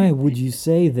 jarring. Why would you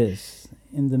say this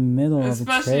in the middle of a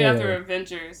Especially after trailer?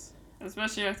 Avengers.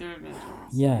 Especially after Avengers.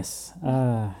 Yes,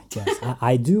 yes.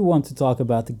 I do want to talk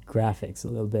about the graphics a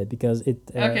little bit because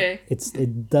Okay.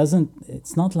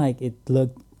 it's not like it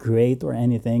looked great or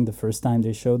anything the first time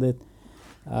they showed it,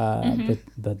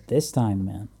 but this time,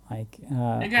 man, like It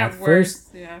at got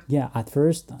first, worse. yeah, at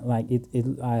first, like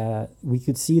we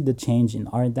could see the change in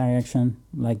art direction,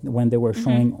 like when they were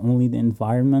showing only the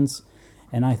environments,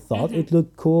 and I thought it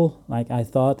looked cool. Like I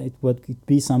thought it could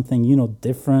be something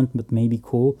different, but maybe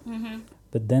cool.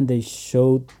 But then they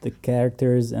showed the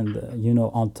characters and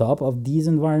on top of these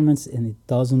environments, and it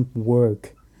doesn't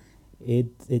work. It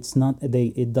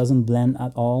doesn't blend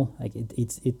at all. Like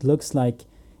it looks like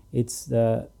it's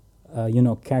the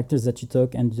characters that you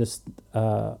took and just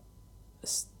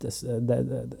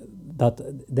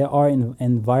that there are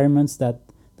environments that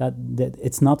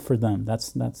it's not for them.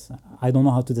 That's I don't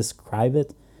know how to describe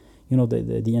it.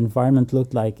 The environment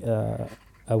looked like a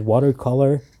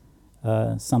watercolor,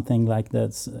 something like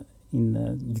that's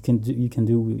you can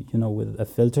do with a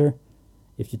filter.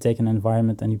 If you take an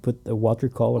environment and you put a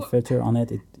watercolor filter on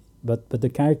it, but the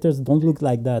characters don't look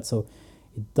like that, so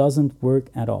it doesn't work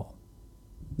at all.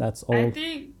 That's all. I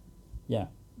think Yeah.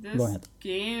 Go this ahead.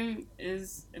 game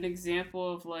is an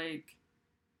example of like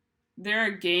there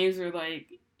are games where like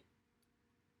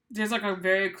there's like a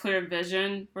very clear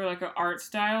vision for like an art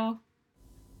style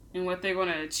and what they want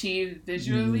to achieve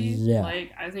visually. Yeah.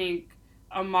 Like I think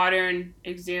a modern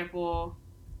example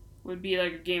would be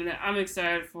like a game that I'm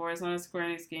excited for. It's not a Square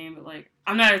Enix game, but like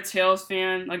I'm not a Tales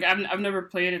fan. Like I've never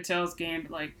played a Tales game,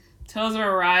 but like Tales of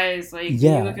Arise, like when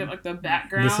Yeah. you look at like the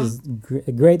background. This is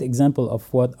a great example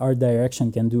of what art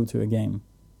direction can do to a game.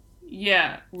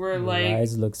 Yeah, where like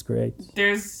Rise looks great.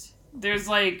 there's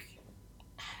like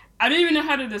I don't even know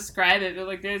how to describe it, but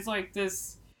like there's like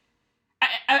this.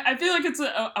 I feel like it's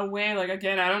a way, like,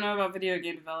 again, I don't know about video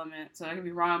game development, so I could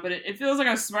be wrong, but it feels like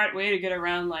a smart way to get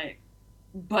around like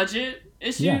budget Yeah,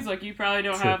 issues. Like you probably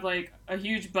don't true. have like a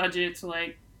huge budget to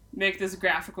like make this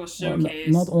graphical Well, not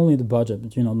showcase. only the budget,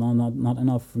 but not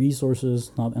enough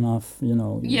resources, not enough.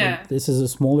 Yeah, This is a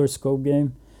smaller scope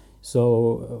game,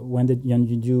 so when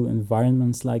you do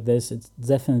environments like this, it's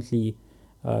definitely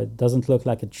doesn't look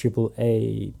like a triple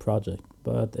A project,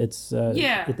 but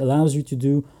yeah. it allows you to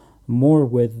do more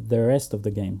with the rest of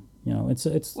the game.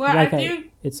 It's Well, I like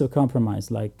think it's a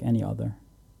compromise like any other.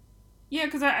 yeah,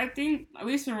 because I think at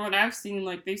least from what I've seen,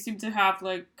 like they seem to have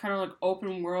like kind of like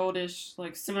open worldish,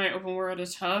 like semi open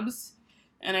worldish hubs,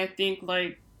 and I think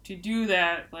like to do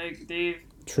that, like they've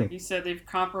like True. you said, they've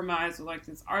compromised with like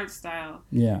this art style,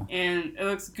 Yeah. and it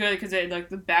looks good because it like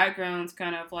the backgrounds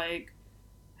kind of like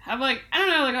have like I don't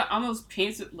know like a almost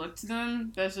painted look to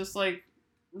them that's just like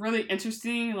really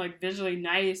interesting, like visually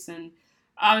nice, and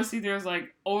obviously there's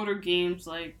like older games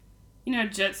like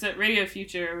Jet Set Radio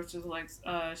Future, which is like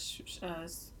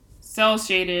cell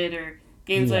shaded, or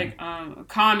games Yeah. like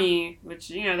Kami, which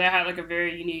that had like a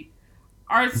very unique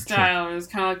art True. style. It was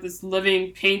kind of like this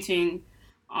living painting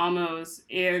almost,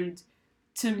 and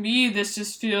to me this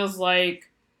just feels like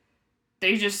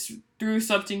they just threw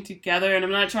something together. And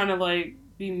I'm not trying to like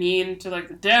be mean to like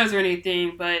the devs or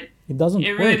anything, but It it doesn't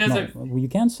really work. No, doesn't. you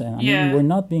can't say. I mean, Yeah, we're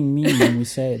not being mean when we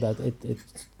say that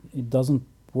it doesn't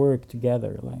work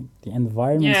together. Like the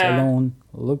environments yeah, alone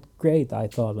looked great. I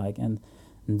thought and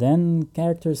then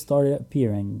characters started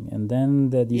appearing, and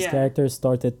then these yeah. characters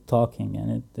started talking,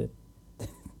 and it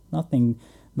nothing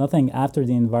nothing after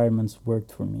the environments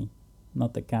worked for me.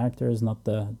 Not the characters, not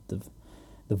the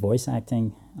voice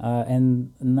acting,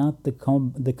 and not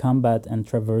the combat and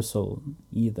traversal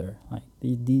either. Like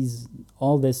these,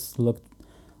 all this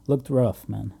looked rough,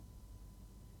 man.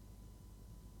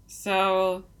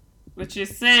 So what you're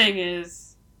saying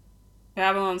is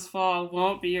Babylon's Fall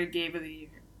won't be your game of the year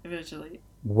eventually.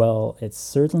 Well, it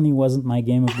certainly wasn't my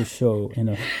game of the show in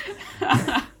a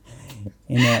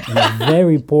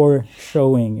very poor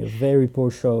showing, a very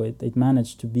poor show. It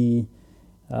managed to be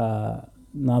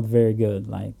not very good.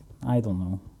 Like I don't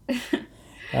know.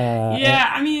 Uh,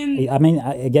 Yeah, I mean, I mean,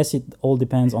 I guess it all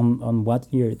depends on what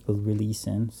year it will release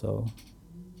in. So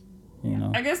you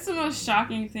know, I guess the most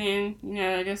shocking thing,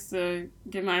 I guess to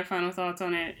give my final thoughts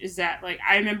on it, is that like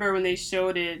I remember when they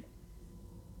showed it.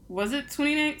 Was it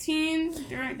 2019?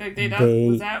 Like was they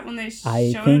that when they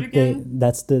I showed it think again?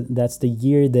 that's the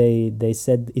year they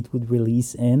said it would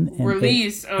release in,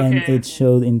 Release. and Okay. it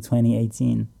showed in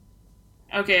 2018.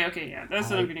 Okay. Okay. Yeah, that's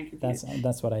what I'm I getting confused.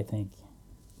 that's what I think.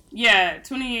 Yeah,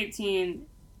 2018,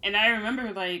 and I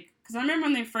remember like because I remember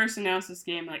when they first announced this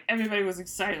game, like everybody was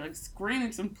excited, like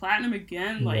screaming some platinum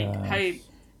again, like Yeah, hype,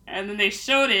 and then they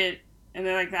showed it, and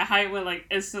then like the hype went like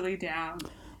instantly down.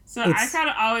 So I it's kind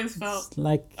of always felt. it's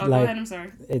like Oh, go ahead. I'm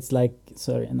sorry. it's like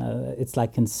sorry, and it's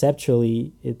like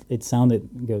conceptually it sounded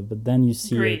good, but then you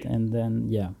see it, Great. and then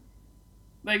yeah,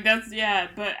 Like that's yeah,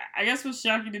 but I guess what's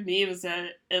shocking to me was that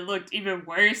it looked even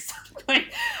worse.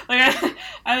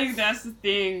 I think that's the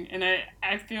thing, and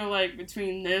I feel like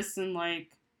between this and like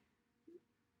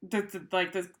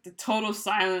the total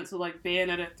silence of like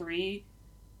Bayonetta 3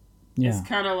 is yeah,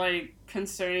 kind of like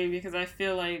concerning, because I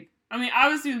feel like I mean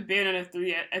obviously with Bayonetta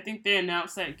 3, I think they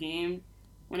announced that game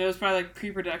when it was probably like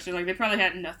pre-production, like they probably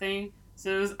had nothing,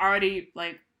 so it was already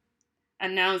like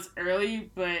announced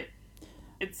early, but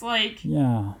it's like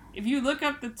yeah, if you look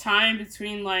up the time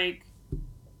between like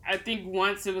I think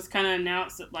once it was kind of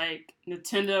announced that like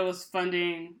Nintendo was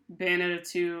funding Bayonetta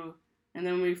 2, and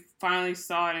then we finally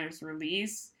saw it in its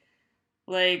release.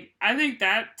 Like I think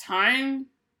that time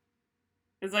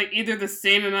is like either the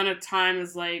same amount of time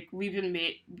as like we've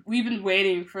been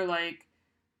waiting for like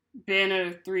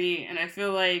Bayonetta 3, and I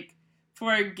feel like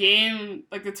for a game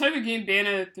like the type of game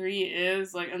Bayonetta 3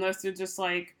 is, like unless they're just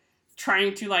like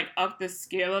trying to like up the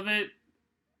scale of it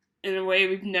in a way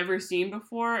we've never seen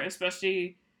before,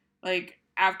 especially like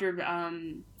after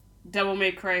Devil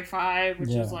May Cry 5, which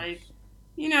is yeah. like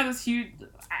this huge.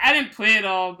 I didn't play it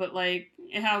all, but like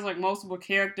it has like multiple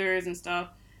characters and stuff.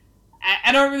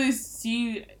 I don't really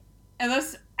see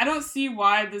unless I don't see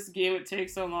why this game would take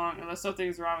so long unless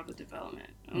something's wrong with the development.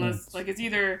 Unless It's, like it's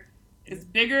either it's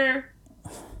bigger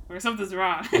or something's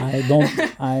wrong.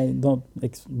 I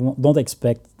don't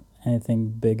expect anything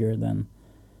bigger than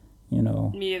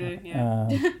Me either. Yeah.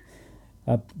 uh,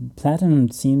 Uh, Platinum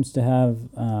seems to have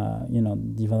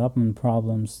development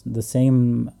problems the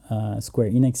same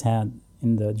Square Enix had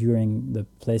in the during the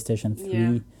PlayStation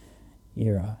 3 Yeah.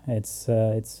 era.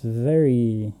 It's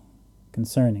very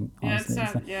concerning, Yeah, it's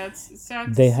honestly. sad. Yeah, it's sad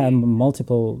to They had see.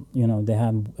 multiple, they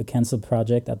had a canceled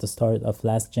project at the start of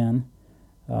last gen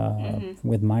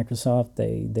with Microsoft.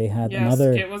 They had Yeah,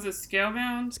 another was it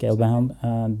Scalebound? Or something?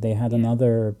 Scalebound. They had Yeah.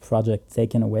 another project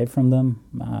taken away from them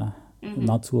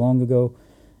not too long ago,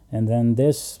 and then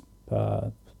this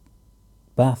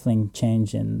baffling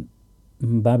change in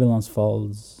Babylon's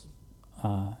Falls.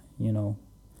 You know,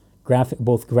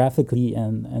 both graphically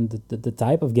and the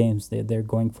type of games they're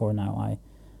going for now.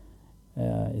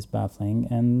 Is baffling,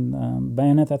 and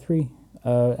Bayonetta 3.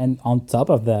 And on top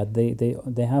of that,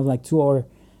 they have like 2 or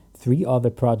 3 other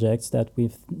projects that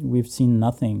we've seen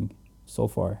nothing so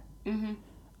far,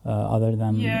 other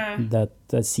than Yeah. that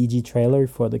CG trailer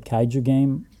for the Kaiju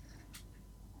game.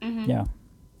 Yeah,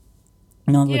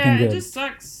 not looking Yeah, it good. just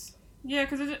sucks. Yeah,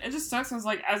 because it just sucks as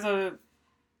like as a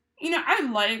I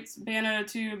liked Bayonetta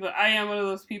 2, but I am one of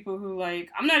those people who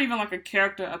like I'm not even like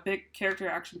a big character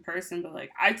action person, but like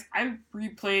I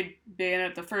replayed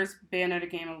Bayonetta the first Bayonetta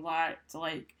game a lot to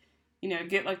like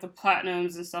get like the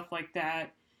platinums and stuff like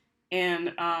that,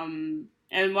 and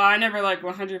while I never like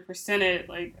 100% it,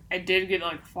 like I did get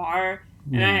like far,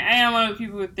 and I am one of the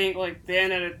people who think like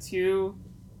Bayonetta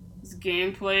 2's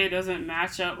gameplay doesn't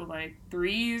match up with like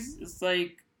 3's. It's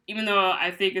like even though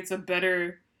I think it's a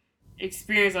better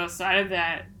experience outside of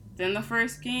that than the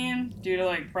first game due to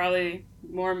like probably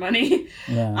more money.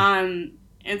 Yeah.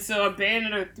 And so a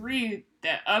Bayonetta 3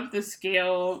 that upped the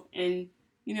scale and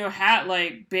had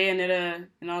like Bayonetta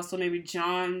and also maybe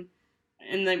John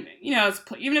and then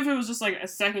even if it was just like a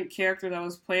second character that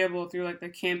was playable through like the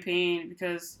campaign,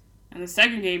 because in the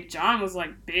second game John was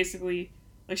like basically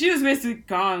like she was basically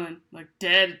gone and like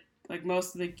dead like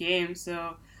most of the game.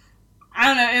 So I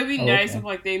don't know. It'd be nice if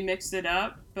like they mixed it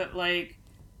up, but like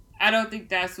I don't think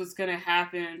that's what's gonna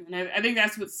happen. And I think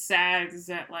that's what's sad is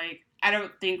that like I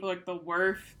don't think like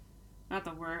I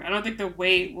don't think the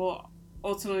wait will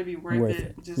ultimately be worth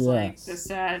it. Which is like the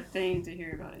sad thing to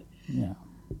hear about it. Yeah.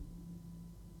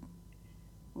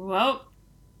 Well,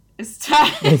 it's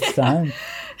time. It's time.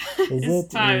 It's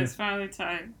time. It's finally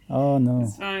time. Oh no.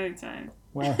 It's finally time.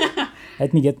 Well,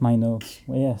 let me get my notes.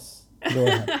 Well, yes. Go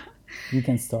ahead. You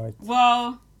can start.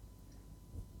 Well,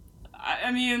 I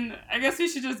mean, I guess we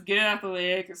should just get it out the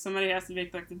way because somebody has to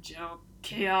make like the joke,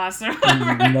 chaos or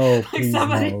whatever. No, please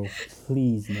no,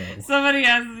 please no. Somebody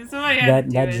has that to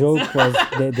do that it, joke so.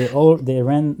 was they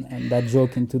ran that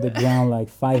joke into the ground like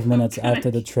 5 minutes after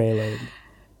the trailer.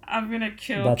 I'm gonna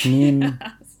kill that meme.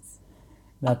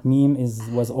 That meme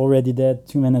was already dead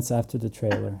 2 minutes after the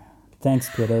trailer. Thanks,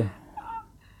 Twitter.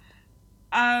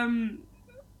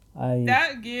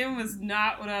 That game was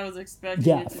not what I was expecting.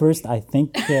 Yeah, first I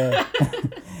think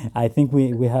I think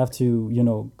we have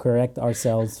to correct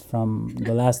ourselves from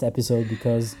the last episode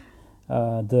because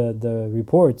the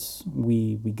reports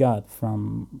we got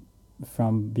from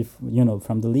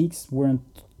the leaks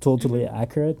weren't totally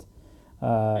accurate.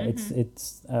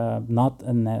 It's not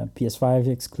a PS5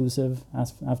 exclusive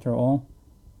after all.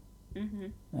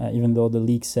 Even though the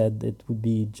leak said it would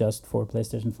be just for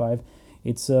PlayStation 5.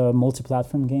 It's a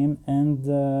multi-platform game, and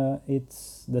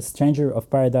it's the Stranger of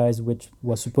Paradise, which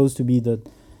was supposed to be the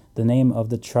name of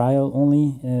the trial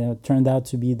only, turned out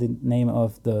to be the name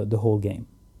of the whole game.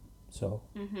 So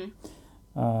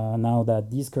now that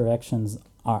these corrections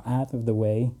are out of the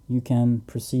way, you can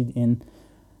proceed in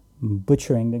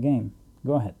butchering the game.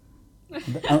 Go ahead.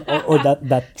 or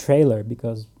that trailer,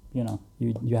 because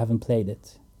you haven't played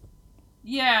it.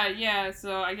 Yeah.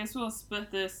 So I guess we'll split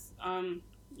this.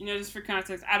 Just for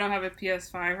context, I don't have a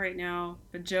PS5 right now,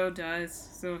 but Joe does,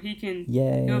 so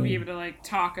he'll be able to like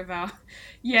talk about.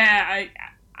 Yeah,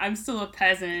 I'm still a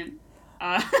peasant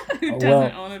who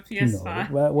doesn't own a PS5.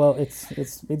 No. Well,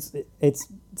 it's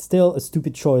still a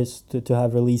stupid choice to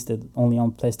have released it only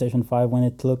on PlayStation 5 when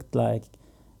it looked like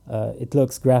it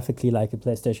looks graphically like a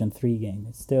PlayStation 3 game.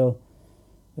 It's still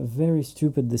a very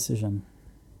stupid decision.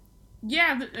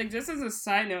 Yeah, like just as a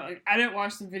side note, like I didn't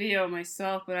watch the video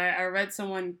myself, but I read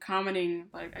someone commenting,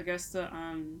 like I guess the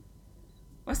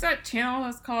what's that channel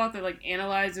that's called that like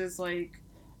analyzes like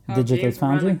how Digital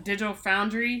Foundry? Run, like Digital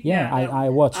Foundry. Yeah, I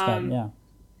watched that. Yeah.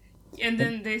 And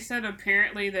then they said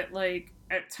apparently that like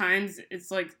at times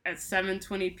it's like at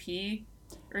 720p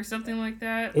or something like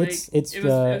that. It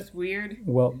was weird.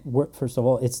 Well, first of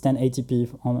all, it's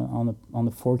 1080p on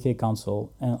the 4K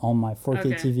console, and on my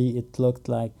 4K TV it looked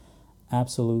like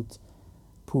absolute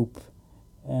poop.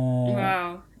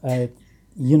 Wow.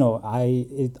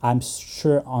 I'm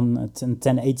sure on a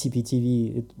 1080p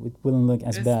TV it wouldn't look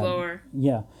as It's bad. lower.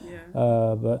 Yeah,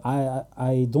 Yeah. but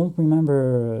I don't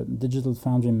remember Digital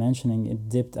Foundry mentioning it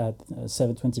dipped at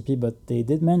 720p, but they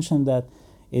did mention that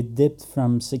it dipped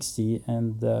from 60,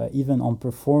 and even on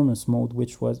performance mode,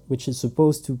 which is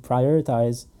supposed to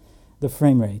prioritize the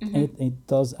frame rate. It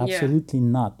does Yeah. absolutely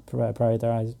not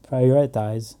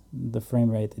prioritize the frame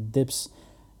rate. It dips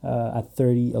at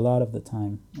 30 a lot of the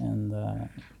time, and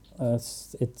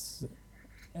it's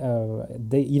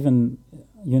they even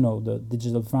the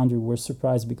Digital Foundry were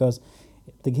surprised because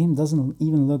the game doesn't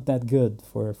even look that good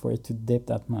for it to dip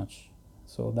that much.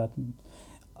 So that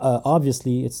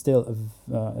obviously it's still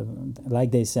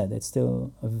like they said, it's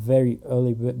still a very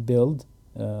early build,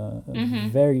 a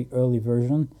very early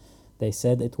version. They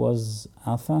said it was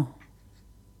alpha,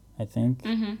 I think,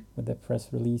 with the press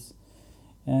release,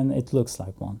 and it looks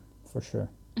like one for sure.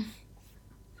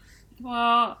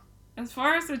 Well, as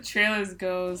far as the trailers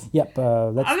goes, Yep. Let's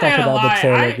I'm not talk gonna about the lie.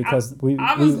 trailer because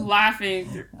I was laughing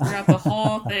throughout the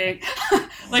whole thing.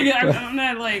 Like I'm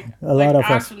not like a like lot of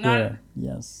us actual, were. not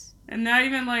Yes. and not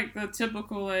even like the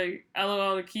typical like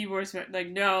LOL the keyboard like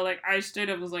no, like I straight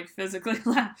up was like physically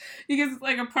laugh because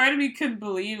like a part of me couldn't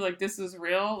believe like this is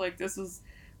real, like this is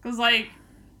because like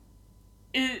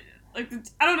it like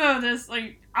I don't know this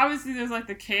like obviously there's like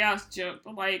the chaos joke,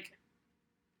 but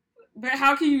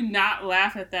how can you not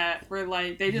laugh at that? Where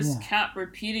like they just kept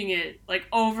repeating it like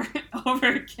over and over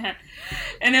again,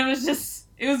 and it was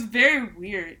very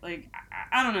weird. Like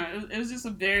I don't know, it was just a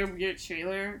very weird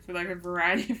trailer for like a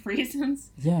variety of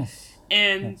reasons. Yes.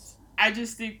 And I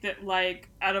just think that like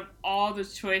out of all the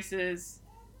choices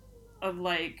of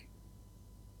like,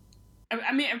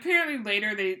 I mean apparently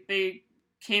later they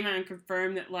came out and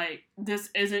confirmed that like this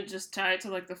isn't just tied to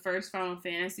like the first Final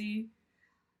Fantasy.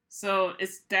 So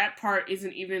it's that part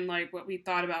isn't even like what we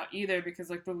thought about either because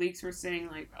like the leaks were saying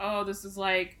like, oh, this is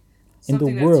like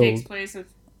something that takes place in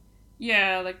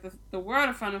like the world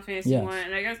of Final Fantasy 1,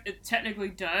 and I guess it technically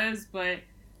does, but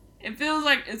it feels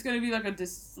like it's gonna be like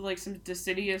like some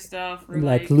Dissidia stuff or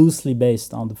like loosely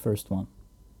based on the first one.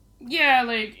 Yeah,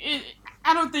 like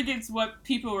I don't think it's what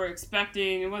people were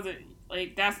expecting. It wasn't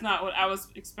like that's not what I was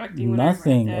expecting.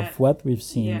 Nothing of what we've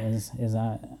seen is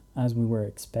as we were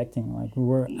expecting. Like we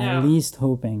were at least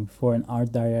hoping for an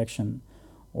art direction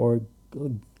or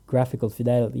graphical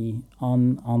fidelity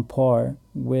on par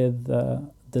with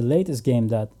the latest game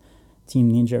that Team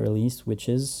Ninja released, which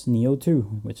is Nioh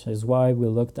 2, which is why we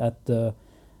looked at the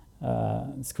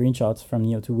screenshots from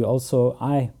Nioh 2.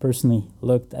 I personally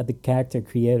looked at the character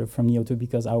creator from Nioh 2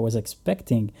 because I was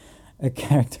expecting a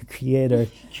character creator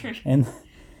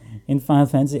in Final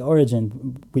Fantasy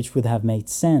Origin, which would have made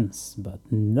sense, but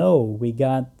no, we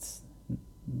got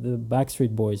the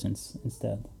Backstreet Boys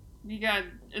instead. You got,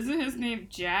 isn't his name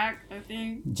Jack, I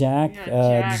think? Jack,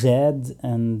 Jed,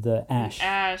 and Ash.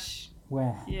 Ash.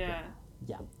 Well, yeah.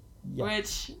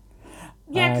 Which,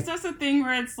 because that's the thing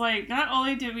where it's like, not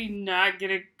only did we not get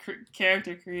a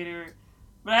character creator,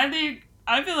 but I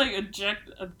feel like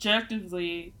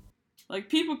objectively, like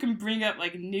people can bring up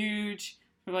like Nuge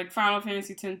from like Final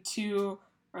Fantasy X-2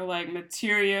 or like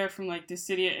Materia from like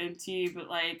Dissidia NT, but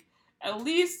like at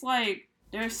least like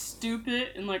they're stupid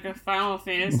in like a Final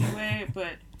Fantasy way,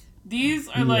 but these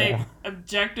are like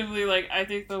objectively like I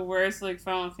think the worst like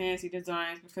Final Fantasy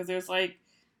designs because there's like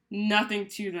nothing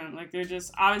to them. Like they're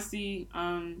just obviously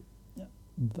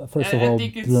first of all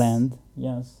bland.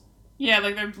 Yes. Yeah,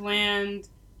 like they're bland,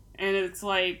 and it's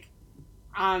like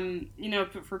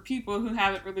for people who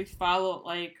haven't really followed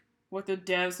like what the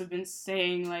devs have been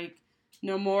saying, like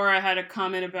Nomura had a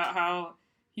comment about how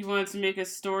he wanted to make a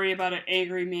story about an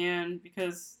angry man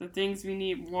because the things we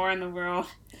need more in the world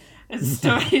is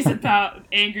stories about an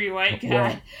angry white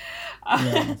guy.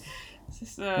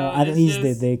 So at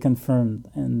least they confirmed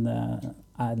and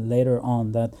later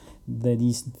on that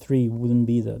these three wouldn't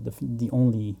be the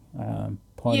only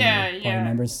party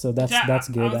members. So that's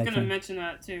good. I was gonna mention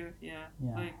that too. Yeah.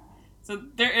 Like, so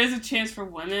there is a chance for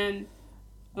women,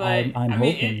 but I'm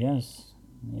hoping yes.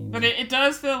 Maybe. But it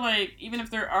does feel like even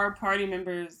if there are party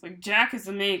members, like Jack is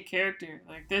the main character.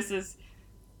 Like this is,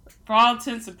 for all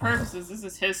intents and purposes, this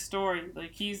is his story.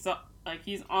 Like he's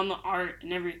on the art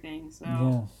and everything.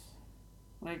 So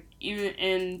like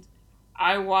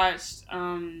I watched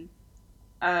a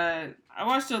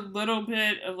little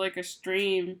bit of like a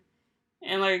stream,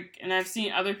 and I've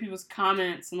seen other people's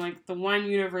comments, and like the one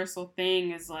universal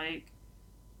thing is like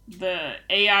the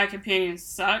AI companions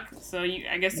suck. So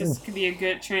I guess this could be a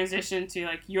good transition to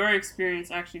like your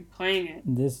experience actually playing it.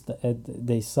 This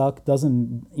they suck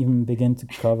doesn't even begin to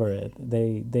cover it.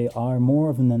 They are more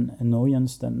of an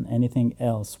annoyance than anything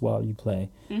else while you play.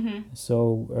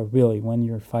 So really, when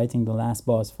you're fighting the last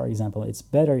boss, for example, it's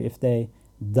better if they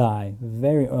die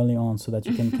very early on so that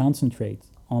you can concentrate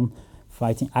on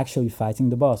actually fighting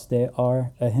the boss. They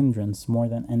are a hindrance more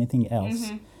than anything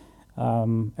else.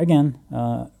 Again,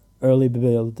 early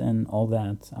build and all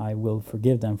that, I will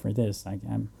forgive them for this.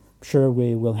 I'm sure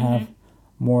we will have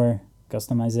more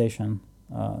customization.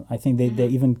 I think they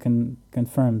even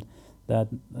confirmed that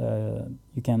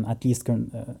you can at least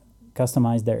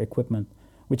customize their equipment,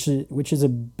 which is a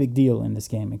big deal in this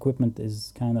game. Equipment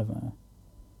is kind of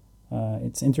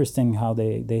it's interesting how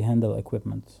they handle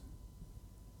equipment.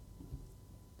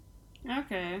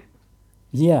 Okay.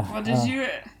 Yeah. Well,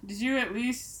 did you at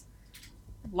least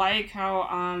like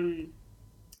how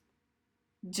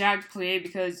Jack played?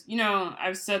 Because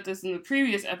I've said this in the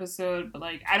previous episode, but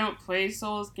like I don't play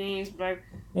Souls games, but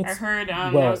I heard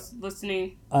I was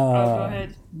listening. Go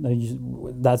ahead.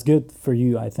 That's good for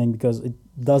you, I think, because it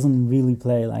doesn't really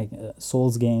play like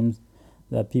Souls games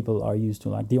that people are used to.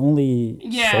 Like the only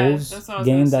Souls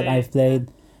game that I've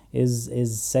played is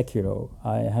Sekiro.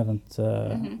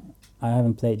 I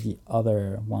haven't played the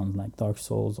other ones like Dark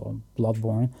Souls or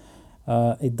Bloodborne.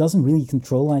 It doesn't really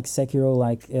control like Sekiro.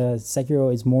 Like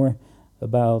Sekiro is more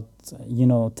about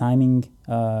timing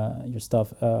your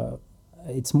stuff.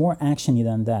 It's more actiony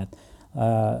than that.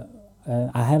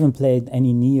 I haven't played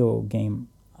any Neo game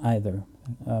either,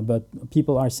 but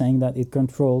people are saying that it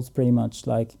controls pretty much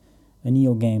like a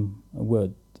Neo game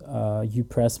would. You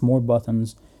press more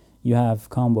buttons, you have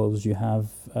combos, you have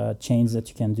chains that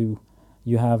you can do.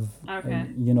 You have,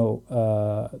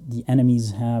 the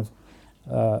enemies have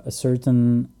a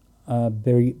certain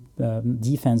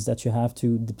defense that you have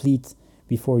to deplete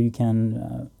before you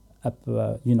can,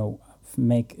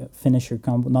 finish your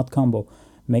combo, not combo,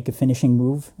 make a finishing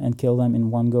move and kill them in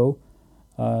one go.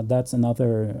 That's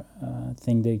another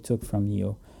thing they took from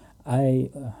Neo.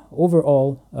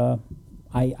 Overall,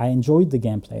 I enjoyed the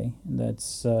gameplay.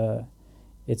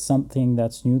 It's something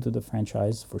that's new to the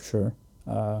franchise for sure.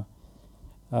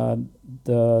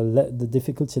 The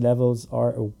difficulty levels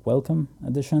are a welcome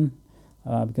addition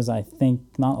because I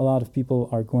think not a lot of people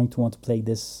are going to want to play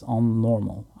this on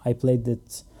normal. I played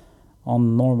it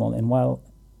on normal, and while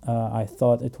I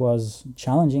thought it was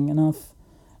challenging enough,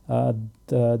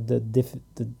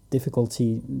 the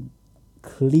difficulty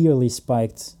clearly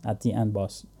spiked at the end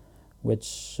boss,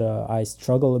 which I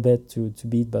struggle a bit to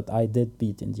beat, but I did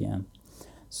beat in the end.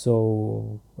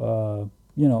 So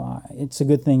it's a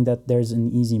good thing that there's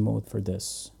an easy mode for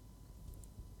this.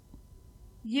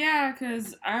 Yeah,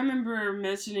 because I remember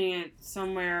mentioning it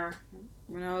somewhere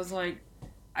when I was like,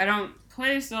 I don't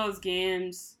play Souls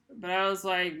games, but I was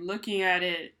like looking at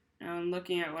it and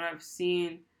looking at what I've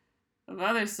seen of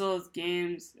other Souls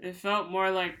games. It felt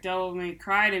more like Devil May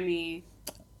Cry to me.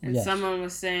 And Yes. someone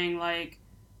was saying like,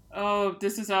 oh,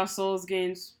 this is how Souls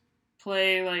games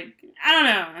play. Like, I don't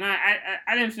know. And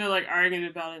I didn't feel like arguing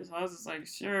about it. So I was just like,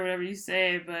 sure, whatever you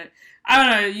say. But I don't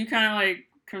know. You kind of like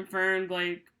confirmed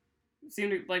like,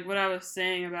 seemed like what I was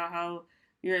saying about how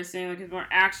you were saying like it's more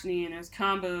actiony and there's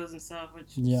combos and stuff,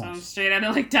 which sounds straight out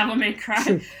of like Devil May Cry.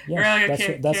 Sure. Yes,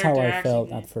 or like that's how I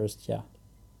felt at first. Yeah.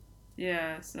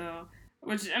 Yeah. So,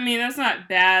 which I mean, that's not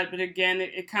bad, but again,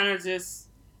 it kind of just,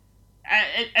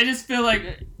 I just feel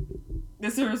like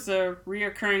this was a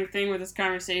reoccurring thing with this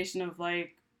conversation of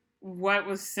like what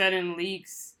was said in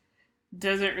leaks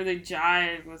doesn't really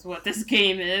jive with what this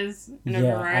game is in a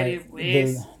variety of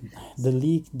ways. The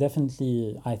leak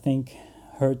definitely, I think,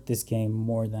 hurt this game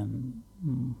more than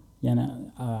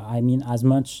I mean, as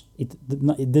much it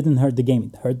didn't hurt the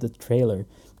game, it hurt the trailer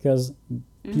because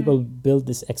people built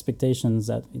these expectations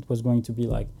that it was going to be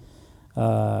like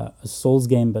a Souls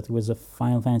game but with a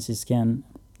Final Fantasy skin.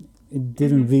 It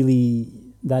didn't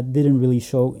really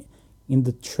show in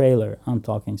the trailer. I'm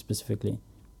talking specifically.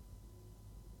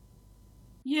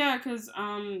 Yeah, because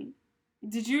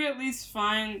did you at least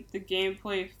find the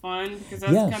gameplay fun? Because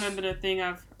that's kind of been a thing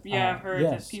I've heard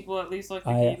that people at least like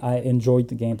the game. I enjoyed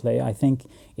the gameplay. I think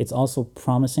it's also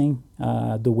promising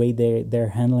the way they're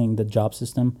handling the job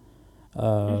system,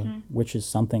 which is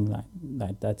something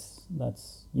like that's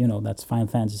Final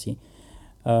Fantasy.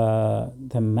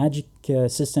 The magic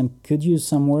system could use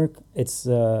some work. It's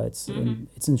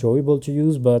enjoyable to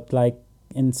use, but like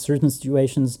in certain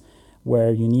situations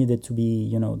where you need it to be,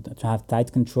 to have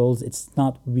tight controls, it's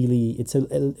not really. It's a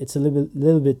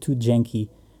little bit too janky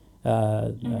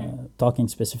talking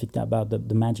specifically about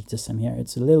the magic system here,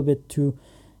 it's a little bit too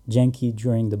janky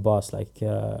during the boss. Like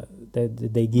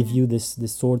they give you this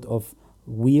sort of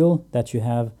wheel that you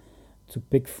have to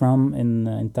pick from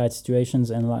in tight situations,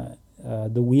 and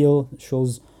the wheel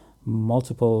shows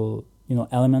multiple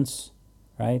elements,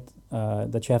 right?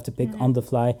 That you have to pick on the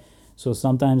fly. So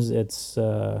sometimes it's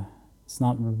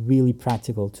not really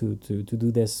practical to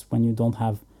do this when you don't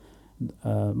have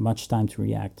much time to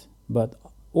react. But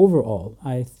overall,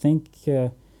 I think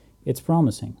it's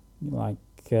promising. Like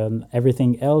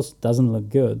everything else doesn't look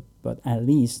good, but at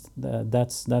least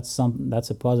that's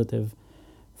a positive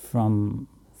from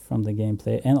the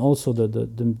gameplay, and also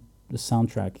the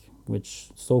soundtrack, which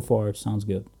so far sounds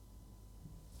good.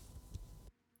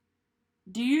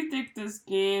 Do you think this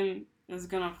game is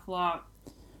gonna flop?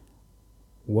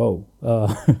 Whoa,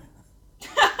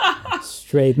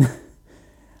 straight.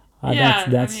 Yeah,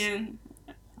 That's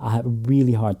I mean,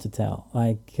 really hard to tell.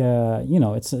 Like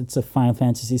it's a Final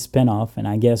Fantasy spin-off, and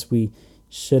I guess we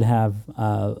should have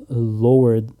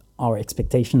lowered our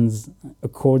expectations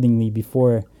accordingly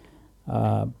before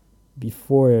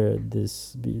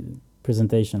this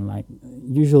presentation. Like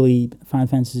usually Final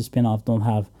Fantasy spin-off don't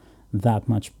have that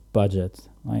much budget.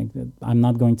 Like I'm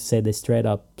not going to say they straight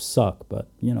up suck, but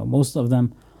most of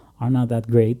them are not that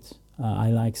great.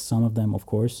 I like some of them, of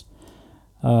course,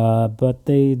 but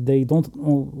they don't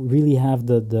really have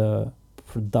the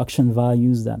production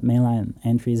values that mainline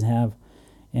entries have,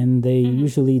 and they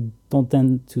usually don't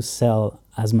tend to sell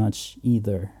as much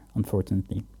either,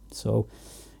 unfortunately. So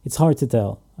it's hard to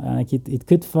tell. Like it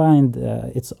could find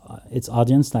its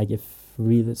audience. Like if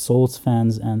really Souls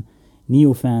fans and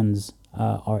Neo fans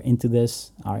are into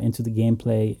this, are into the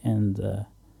gameplay, and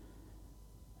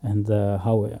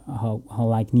how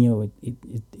like Neo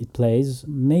it plays.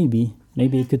 Maybe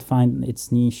it could find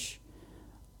its niche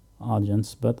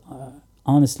audience, but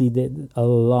honestly, a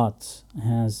lot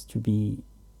has to be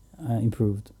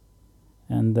improved,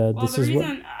 and well, this the is what.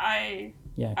 reason I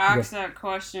Yeah, asked that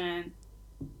question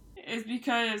is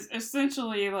because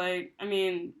essentially, like, I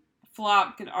mean,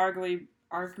 flop could argue,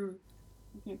 I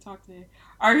can't talk today,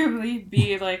 arguably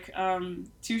be like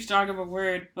too strong of a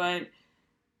word, but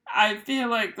I feel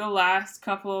like the last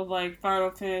couple of like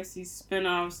Final Fantasy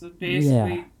spin-offs have yeah,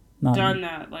 basically not done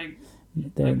that. Like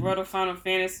they World of Final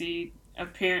Fantasy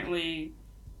apparently,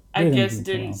 I they didn't guess, do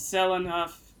too didn't well. sell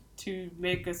enough to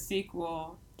make a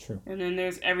sequel. True. And then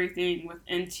there's everything with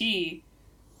NT.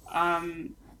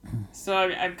 So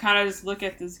I kind of just look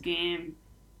at this game,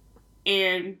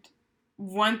 and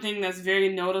one thing that's very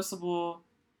noticeable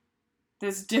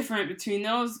that's different between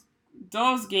those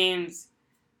games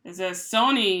is that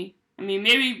Sony. I mean,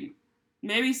 maybe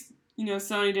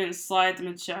Sony didn't slide them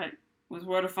a check with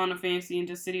World of Final Fantasy and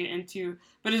Dissidia N2,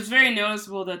 but it's very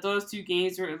noticeable that those two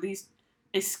games were at least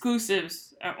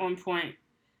exclusives at one point.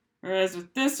 Whereas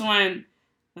with this one,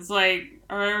 it's like,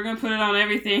 all right, we're gonna put it on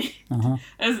everything. Uh-huh.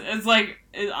 It's like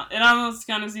it almost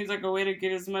kind of seems like a way to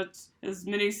get as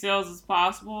many sales as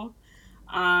possible.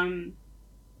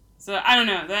 So I don't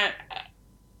know that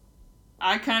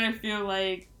I kind of feel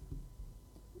like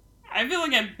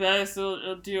at best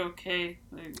it'll do okay.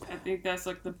 Like I think that's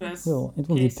like the best. It will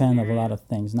case depend of a scenario. lot of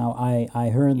things. Now I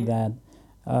heard that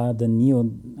the Neo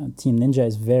Team Ninja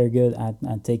is very good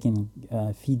at taking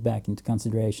feedback into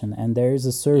consideration, and there is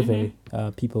a survey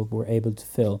people were able to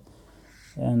fill,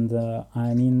 and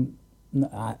I mean,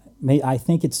 I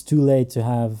think it's too late to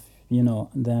have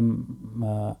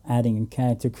them adding a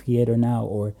character creator now,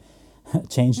 or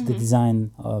change the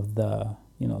design of the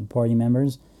party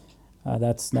members.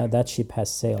 That ship has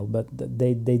sailed, but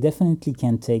they definitely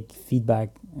can take feedback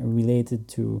related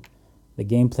to the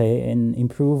gameplay and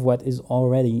improve what is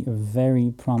already a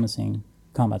very promising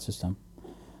combat system.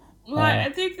 Well, I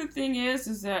think the thing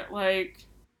is that like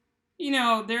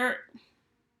there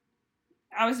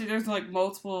obviously there's like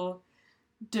multiple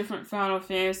different Final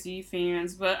Fantasy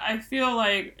fans, but I feel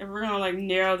like if we're gonna like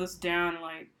narrow this down and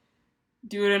like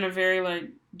do it in a very like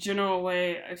general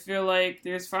way, I feel like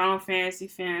there's Final Fantasy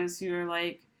fans who are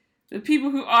like the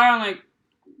people who are on like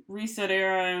Reset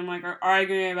Era and like are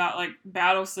arguing about like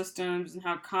battle systems and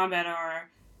how combat are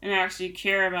and actually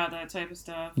care about that type of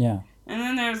stuff. Yeah, And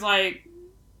then there's like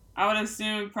I would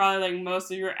assume probably like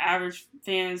most of your average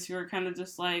fans who are kind of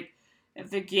just like if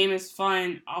the game is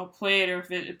fun, I'll play it, or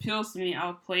if it appeals to me,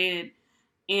 I'll play it.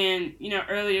 And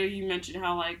earlier you mentioned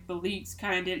how like the leaks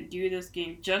kind of didn't do this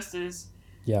game justice,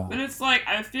 yeah, but it's like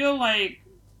I feel like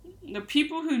the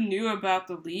people who knew about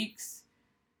the leaks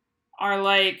are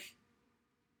like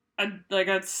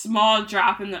a small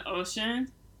drop in the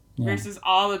ocean yeah. versus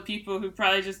all the people who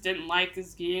probably just didn't like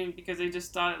this game because they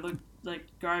just thought it looked like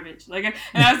garbage. Like, and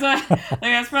that's like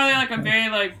that's probably like a very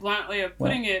like blunt way of Well,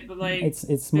 putting it, but like it's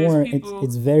there's more people.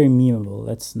 it's very memeable.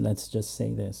 Let's just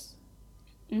say this.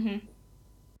 Hmm.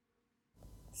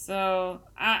 So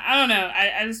I don't know.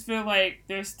 I just feel like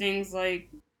there's things like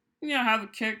how the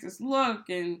characters look,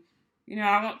 and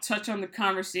I won't touch on the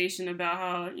conversation about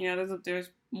how there's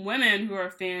women who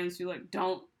are fans who like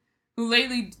don't who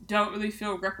lately don't really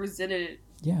feel represented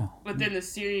Yeah. within the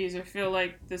series, or feel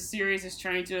like the series is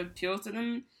trying to appeal to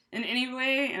them in any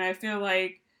way. And I feel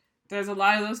like there's a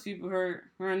lot of those people who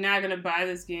are not gonna buy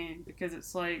this game because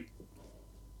it's like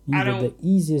I The don't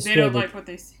easiest they way don't like what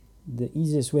they see. the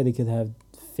easiest way they could have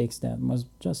fixed that was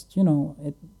just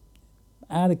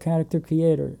add a character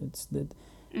creator. It's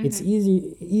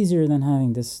Mm-hmm. easier than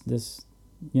having this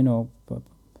you know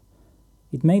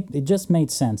it just made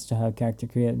sense to have character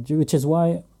creator, which is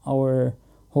why our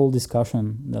whole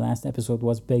discussion the last episode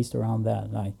was based around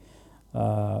that, like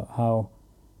how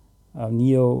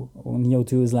Neo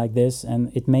 2 is like this,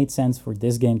 and it made sense for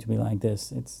this game to be like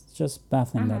this. It's just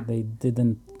baffling Uh-huh. that they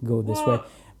didn't go this way. Well,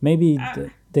 Maybe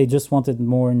I, they just wanted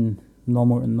more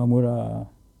Nomura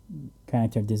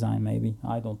character design. Maybe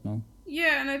I don't know.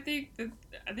 yeah, and I think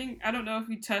I don't know if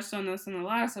we touched on this in the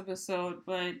last episode,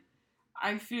 but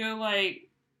I feel like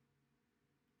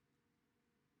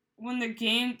when the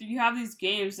game you have these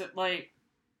games that like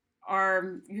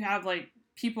you have like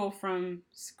people from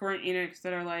Square Enix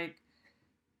that are like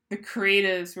the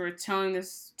creatives who are telling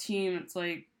this team it's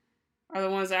like are the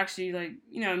ones actually like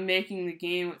making the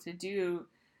game what to do.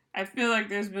 I feel like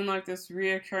there's been like this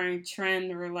reoccurring trend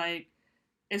where like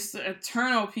it's the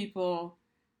eternal people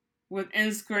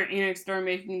within Square Enix that are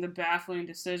making the baffling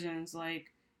decisions. Like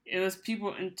it was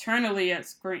people internally at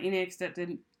Square Enix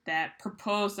that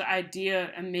proposed the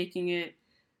idea of making it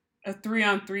a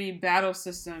 3-on-3 battle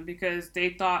system because they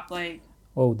thought like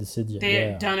Oh, Dissidia, they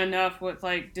had yeah, done enough with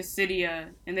like Dissidia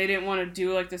and they didn't want to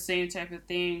do like the same type of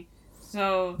thing.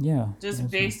 So yeah. just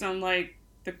Also, based on like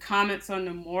the comments on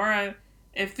Nomura,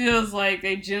 it feels like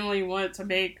they genuinely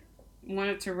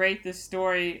wanted to write this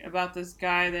story about this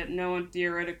guy that no one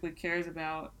theoretically cares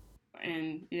about.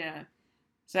 And yeah.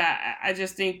 So I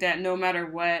just think that no matter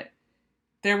what,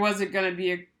 there wasn't gonna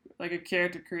be a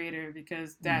character creator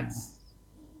because yeah, that's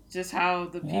just how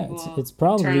the yeah. people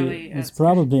internally It's at Square.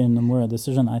 probably a Nomura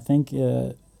decision. I think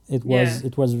Yeah. it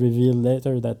was revealed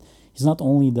later that he's not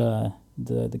only the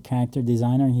character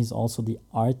designer, he's also the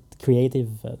art creative,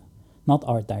 not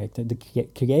art director, the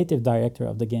creative director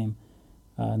of the game,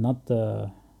 not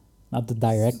the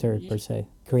director per se,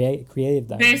 creative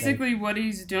director. Basically, what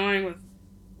he's doing with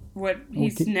what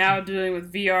he's Okay. now doing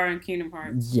with VR and Kingdom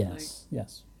Hearts. Like, Yes,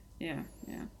 yes. yeah,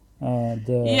 yeah,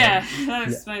 The yeah. That yeah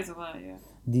explains a lot. Yeah.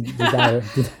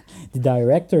 the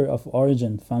director of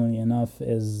Origin, funnily enough,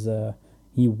 is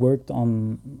he worked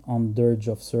on Dirge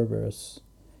of Cerberus.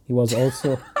 He was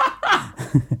also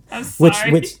I'm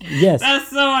sorry. which yes. That's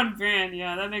so on brand.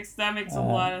 Yeah, that makes a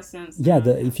lot of sense. Yeah, Now.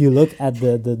 Yeah. if you look at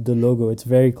the logo, it's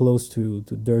very close to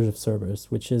Dirge of Cerberus,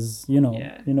 which is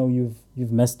Yeah.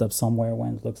 you've messed up somewhere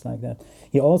when it looks like that.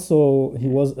 He Yeah.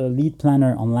 was a lead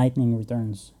planner on Lightning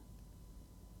Returns,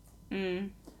 Mm.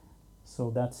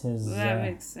 so that's his. That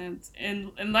makes sense.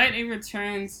 And Lightning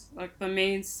Returns, like the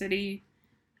main city,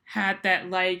 had that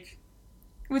like,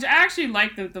 which I actually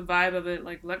liked the vibe of it,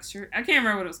 like luxury. I can't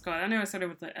remember what it was called. I know it started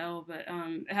with the L, but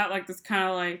it had like this kind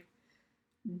of like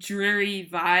dreary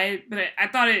vibe. But I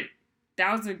thought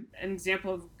that was an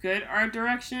example of good art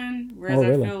direction. Whereas Oh I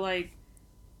really? feel like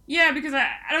yeah, because I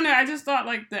don't know. I just thought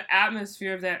like the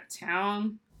atmosphere of that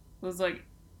town was like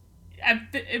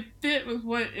it fit with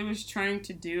what it was trying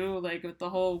to do, like with the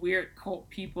whole weird cult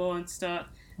people and stuff.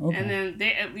 And Okay. then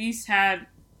they at least had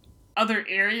other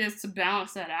areas to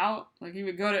balance that out. Like you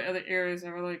would go to other areas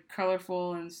that were like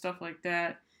colorful and stuff like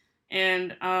that.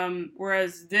 And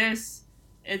whereas this,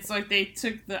 it's like they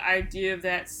took the idea of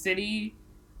that city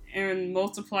and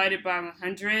multiplied it by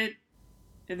 100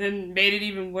 and then made it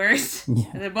even worse Yeah.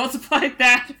 and then multiplied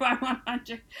that by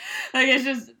 100. Like it's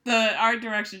just the art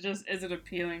direction just isn't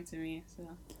appealing to me. So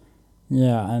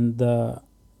Yeah, and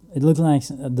it looks like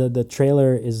the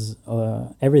trailer is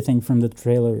everything from the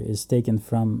trailer is taken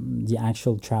from the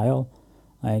actual trial.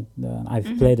 Like I've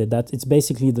mm-hmm. played it. That it's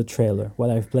basically the trailer. What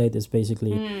I've played is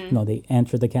basically they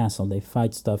enter the castle, they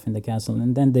fight stuff in the castle,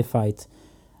 and then they fight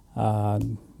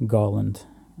Garland,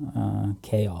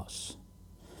 Chaos,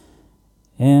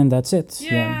 and that's it.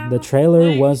 Yeah, Yeah, the trailer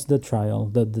like was the trial,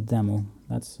 the demo.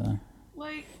 That's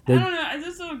like I they don't know. I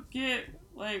just don't get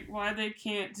like why they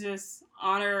can't just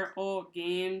honor old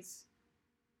games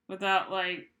without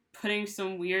like putting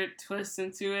some weird twist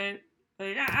into it.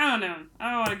 like I don't know.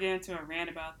 I don't want to get into a rant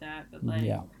about that, but like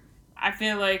Yeah. I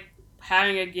feel like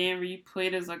having a game where you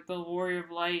played as like the Warrior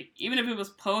of Light, even if it was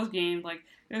post game, like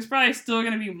there's probably still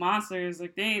gonna be monsters.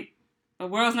 Like they ain't, the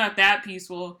world's not that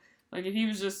peaceful. Like if he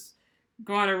was just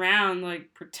going around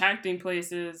like protecting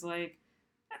places, like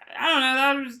I don't know,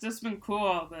 that would have just been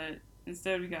cool. But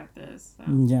instead we got this. So,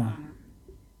 Yeah.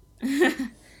 I don't know.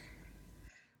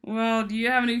 Well, do you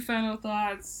have any final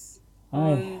thoughts I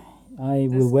on I will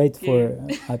this wait game?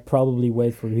 for I probably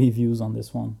wait for reviews on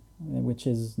this one, which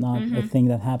is not a Mhm. thing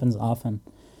that happens often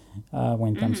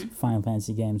when it comes to Mhm. Final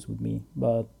Fantasy games with me.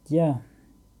 But yeah,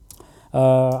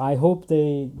 I hope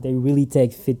they really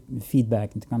take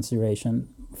feedback into consideration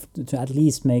to at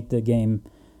least make the game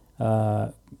uh,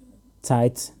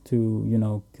 tight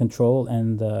to control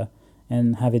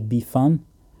and have it be fun.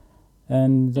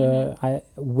 And Mhm. I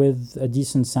with a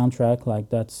decent soundtrack like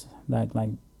that like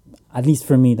at least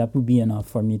for me that would be enough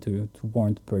for me to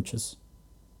warrant purchase.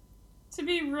 To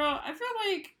be real, I feel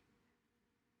like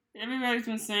everybody's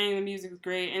been saying the music's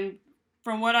great, and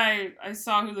from what I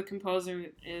saw who the composer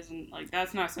is, and like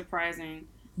that's not surprising,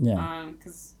 Yeah.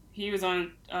 because he was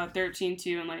on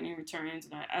 13-2 and Lightning Returns,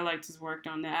 and I liked his work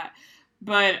on that.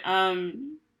 But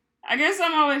I guess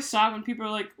I'm always shocked when people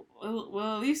are like,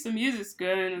 well, at least the music's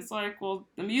good, and it's like, well,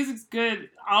 the music's good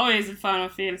always in Final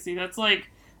Fantasy. That's like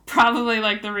probably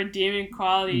like the redeeming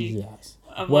quality Yes.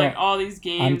 of like Well, all these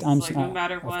games. It's like no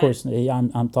matter of what. course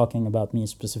I'm talking about me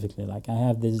specifically. Like I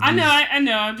have I know, I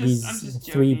know. I'm these just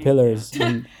three joking. pillars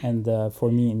Yeah. and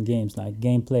for me in games like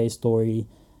gameplay, story,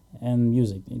 and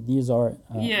music. These are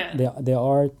Yeah. they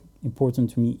are important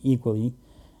to me equally,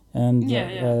 and Yeah,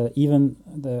 yeah. even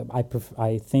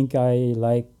I think I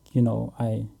like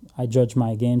I judge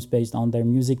my games based on their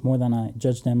music more than I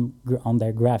judge them on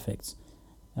their graphics.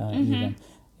 Even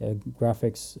Mhm.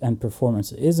 graphics and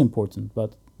performance is important,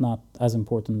 but not as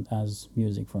important as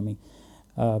music for me.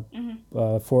 Uh,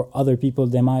 Mhm. for other people,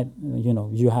 they might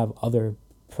you have other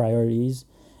priorities,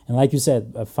 and like you said,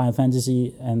 Final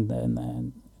Fantasy and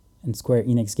Square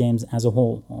Enix games as a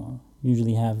whole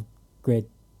usually have great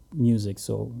music.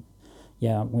 So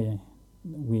yeah, we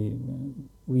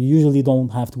we usually don't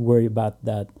have to worry about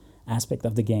that aspect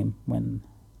of the game when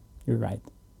you're right.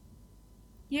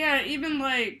 Yeah, even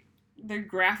like the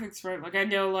graphics for it, like I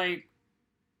know like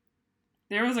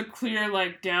there was a clear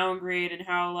like downgrade in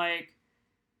how like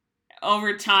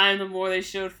over time the more they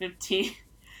showed 15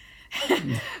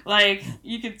 like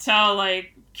you could tell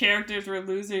like characters were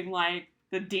losing like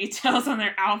the details on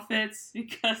their outfits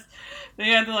because they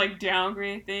had to like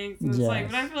downgrade things. And it's like,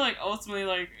 but I Yes. feel like ultimately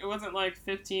like it wasn't like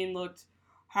 15 looked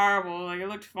horrible. Like it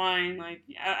looked fine. Like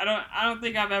I don't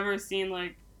think I've ever seen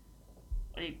like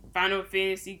Final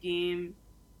Fantasy game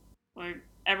like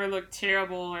ever look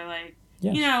terrible or like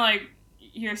Yes. like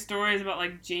you hear stories about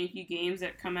like janky games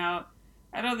that come out.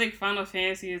 I don't think Final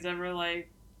Fantasy has ever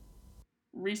like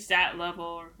reached that level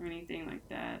or anything like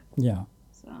that. Yeah.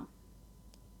 So,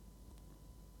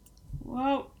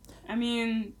 well, I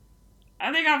mean,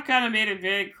 I think I've kind of made it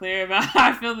very clear about how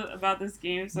I feel about this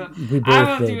game. So We I both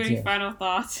won't do did. any Yes. final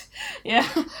thoughts. Yeah,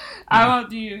 I Yeah. won't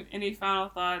do any final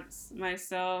thoughts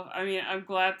myself. I mean, I'm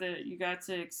glad that you got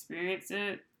to experience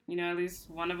it. At least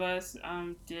one of us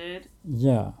did.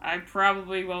 Yeah. I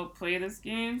probably won't play this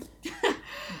game.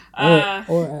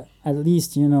 Or uh, at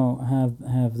least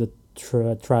have the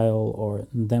trial or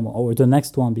demo or the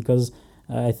next one, because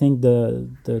I think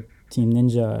the Team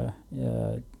Ninja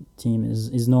team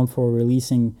is known for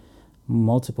releasing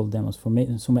multiple demos for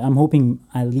me. So I'm hoping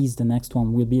at least the next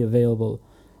one will be available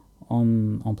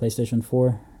on PlayStation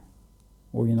 4,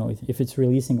 or if it's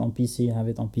releasing on PC, have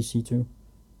it on PC too.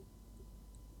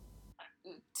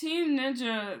 Team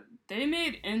Ninja, they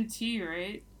made NT,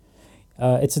 right?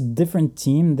 It's a different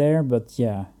team there, but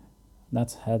yeah,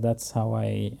 that's how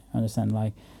I understand.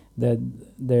 Like that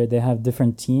they have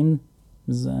different teams,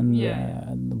 and Yeah,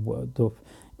 yeah.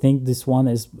 I think this one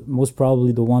is most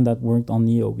probably the one that worked on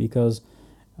Neo, because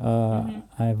Mhm.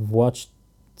 I've watched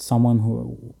someone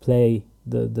who play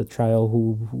the trial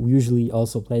who usually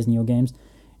also plays Neo games,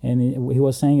 and he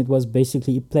was saying it was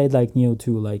basically it played like Neo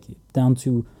 2, like down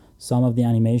to some of the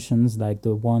animations, like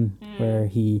the one where Mm.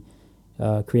 he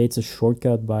creates a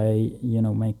shortcut by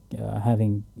make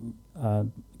having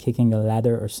kicking a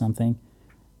ladder or something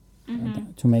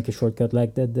Mhm. to make a shortcut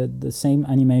like that. The same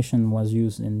animation was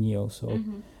used in Neo, so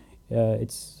Mhm.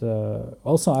 it's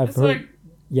also I've It's like, heard.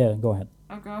 Yeah, go ahead.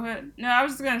 oh, go ahead. No, I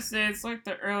was just gonna say it's like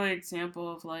the early example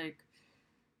of like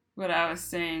what I was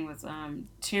saying with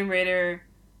Tomb Raider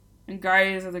and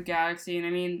Guardians of the Galaxy, and I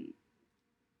mean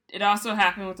it also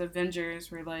happened with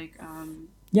Avengers, where like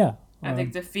Yeah, I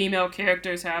think the female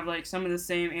characters have like some of the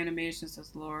same animations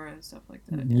as Laura and stuff like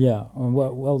that. Yeah.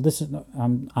 Well, this is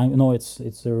I know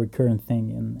it's a recurrent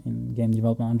thing in game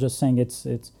development. I'm just saying it's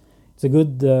a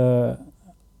good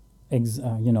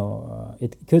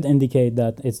it could indicate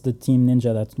that it's the Team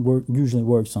Ninja that usually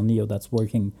works on Neo that's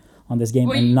working on this game,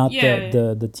 Well, and not yeah.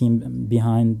 the team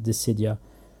behind Dissidia.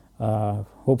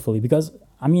 Hopefully, because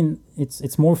I mean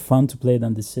it's more fun to play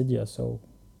than Dissidia, so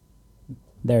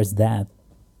there's that.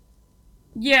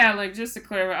 Yeah, like just to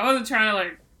clarify, I wasn't trying to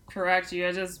like correct you.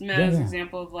 I just meant as an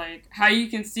example of like how you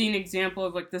can see an example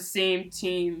of like the same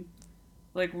team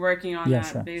like working on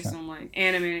that based on like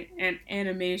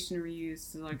animation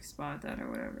reuse to like spot that or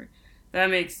whatever. That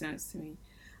makes sense to me.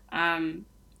 I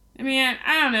mean,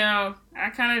 I don't know. I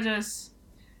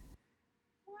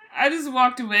just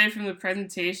walked away from the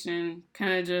presentation,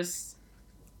 kind of just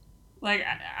like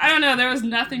I don't know. There was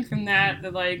nothing from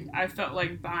that like I felt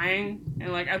like buying,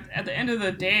 and like at the end of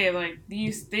the day, like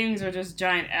these things are just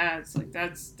giant ads. Like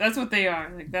that's what they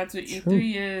are. Like that's what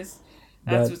E3 is.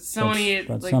 That's what Sony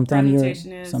like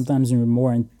presentation is. Sometimes you're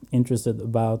more interested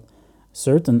about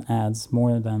certain ads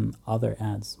more than other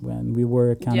ads. When we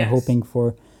were kind of hoping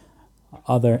for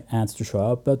other ads to show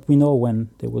up, but we know when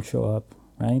they will show up,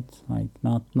 right? Like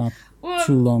not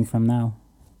too long from now.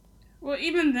 Well,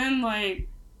 even then, like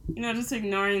just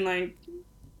ignoring like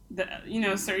the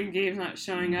certain games not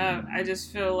showing up, I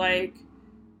just feel like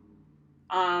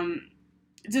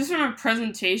just from a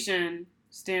presentation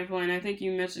standpoint, I think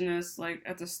you mentioned this like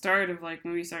at the start of like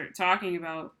when we started talking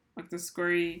about like the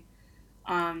Squirry.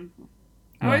 I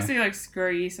always say like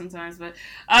Squirry sometimes, but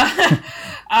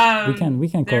we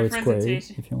can call it Squirry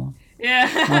if you want. Yeah,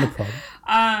 not a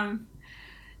problem.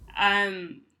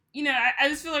 I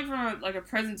just feel like from a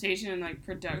presentation and like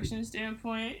production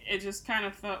standpoint, it just kind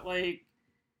of felt like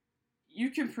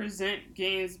you can present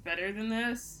games better than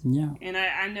this. Yeah, and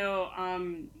I know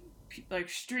like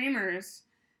streamers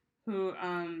who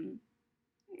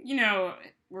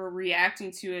were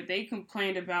reacting to it. They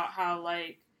complained about how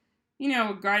like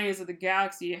Guardians of the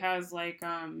Galaxy has like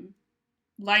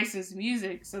licensed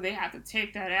music, so they have to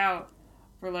take that out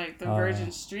for like the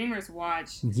version streamers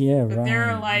watch. Yeah, but right.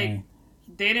 They're like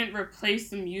they didn't replace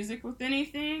the music with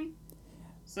anything,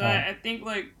 so I think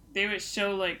like they would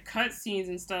show like cutscenes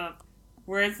and stuff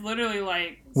where it's literally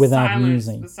like without silence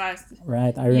music. Besides,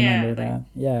 right, I remember that.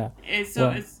 Yeah. It's so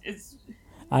it's.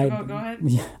 Go ahead.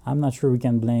 Yeah, I'm not sure we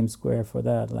can blame Square for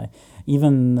that. Like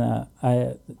even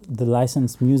the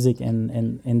licensed music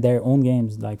in their own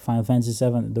games, like Final Fantasy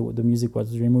VII, the music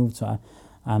was removed. So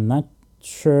I'm not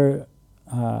sure.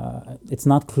 It's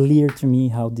not clear to me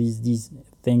how these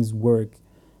things work.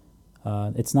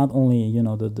 It's not only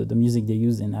the music they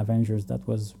used in Avengers that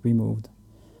was removed.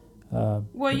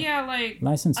 Well, yeah, like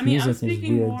licensed music I'm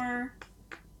speaking is weird. more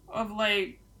of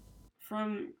like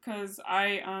because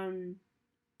I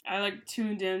like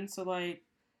tuned in to like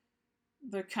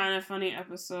the Kind of Funny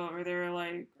episode where they were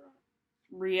like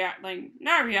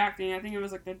not reacting. I think it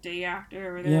was like the day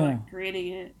after where they were like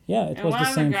creating it. Yeah, it was the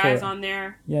same. One of the guys on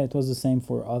there. Yeah, it was the same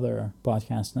for other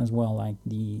podcasts as well, like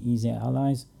the Easy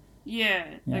Allies. Yeah,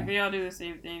 like they all do the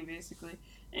same thing basically,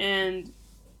 and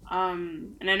I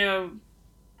know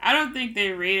I don't think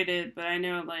they rated it, but I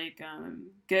know like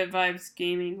Good Vibes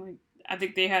Gaming, like I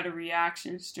think they had a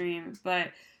reaction stream,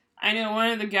 but I know one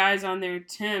of the guys on there,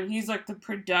 Tim, he's like the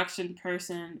production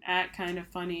person at Kind of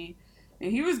Funny.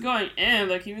 And he was going in,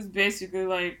 like he was basically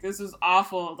like, this was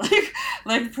awful,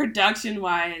 like production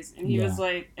wise. And he was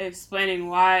like explaining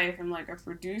why from like a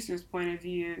producer's point of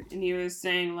view. And he was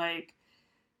saying like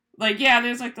yeah,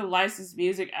 there's like the licensed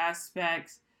music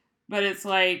aspects, but it's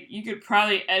like you could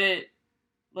probably edit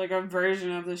like a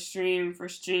version of the stream for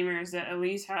streamers that at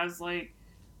least has like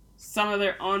some of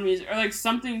their own music or like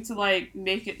something to like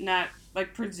make it not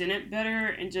like present it better.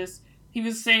 And just he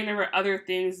was saying there were other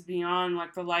things beyond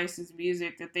like the licensed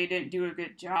music that they didn't do a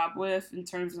good job with in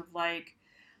terms of like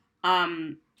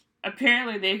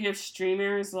apparently they give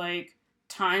streamers like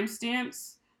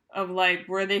timestamps of like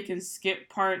where they can skip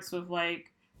parts with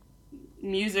like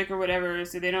music or whatever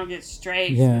so they don't get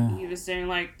strikes. He was saying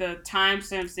like the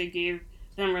timestamps they gave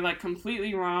them were like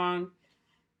completely wrong.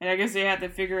 And I guess they had to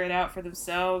figure it out for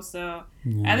themselves. So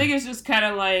I think it's just kind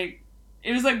of like,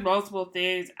 it was like multiple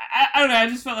things. I don't know. I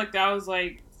just felt like that was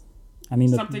like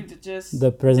something to just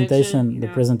the presentation. The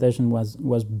presentation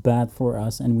was bad for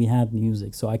us, and we had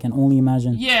music, so I can only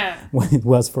imagine what it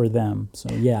was for them. So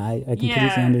I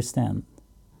completely understand.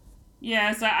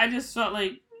 Yeah. So I just felt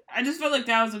like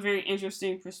that was a very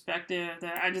interesting perspective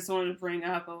that I just wanted to bring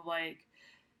up of like,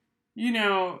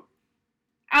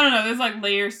 I don't know. There's like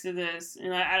layers to this,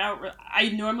 and I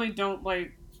normally don't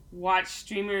like watch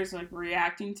streamers like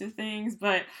reacting to things,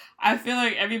 but I feel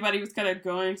like everybody was kind of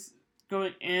going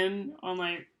in on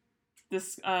like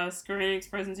this Square Enix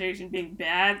presentation being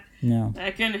bad. Yeah,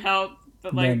 I couldn't help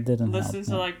but that like didn't help. listen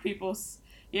to like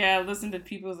listen to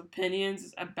people's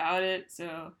opinions about it.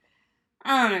 So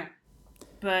I don't know,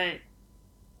 but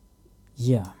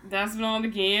Yeah. that's been all the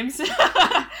games.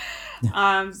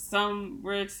 Some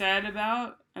we're excited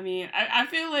about. I mean, I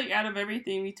feel like out of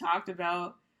everything we talked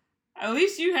about, at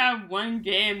least you have one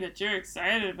game that you're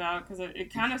excited about, because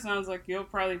it kind of sounds like you'll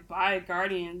probably buy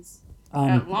Guardians at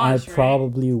I launch, right?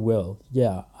 probably will.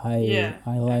 Yeah, Yeah.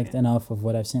 I liked Okay. enough of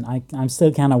what I've seen. I'm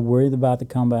still kind of worried about the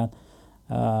combat,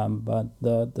 but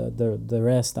the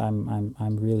rest I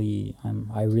really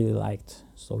liked.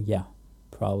 So yeah,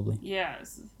 probably.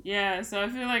 Yes. Yeah. So I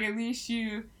feel like at least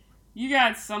you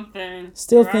got something.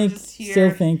 Where I'm just Still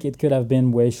here. think it could have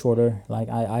been way shorter. Like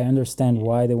I understand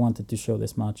why they wanted to show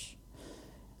this much.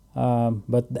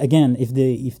 But again, if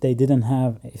they didn't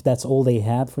have, if that's all they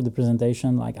had for the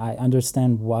presentation, like I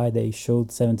understand why they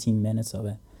showed 17 minutes of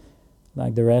it.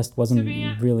 Like the rest To be,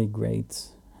 wasn't really great.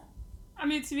 I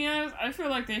mean, to be honest, I feel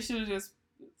like they should have just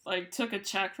like took a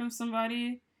check from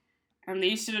somebody, and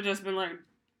they should have just been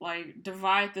like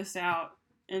divide this out,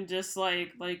 and just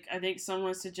like I think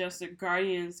someone suggested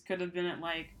Guardians could have been at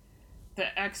like the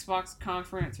Xbox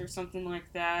conference or something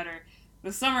like that, or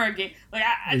the summer game. Like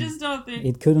I It, just don't think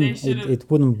it they couldn't should have. it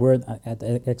wouldn't work at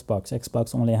Xbox.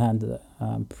 Xbox only had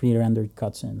pre-rendered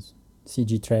cutscenes,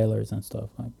 CG trailers and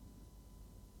stuff. Like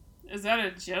Is that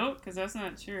a joke? Because that's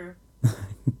not true.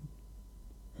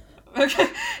 Okay,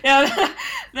 yeah,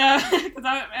 no, because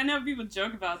I know people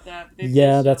joke about that. But they did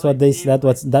yeah, show that's what like they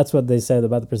gameplay. that's what they said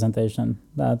about the presentation.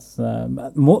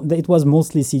 It was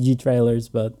mostly CG trailers,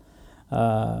 but uh,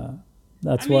 I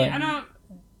that's mean, what. I don't.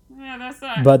 Yeah, that's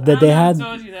not. But I don't they know who had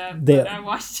told you that, they but I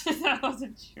watched it. That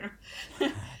wasn't true.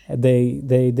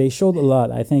 they showed a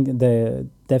lot. I think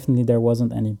definitely there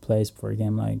wasn't any place for a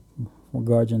game like for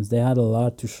Guardians. They had a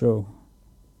lot to show.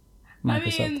 I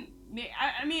Microsoft. mean,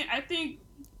 I mean, I think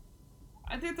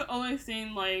the only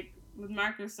thing like with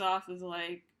Microsoft is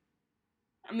like,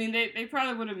 I mean, they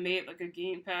probably would have made like a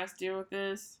Game Pass deal with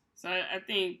this. So I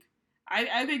think.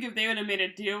 I think if they would have made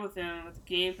a deal with him with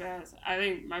Game Pass, I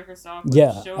think Microsoft would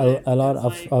have Yeah, showed it a lot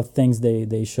because like of things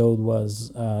they showed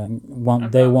was one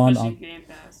they about won pushing on. Game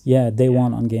Pass. Yeah, day Yeah.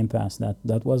 one on Game Pass.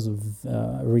 That was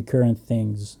a recurrent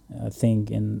thing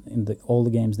in the all the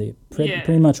games they Yeah.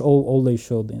 pretty much all they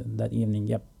showed that evening.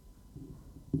 Yep.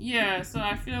 Yeah, so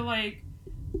I feel like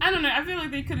I don't know. I feel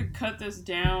like they could have cut this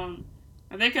down.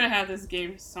 Or they could have had this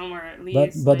game somewhere at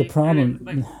least. But Like I didn't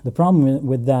like. the problem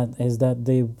with that is that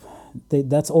they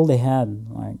that's all they had.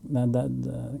 Like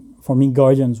for me,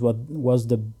 Guardians was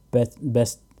the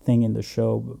best thing in the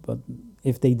show. But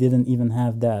if they didn't even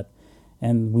have that,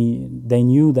 and they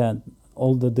knew that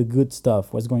all the good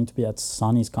stuff was going to be at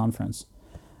Sony's conference,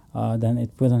 then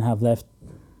it wouldn't have left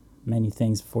many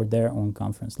things for their own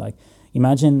conference. Like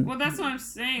imagine. Well, that's what I'm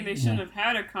saying. They shouldn't Yeah. have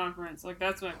had a conference. Like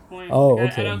that's my point. Oh,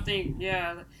 Like I okay. don't think.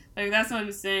 Yeah. Like that's what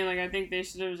I'm saying. Like I think they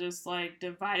should have just like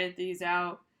divided these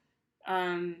out.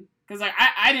 Because like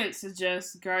I didn't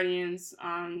suggest Guardians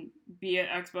be at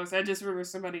Xbox. I just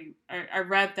remember I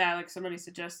read that like somebody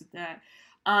suggested that.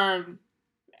 Um,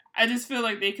 I just feel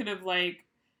like they could have like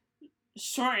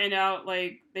shortened out,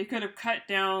 like they could have cut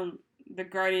down the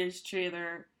Guardians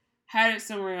trailer, had it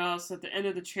somewhere else. At the end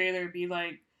of the trailer, be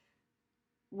like,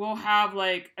 we'll have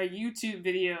like a YouTube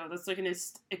video that's like an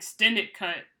extended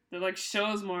cut that like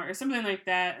shows more or something like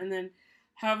that, and then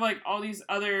have like all these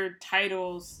other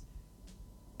titles,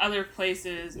 other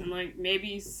places, and like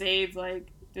maybe save like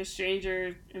The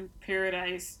Stranger in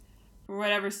Paradise for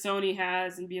whatever Sony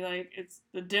has, and be like, it's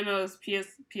the demos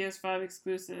PS5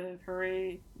 exclusive,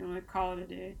 hooray, and like call it a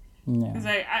day. Yeah. Because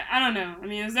I don't know. I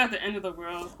mean, it's not the end of the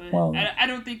world, but Well, I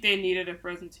don't think they needed a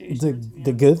presentation, to be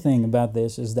the honest. good thing about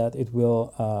this is that it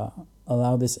will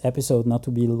allow this episode not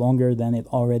to be longer than it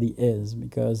already is,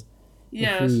 because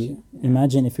Yeah, if that's we true. Yeah.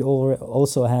 imagine if we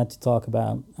also had to talk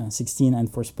about 16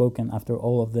 and Forspoken after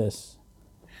all of this,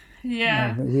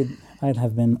 Yeah. I'd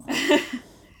have been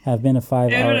a It would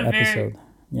 5 hour have very episode.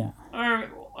 Yeah.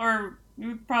 or we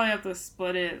would probably have to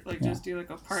split it, like Yeah. just do like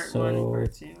a part one and So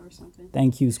part two or something.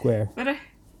 thank you, Square. But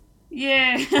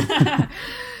yeah,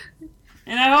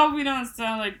 and I hope we don't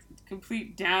sound like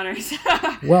complete downers.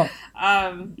 Well,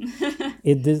 um,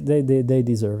 they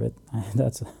deserve it.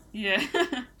 That's yeah.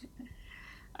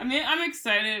 I mean, I'm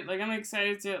excited. Like, I'm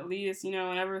excited to at least,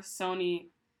 whenever Sony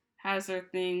has their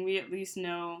thing, we at least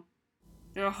know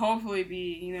there'll hopefully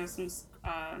be, some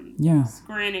yeah.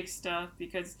 Square Enix stuff,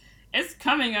 because it's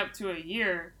coming up to a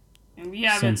year, and we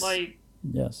haven't since like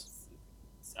yes,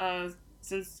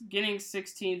 since getting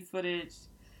 16 footage.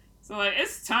 So like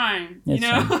it's time, it's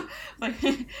time. like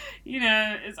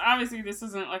it's obviously this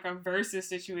isn't like a versus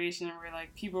situation where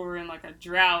like people were in like a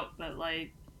drought, but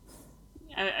like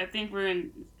I think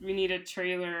we need a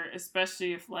trailer,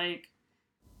 especially if like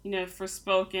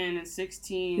Forspoken and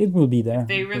 16. It will be there. If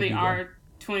they It will really be are there.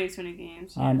 2020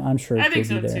 games. Yeah. I'm sure it I think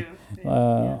will be so there.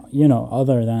 too. Yeah.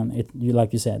 Other than it,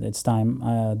 like you said, it's time.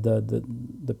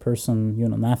 The person,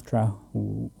 NAFTA,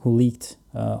 who leaked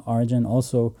Origin,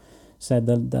 also said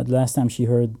that last time she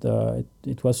heard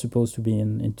it was supposed to be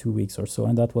in 2 weeks or so,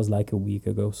 and that was like a week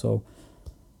ago. So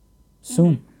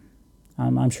soon,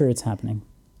 I'm sure it's happening.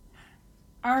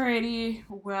 Alrighty,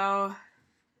 well,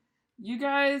 you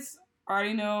guys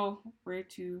already know where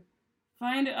to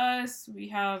find us. We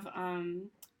have a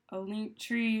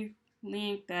Linktree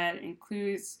link that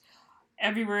includes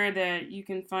everywhere that you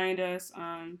can find us.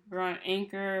 We're on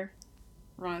Anchor,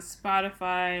 we're on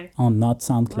Spotify, Not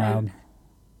SoundCloud.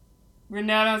 We're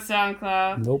not on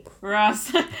SoundCloud. Nope. We're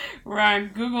on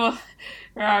Google.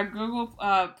 We're on Google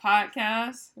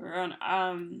Podcasts. We're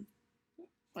on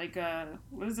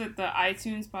what is it? The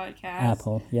iTunes podcast.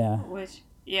 Apple, yeah.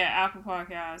 Apple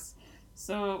Podcasts.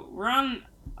 So we're on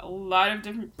a lot of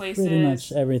different places. Pretty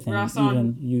much everything,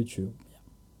 even YouTube.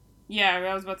 Yeah,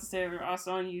 I was about to say we're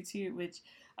also on YouTube, which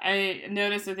I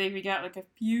noticed that we got like a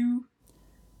few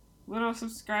little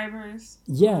subscribers.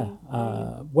 Yeah.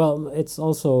 Well, it's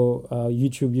also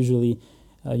YouTube usually,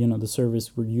 the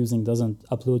service we're using doesn't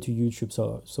upload to YouTube,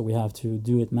 so we have to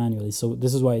do it manually. So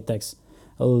this is why it takes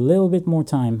a little bit more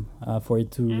time for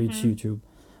it to reach YouTube,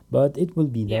 but it will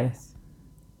be there.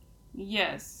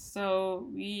 Yes. So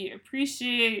we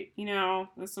appreciate, the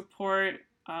support.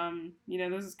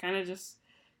 This is kind of just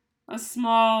a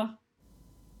small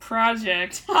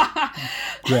project.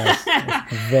 Yes, a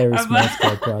very small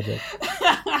scale project.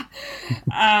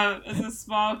 It's a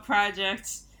small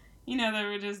project, that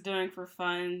we're just doing for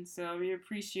fun. So we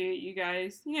appreciate you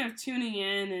guys, tuning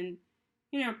in and,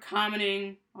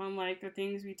 commenting on like the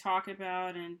things we talk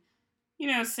about and,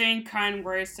 saying kind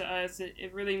words to us.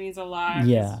 It really means a lot.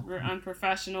 Yeah. We're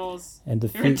unprofessionals. And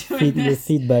your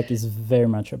feedback is very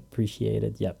much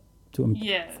appreciated. Yep.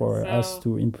 For us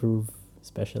to improve,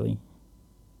 especially.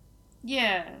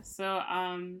 Yeah. So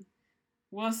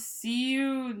we'll see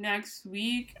you next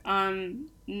week.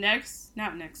 Next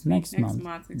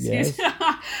month. Excuse me.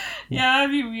 Yeah,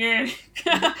 that'd be weird.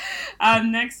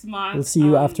 Next month. We'll see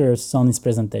you after Sony's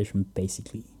presentation,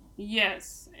 basically.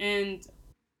 Yes, and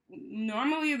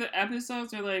normally the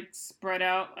episodes are like spread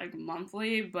out like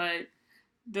monthly, but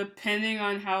depending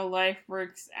on how life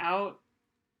works out,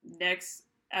 next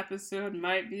episode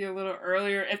might be a little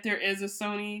earlier if there is a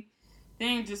Sony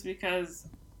thing, just because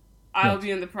I'll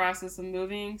be in the process of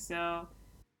moving. So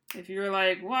if you're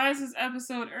like, why is this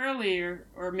episode early,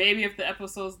 or maybe if the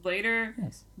episode's later,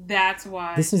 that's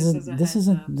why. This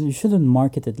isn't. You shouldn't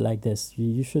market it like this.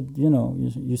 You should,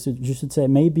 you should say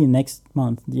maybe next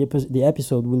month the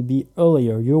episode will be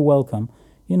earlier. You're welcome.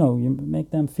 You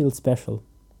make them feel special.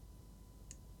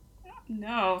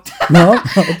 No. No.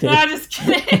 Okay. No, I'm just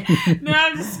kidding.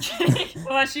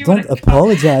 Unless you don't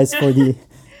apologize for the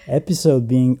episode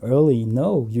being early.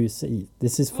 No, you see,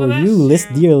 this is for you,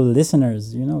 dear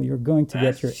listeners. You're going to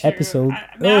get your episode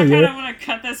earlier. I kind of want to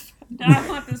cut this. I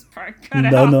want this part cut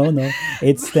out. No.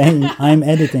 It's staying. I'm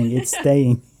editing. It's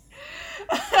staying.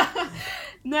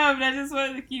 No, but I just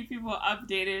wanted to keep people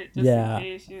updated. Just yeah. In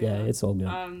case, It's all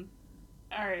good.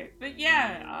 All right, but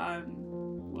yeah,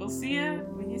 we'll see you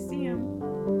when you see him.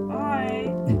 Bye.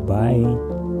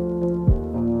 Bye.